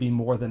do, maybe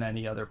more than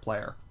any other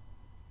player.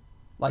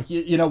 Like,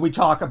 you know, we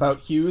talk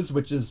about Hughes,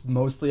 which is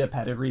mostly a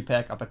pedigree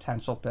pick, a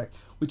potential pick.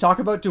 We talk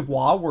about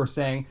Dubois, we're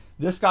saying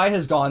this guy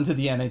has gone to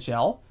the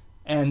NHL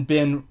and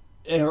been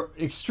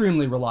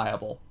extremely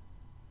reliable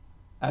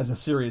as a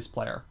serious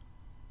player.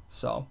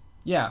 So,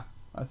 yeah,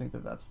 I think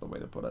that's the way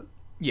to put it.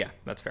 Yeah,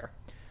 that's fair.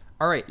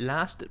 All right,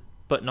 last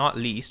but not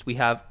least, we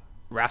have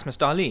Rasmus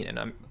Dahlin, and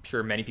I'm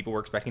sure many people were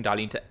expecting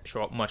Dahlin to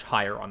show up much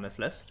higher on this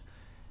list.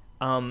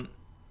 I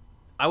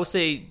will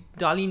say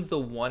Dahlin's the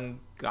one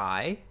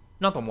guy,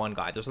 not the one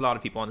guy, there's a lot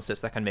of people on this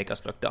list that can make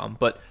us look dumb,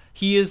 but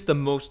he is the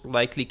most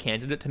likely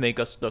candidate to make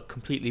us look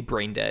completely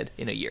brain dead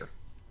in a year.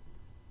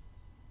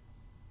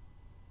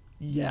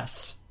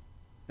 Yes.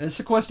 And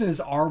the question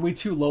is, are we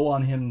too low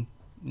on him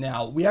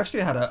now? We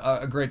actually had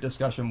a great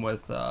discussion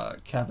with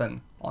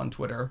Kevin on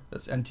Twitter.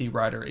 That's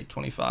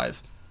NTRider825,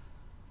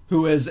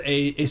 who is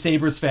a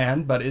Sabres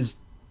fan, but is,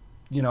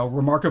 you know,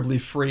 remarkably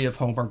free of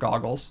Homer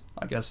goggles.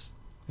 I guess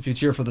if you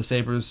cheer for the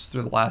Sabres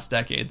through the last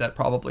decade, that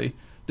probably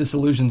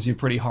disillusions you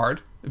pretty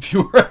hard if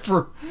you were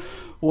ever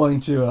willing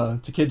to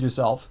kid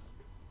yourself.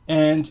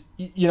 And,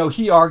 you know,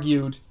 he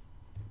argued,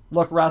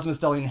 look, Rasmus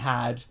Dahlin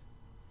had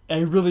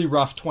a really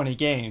rough 20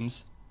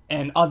 games,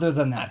 and other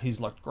than that,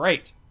 he's looked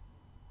great,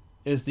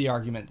 is the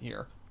argument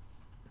here.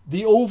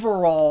 The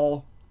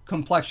overall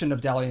complexion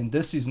of Dahlin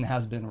this season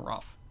has been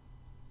rough.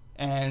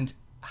 And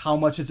how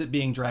much is it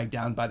being dragged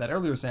down by that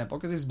earlier sample?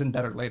 Because he's been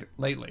better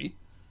lately.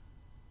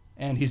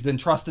 And he's been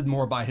trusted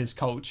more by his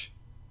coach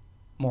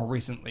more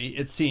recently,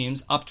 it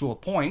seems, up to a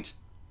point.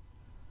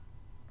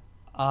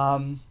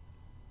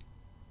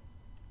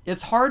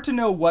 It's hard to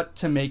know what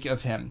to make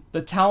of him.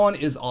 The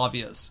talent is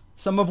obvious.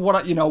 Some of what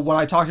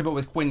I talked about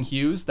with Quinn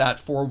Hughes, that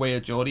four-way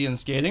agility and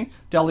skating,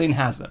 Dahlin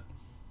has it.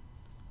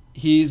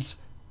 He's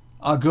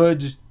a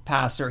good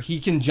passer. He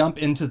can jump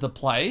into the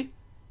play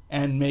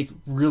and make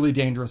really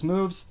dangerous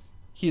moves.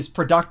 He's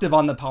productive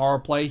on the power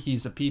play.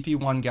 He's a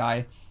PP1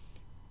 guy.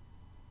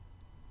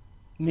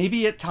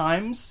 Maybe at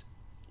times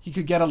he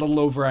could get a little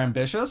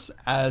overambitious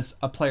as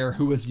a player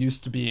who is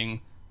used to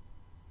being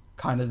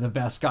kind of the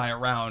best guy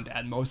around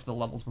at most of the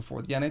levels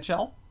before the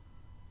NHL.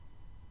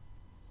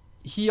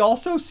 He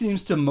also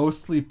seems to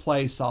mostly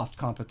play soft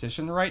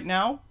competition right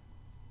now.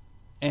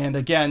 And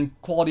again,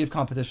 quality of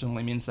competition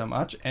only means so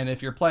much. And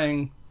if you're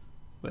playing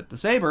with the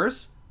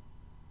Sabres,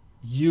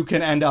 you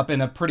can end up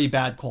in a pretty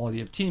bad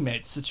quality of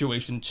teammates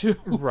situation too.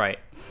 Right.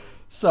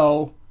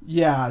 So,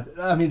 yeah,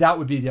 I mean, that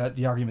would be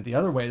the argument the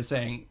other way, is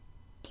saying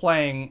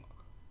playing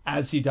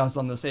as he does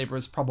on the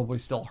Sabres probably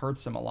still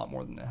hurts him a lot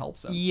more than it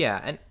helps him. Yeah,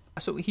 and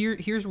so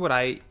here's what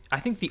I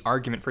think the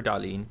argument for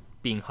Dahlin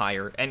being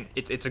higher, and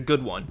it's a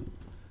good one,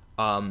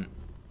 kind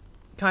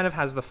of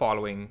has the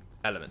following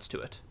elements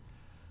to it.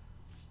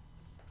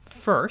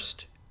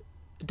 First,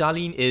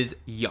 Dahlin is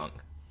young.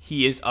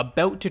 He is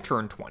about to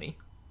turn 20.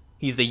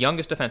 He's the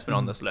youngest defenseman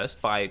on this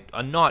list by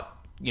a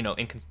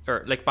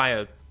by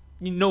a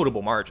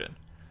notable margin.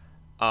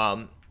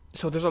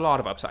 So there's a lot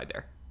of upside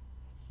there.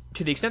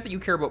 To the extent that you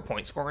care about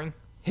point scoring,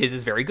 his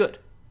is very good.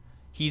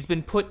 He's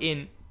been put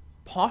in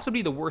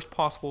possibly the worst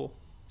possible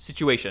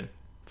situation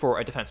for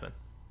a defenseman.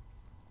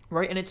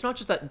 Right? And it's not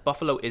just that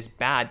Buffalo is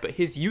bad, but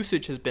his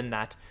usage has been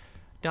that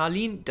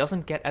Dahlin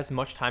doesn't get as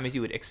much time as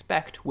you would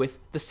expect with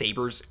the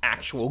Sabres'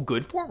 actual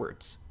good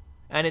forwards.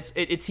 And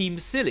it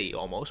seems silly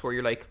almost, where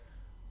you're like,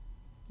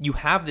 you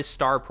have this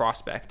star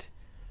prospect,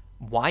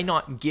 why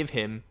not give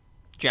him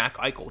Jack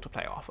Eichel to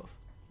play off of,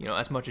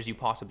 as much as you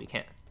possibly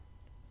can,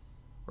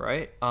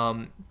 right?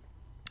 And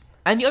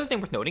the other thing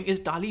worth noting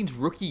is Dahlin's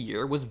rookie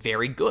year was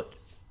very good.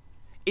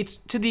 It's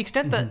to the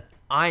extent that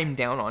I'm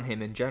down on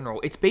him in general,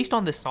 it's based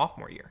on this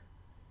sophomore year.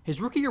 His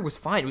rookie year was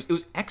fine. It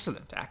was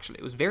excellent, actually.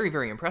 It was very,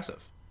 very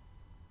impressive.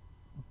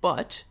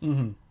 But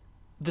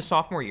the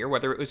sophomore year,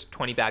 whether it was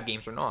 20 bad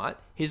games or not,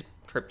 his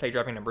play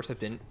driving numbers have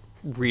been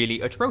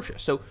really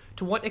atrocious. So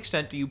to what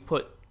extent do you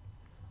put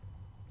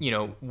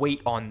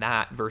weight on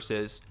that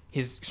versus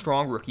his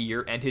strong rookie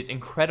year and his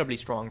incredibly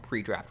strong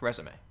pre-draft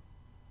resume?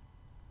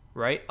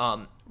 Right?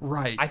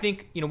 Right. I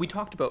think, we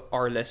talked about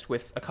our list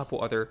with a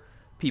couple other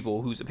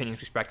people whose opinions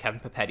respect Kevin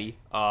Papetti,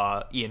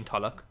 Ian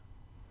Tulloch,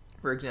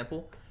 for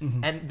example.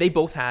 And they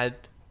both had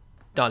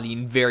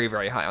Dahlin very,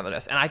 very high on the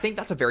list. And I think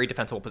that's a very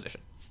defensible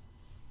position.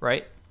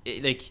 Right?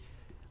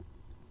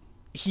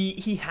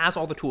 He has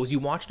all the tools. You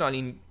watch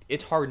Dahlin,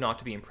 it's hard not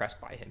to be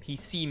impressed by him. He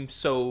seems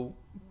so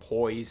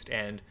poised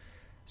and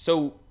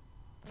so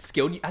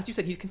skilled. As you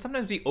said, he can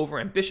sometimes be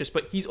overambitious,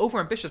 but he's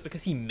overambitious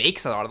because he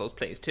makes a lot of those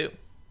plays too.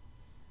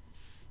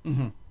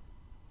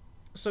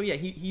 So yeah,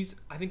 he's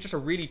I think just a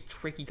really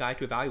tricky guy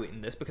to evaluate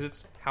in this, because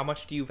it's how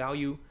much do you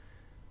value,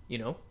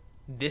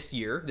 this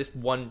year, this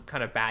one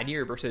kind of bad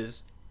year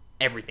versus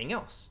everything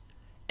else.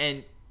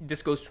 And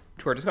this goes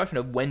to our discussion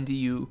of when do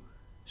you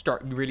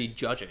start really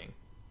judging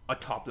a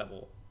top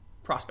level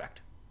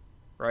prospect,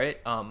 right?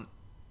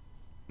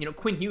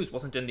 Quinn Hughes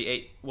wasn't in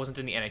the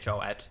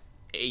NHL at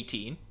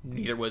 18.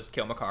 Neither was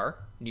Cale Makar.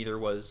 Neither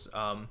was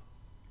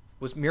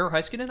Miro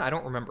Heiskanen. I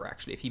don't remember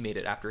actually if he made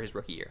it after his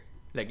rookie year,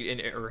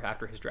 or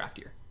after his draft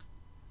year.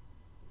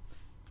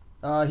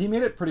 He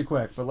made it pretty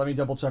quick, but let me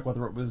double check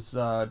whether it was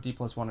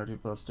D+1 or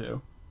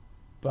D+2.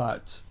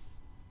 But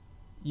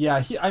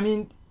yeah,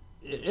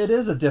 it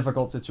is a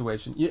difficult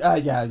situation.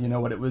 Yeah, you know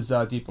what? It was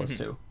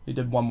D+2. He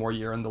did one more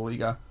year in the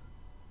Liga.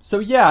 So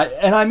yeah,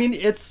 and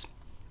it's,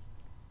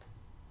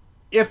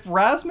 if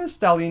Rasmus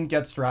Dahlin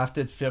gets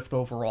drafted 5th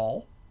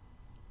overall,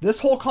 this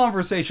whole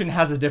conversation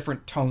has a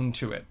different tone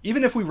to it,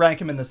 even if we rank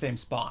him in the same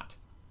spot.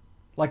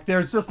 Like,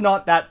 there's just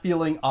not that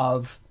feeling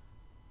of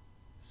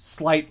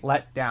slight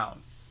letdown,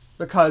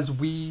 because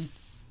we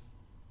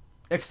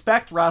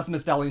expect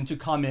Rasmus Dahlin to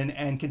come in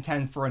and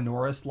contend for a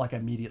Norris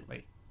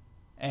immediately.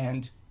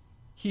 And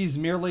he's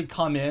merely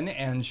come in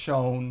and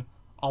shown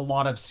a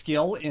lot of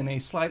skill in a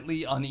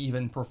slightly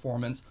uneven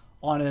performance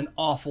on an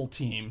awful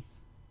team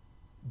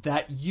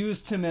that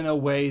used him in a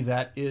way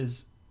that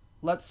is,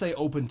 let's say,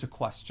 open to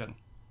question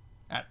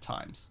at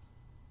times.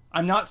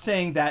 I'm not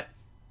saying that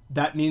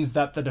means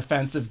that the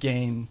defensive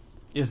game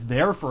is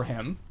there for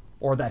him,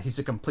 or that he's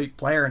a complete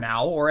player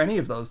now, or any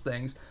of those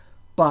things,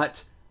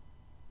 but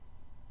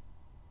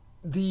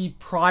the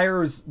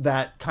priors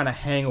that kind of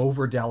hang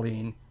over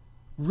Dahlin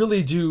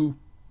really do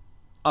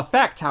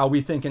affect how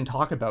we think and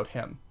talk about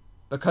him,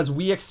 because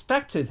we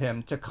expected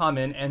him to come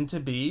in and to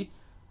be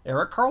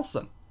Erik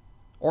Karlsson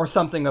or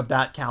something of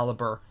that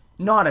caliber.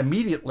 Not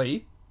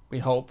immediately, we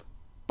hope,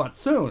 but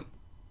soon.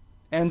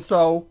 And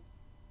so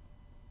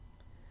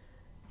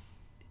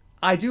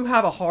I do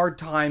have a hard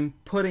time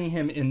putting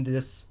him in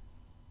this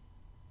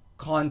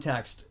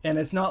context. And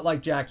it's not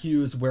like Jack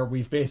Hughes, where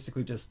we've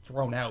basically just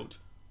thrown out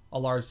a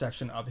large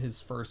section of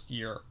his first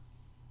year.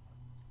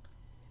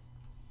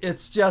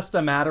 It's just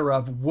a matter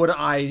of, would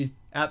I,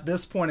 at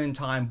this point in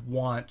time,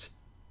 want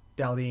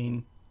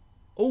Dahlin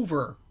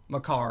over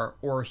Makar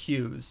or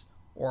Hughes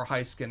or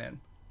Heiskanen?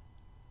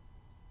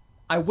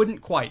 I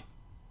wouldn't quite.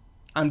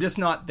 I'm just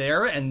not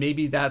there, and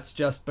maybe that's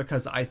just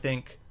because I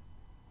think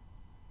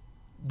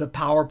the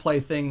power play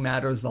thing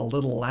matters a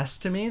little less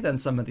to me than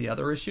some of the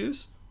other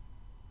issues.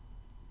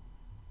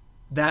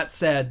 That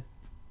said,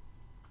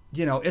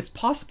 it's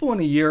possible in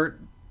a year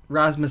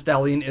Rasmus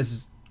Dahlin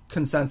is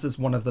consensus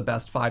one of the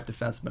best 5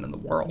 defensemen in the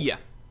world. Yeah.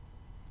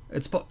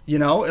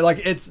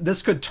 It's,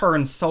 this could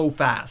turn so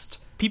fast.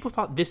 People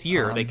thought this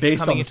year,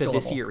 coming into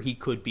this year, he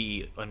could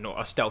be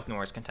a stealth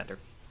Norris contender.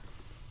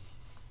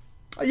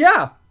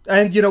 Yeah.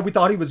 And, we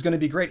thought he was going to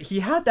be great. He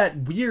had that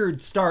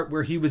weird start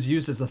where he was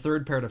used as a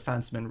third pair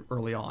defenseman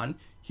early on.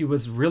 He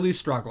was really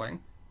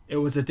struggling. It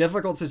was a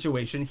difficult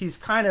situation. He's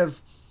kind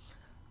of,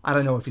 I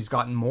don't know if he's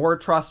gotten more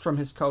trust from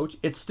his coach.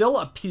 It still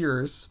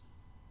appears,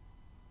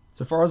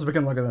 so far as we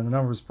can look at the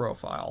numbers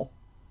profile,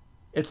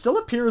 it still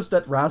appears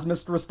that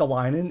Rasmus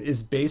Ristolainen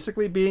is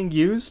basically being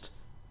used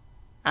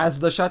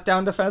as the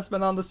shutdown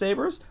defenseman on the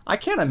Sabres. I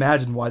can't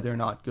imagine why they're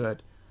not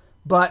good.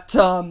 But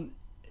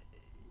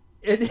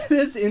it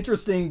is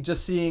interesting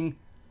just seeing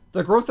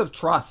the growth of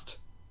trust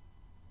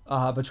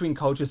between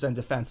coaches and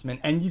defensemen.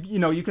 And,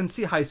 you can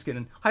see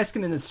Heiskanen.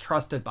 Heiskanen is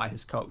trusted by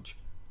his coach.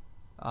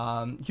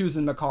 Hughes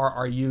and Makar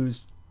are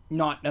used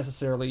not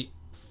necessarily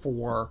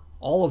for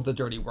all of the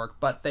dirty work,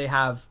 but they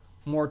have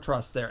more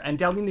trust there. And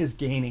Dahlin is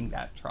gaining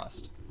that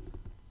trust.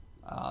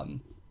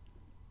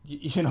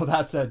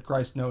 That said,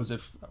 Christ knows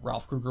if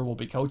Ralph Kruger will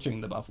be coaching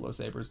the Buffalo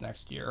Sabres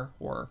next year,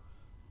 or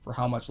for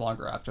how much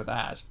longer after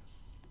that.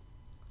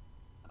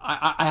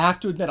 I have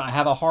to admit, I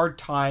have a hard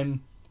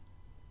time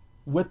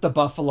with the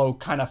Buffalo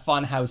kind of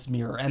funhouse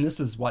mirror. And this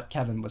is what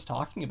Kevin was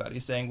talking about.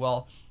 He's saying,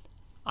 well,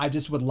 I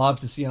just would love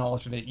to see an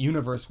alternate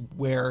universe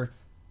where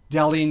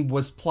Dahlin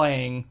was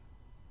playing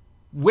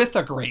with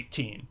a great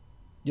team,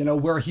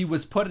 where he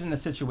was put in a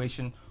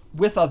situation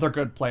with other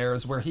good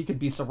players, where he could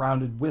be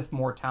surrounded with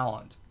more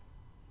talent,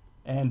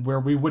 and where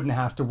we wouldn't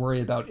have to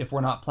worry about, if we're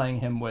not playing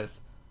him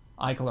with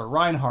Eichel or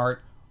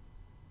Reinhart,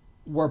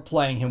 we're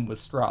playing him with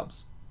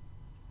scrubs.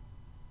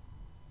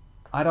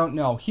 I don't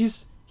know.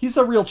 He's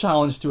a real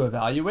challenge to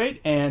evaluate,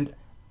 and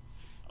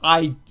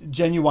I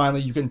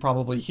genuinely, you can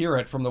probably hear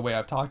it from the way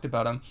I've talked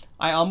about him,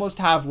 I almost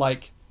have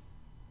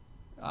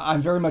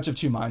I'm very much of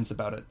two minds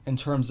about it, in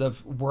terms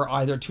of we're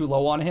either too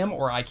low on him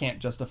or I can't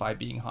justify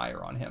being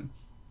higher on him.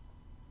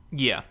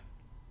 Yeah.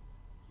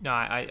 No,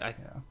 I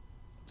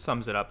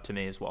sums it up to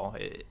me as well.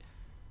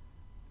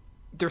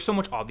 There's so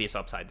much obvious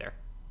upside there.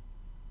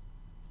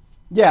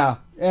 Yeah,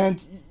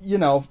 and,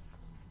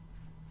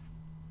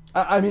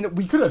 I mean,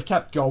 we could have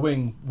kept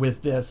going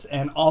with this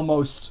and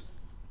almost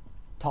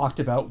talked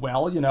about,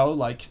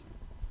 Yamamoto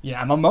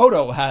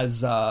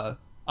has a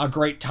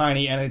great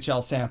tiny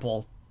NHL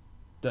sample.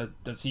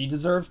 Does he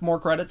deserve more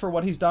credit for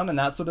what he's done and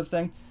that sort of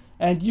thing?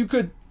 And you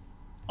could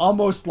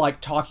almost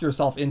talk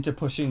yourself into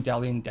pushing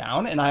Dahlin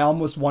down, and I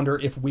almost wonder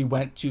if we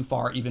went too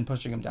far even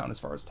pushing him down as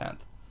far as 10th.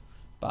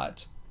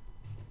 But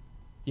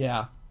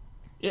yeah,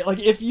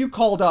 if you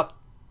called up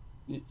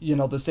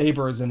the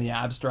Sabres in the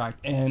abstract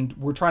and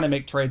we're trying to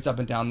make trades up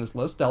and down this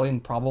list,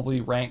 Dahlin probably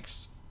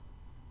ranks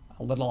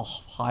a little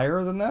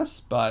higher than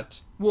this.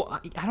 But well,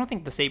 I don't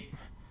think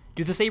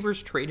do the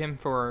Sabres trade him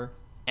for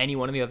any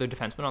one of the other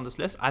defensemen on this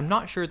list? I'm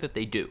not sure that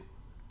they do.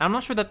 I'm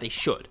not sure that they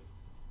should.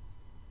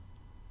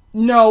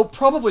 No,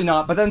 probably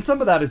not. But then some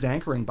of that is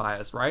anchoring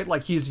bias, right?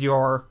 He's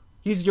your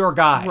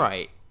guy,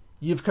 right?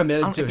 You've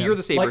committed to him. If you're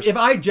the Sabres,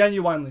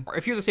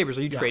 if you're the Sabres,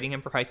 are you trading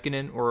him for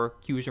Heiskanen or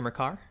Hughes or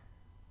Makar?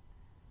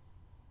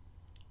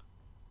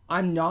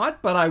 I'm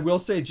not, but I will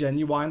say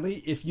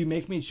genuinely, if you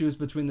make me choose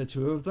between the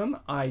two of them,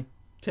 I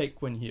take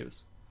Quinn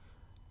Hughes.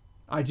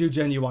 I do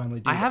genuinely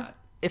do that.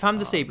 If I'm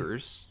the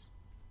Sabres,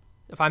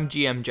 if I'm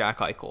GM Jack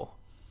Eichel,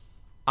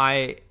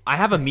 I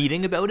have a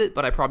meeting about it,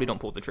 but I probably don't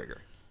pull the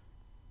trigger.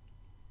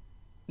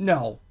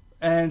 No.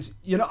 And,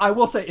 I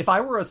will say, if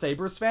I were a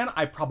Sabres fan,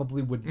 I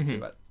probably wouldn't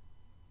do it.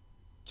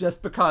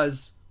 Just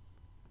because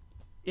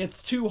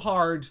it's too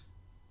hard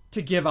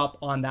to give up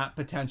on that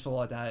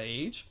potential at that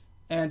age.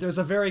 And there's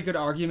a very good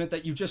argument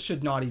that you just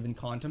should not even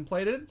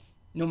contemplate it,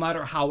 no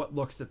matter how it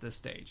looks at this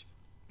stage.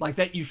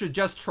 That you should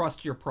just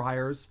trust your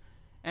priors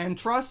and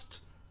trust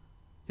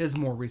his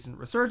more recent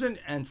resurgence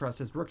and trust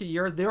his rookie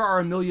year. There are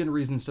a million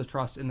reasons to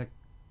trust in the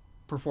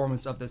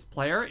performance of this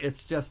player.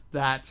 It's just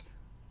that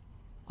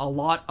a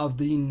lot of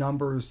the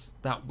numbers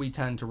that we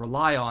tend to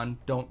rely on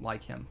don't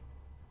like him.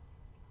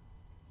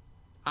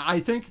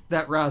 I think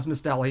that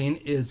Rasmus Dahlin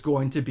is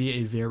going to be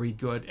a very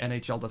good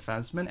NHL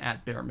defenseman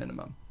at bare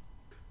minimum.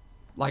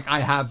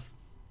 I have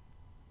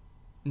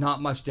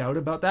not much doubt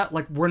about that.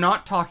 We're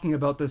not talking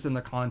about this in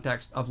the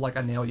context of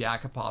a Nail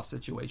Yakupov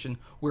situation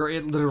where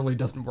it literally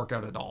doesn't work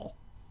out at all.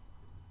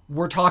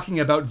 we're talking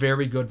about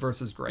very good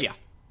versus great. Yeah.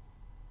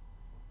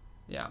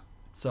 Yeah.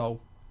 So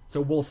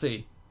we'll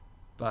see.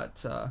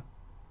 But,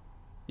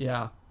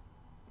 yeah.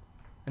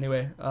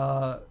 Anyway,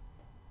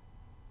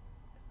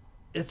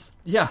 this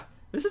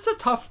is a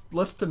tough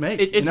list to make.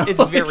 It's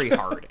very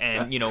hard,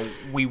 and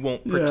we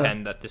won't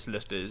pretend that this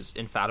list is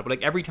infallible.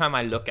 Like every time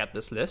I look at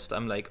this list,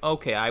 I'm like,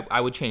 okay,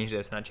 I would change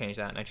this, and I change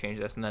that, and I change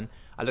this, and then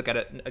I look at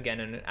it again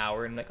in an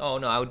hour, and I'm like, oh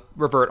no, I would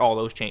revert all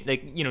those changes.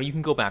 Like you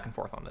can go back and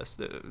forth on this.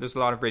 There's a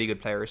lot of really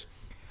good players.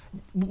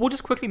 We'll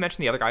just quickly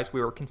mention the other guys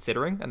we were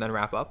considering, and then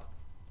wrap up.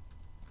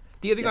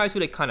 The other guys who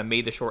like kind of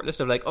made the short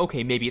list of like,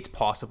 okay, maybe it's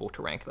possible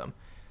to rank them.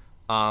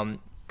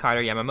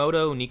 Kyler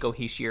Yamamoto, Nico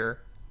Hischier,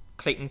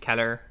 Clayton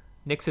Keller,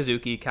 Nick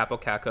Suzuki, Kaapo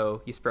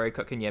Kakko, Jesperi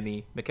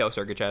Kotkaniemi, Mikhail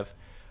Sergachev.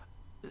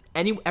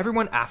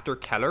 Everyone after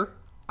Keller,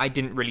 I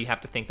didn't really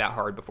have to think that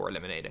hard before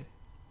eliminating.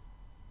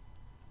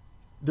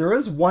 There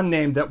is one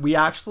name that we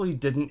actually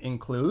didn't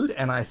include,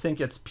 and I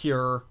think it's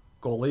pure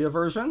goalie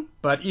aversion,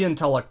 but Ian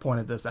Tulloch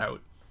pointed this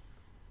out.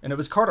 And it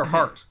was Carter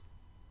Hart.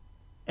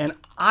 And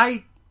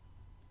I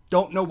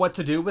don't know what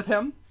to do with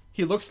him.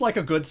 He looks like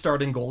a good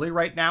starting goalie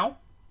right now.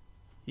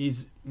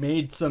 He's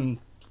made some,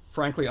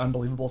 frankly,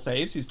 unbelievable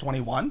saves. He's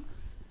 21.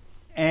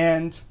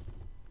 And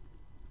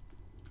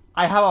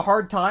I have a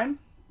hard time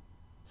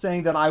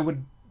saying that I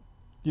would,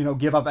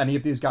 give up any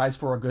of these guys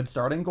for a good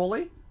starting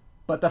goalie.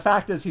 But the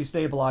fact is he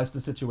stabilized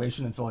the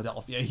situation in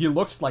Philadelphia. He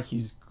looks like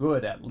he's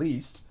good, at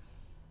least.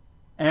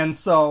 And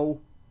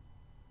so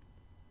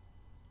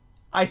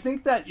I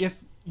think that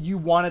if you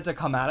wanted to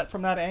come at it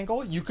from that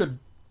angle, you could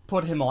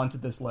put him onto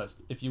this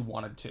list if you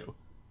wanted to.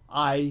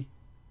 I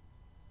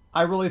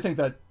really think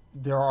that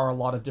there are a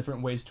lot of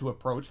different ways to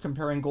approach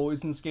comparing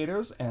goalies and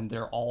skaters, and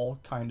they're all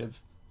kind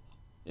of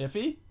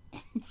iffy.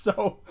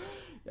 So,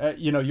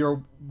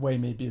 your way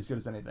may be as good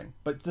as anything.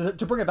 But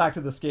to bring it back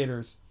to the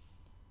skaters,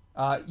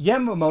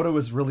 Yamamoto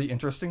is really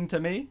interesting to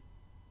me.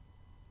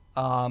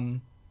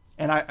 And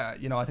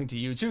I think to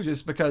you too,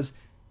 just because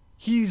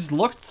he's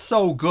looked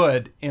so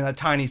good in a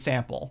tiny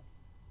sample.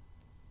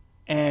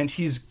 And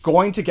he's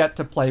going to get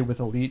to play with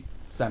elite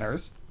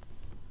centers.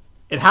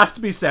 It has to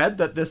be said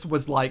that this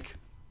was like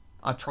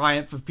a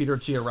triumph of Peter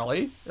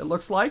Chiarelli, it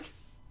looks like.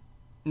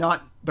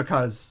 Not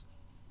because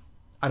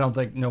I don't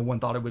think no one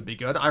thought it would be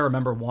good. I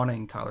remember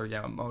wanting Kyler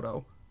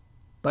Yamamoto.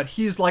 But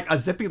he's like a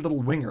zippy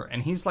little winger,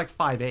 and he's like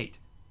 5'8".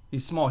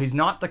 He's small. He's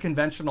not the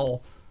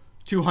conventional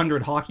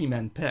 200 hockey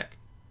men pick.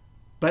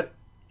 But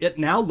it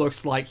now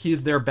looks like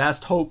he's their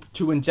best hope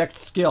to inject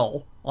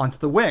skill onto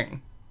the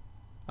wing.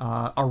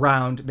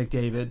 Around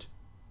McDavid,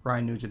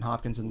 Ryan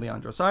Nugent-Hopkins, and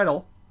Leon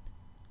Draisaitl.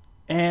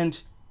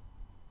 And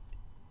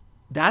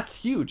that's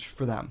huge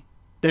for them.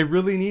 They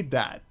really need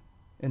that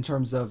in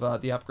terms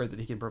of the upgrade that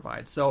he can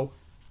provide. So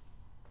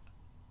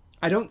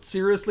I don't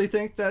seriously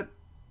think that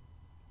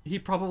he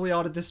probably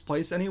ought to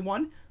displace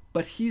anyone,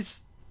 but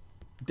he's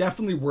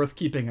definitely worth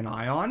keeping an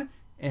eye on.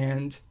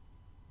 And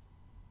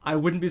I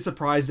wouldn't be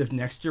surprised if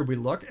next year we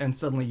look and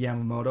suddenly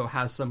Yamamoto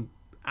has some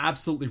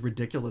absolutely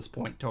ridiculous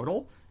point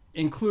total,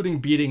 including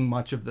beating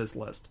much of this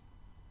list.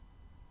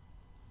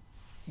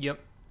 Yep.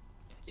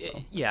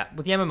 So. Yeah,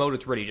 with Yamamoto,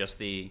 it's really just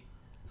the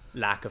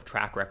lack of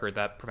track record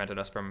that prevented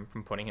us from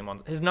putting him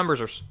on. His numbers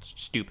are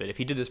stupid. If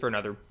he did this for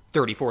another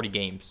 30, 40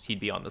 games, he'd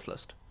be on this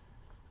list.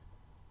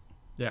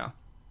 Yeah.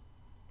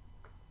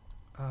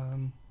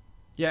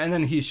 Yeah, and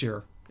then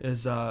Hischier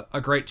is a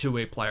great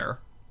two-way player.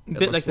 A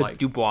bit like the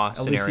Dubois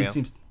scenario.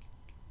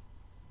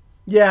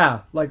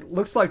 Yeah,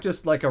 looks like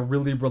just like a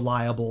really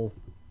reliable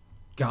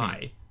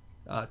guy.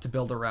 To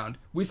build around.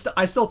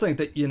 I still think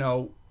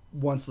that,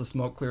 once the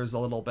smoke clears a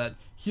little bit,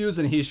 Hughes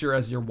and Hischier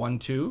as your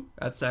 1-2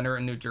 at center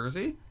in New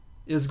Jersey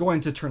is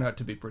going to turn out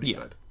to be pretty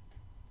good.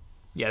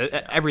 Yeah,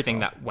 everything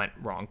that went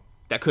wrong,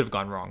 that could have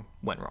gone wrong,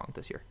 went wrong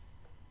this year.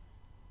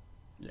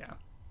 Yeah.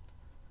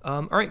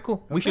 All right,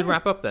 cool. Okay. We should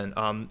wrap up then.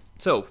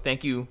 So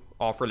thank you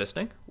all for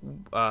listening.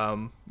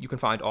 You can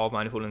find all of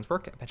mine and Fuleman's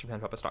work at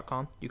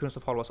pensionplanpuppets.com. You can also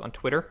follow us on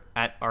Twitter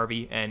at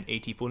RV and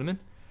AT Fuleman.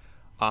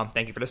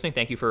 Thank you for listening.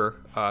 Thank you for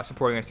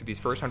supporting us through these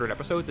first 100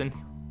 episodes, and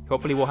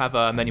hopefully we'll have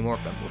many more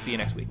of them. We'll see you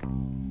next week.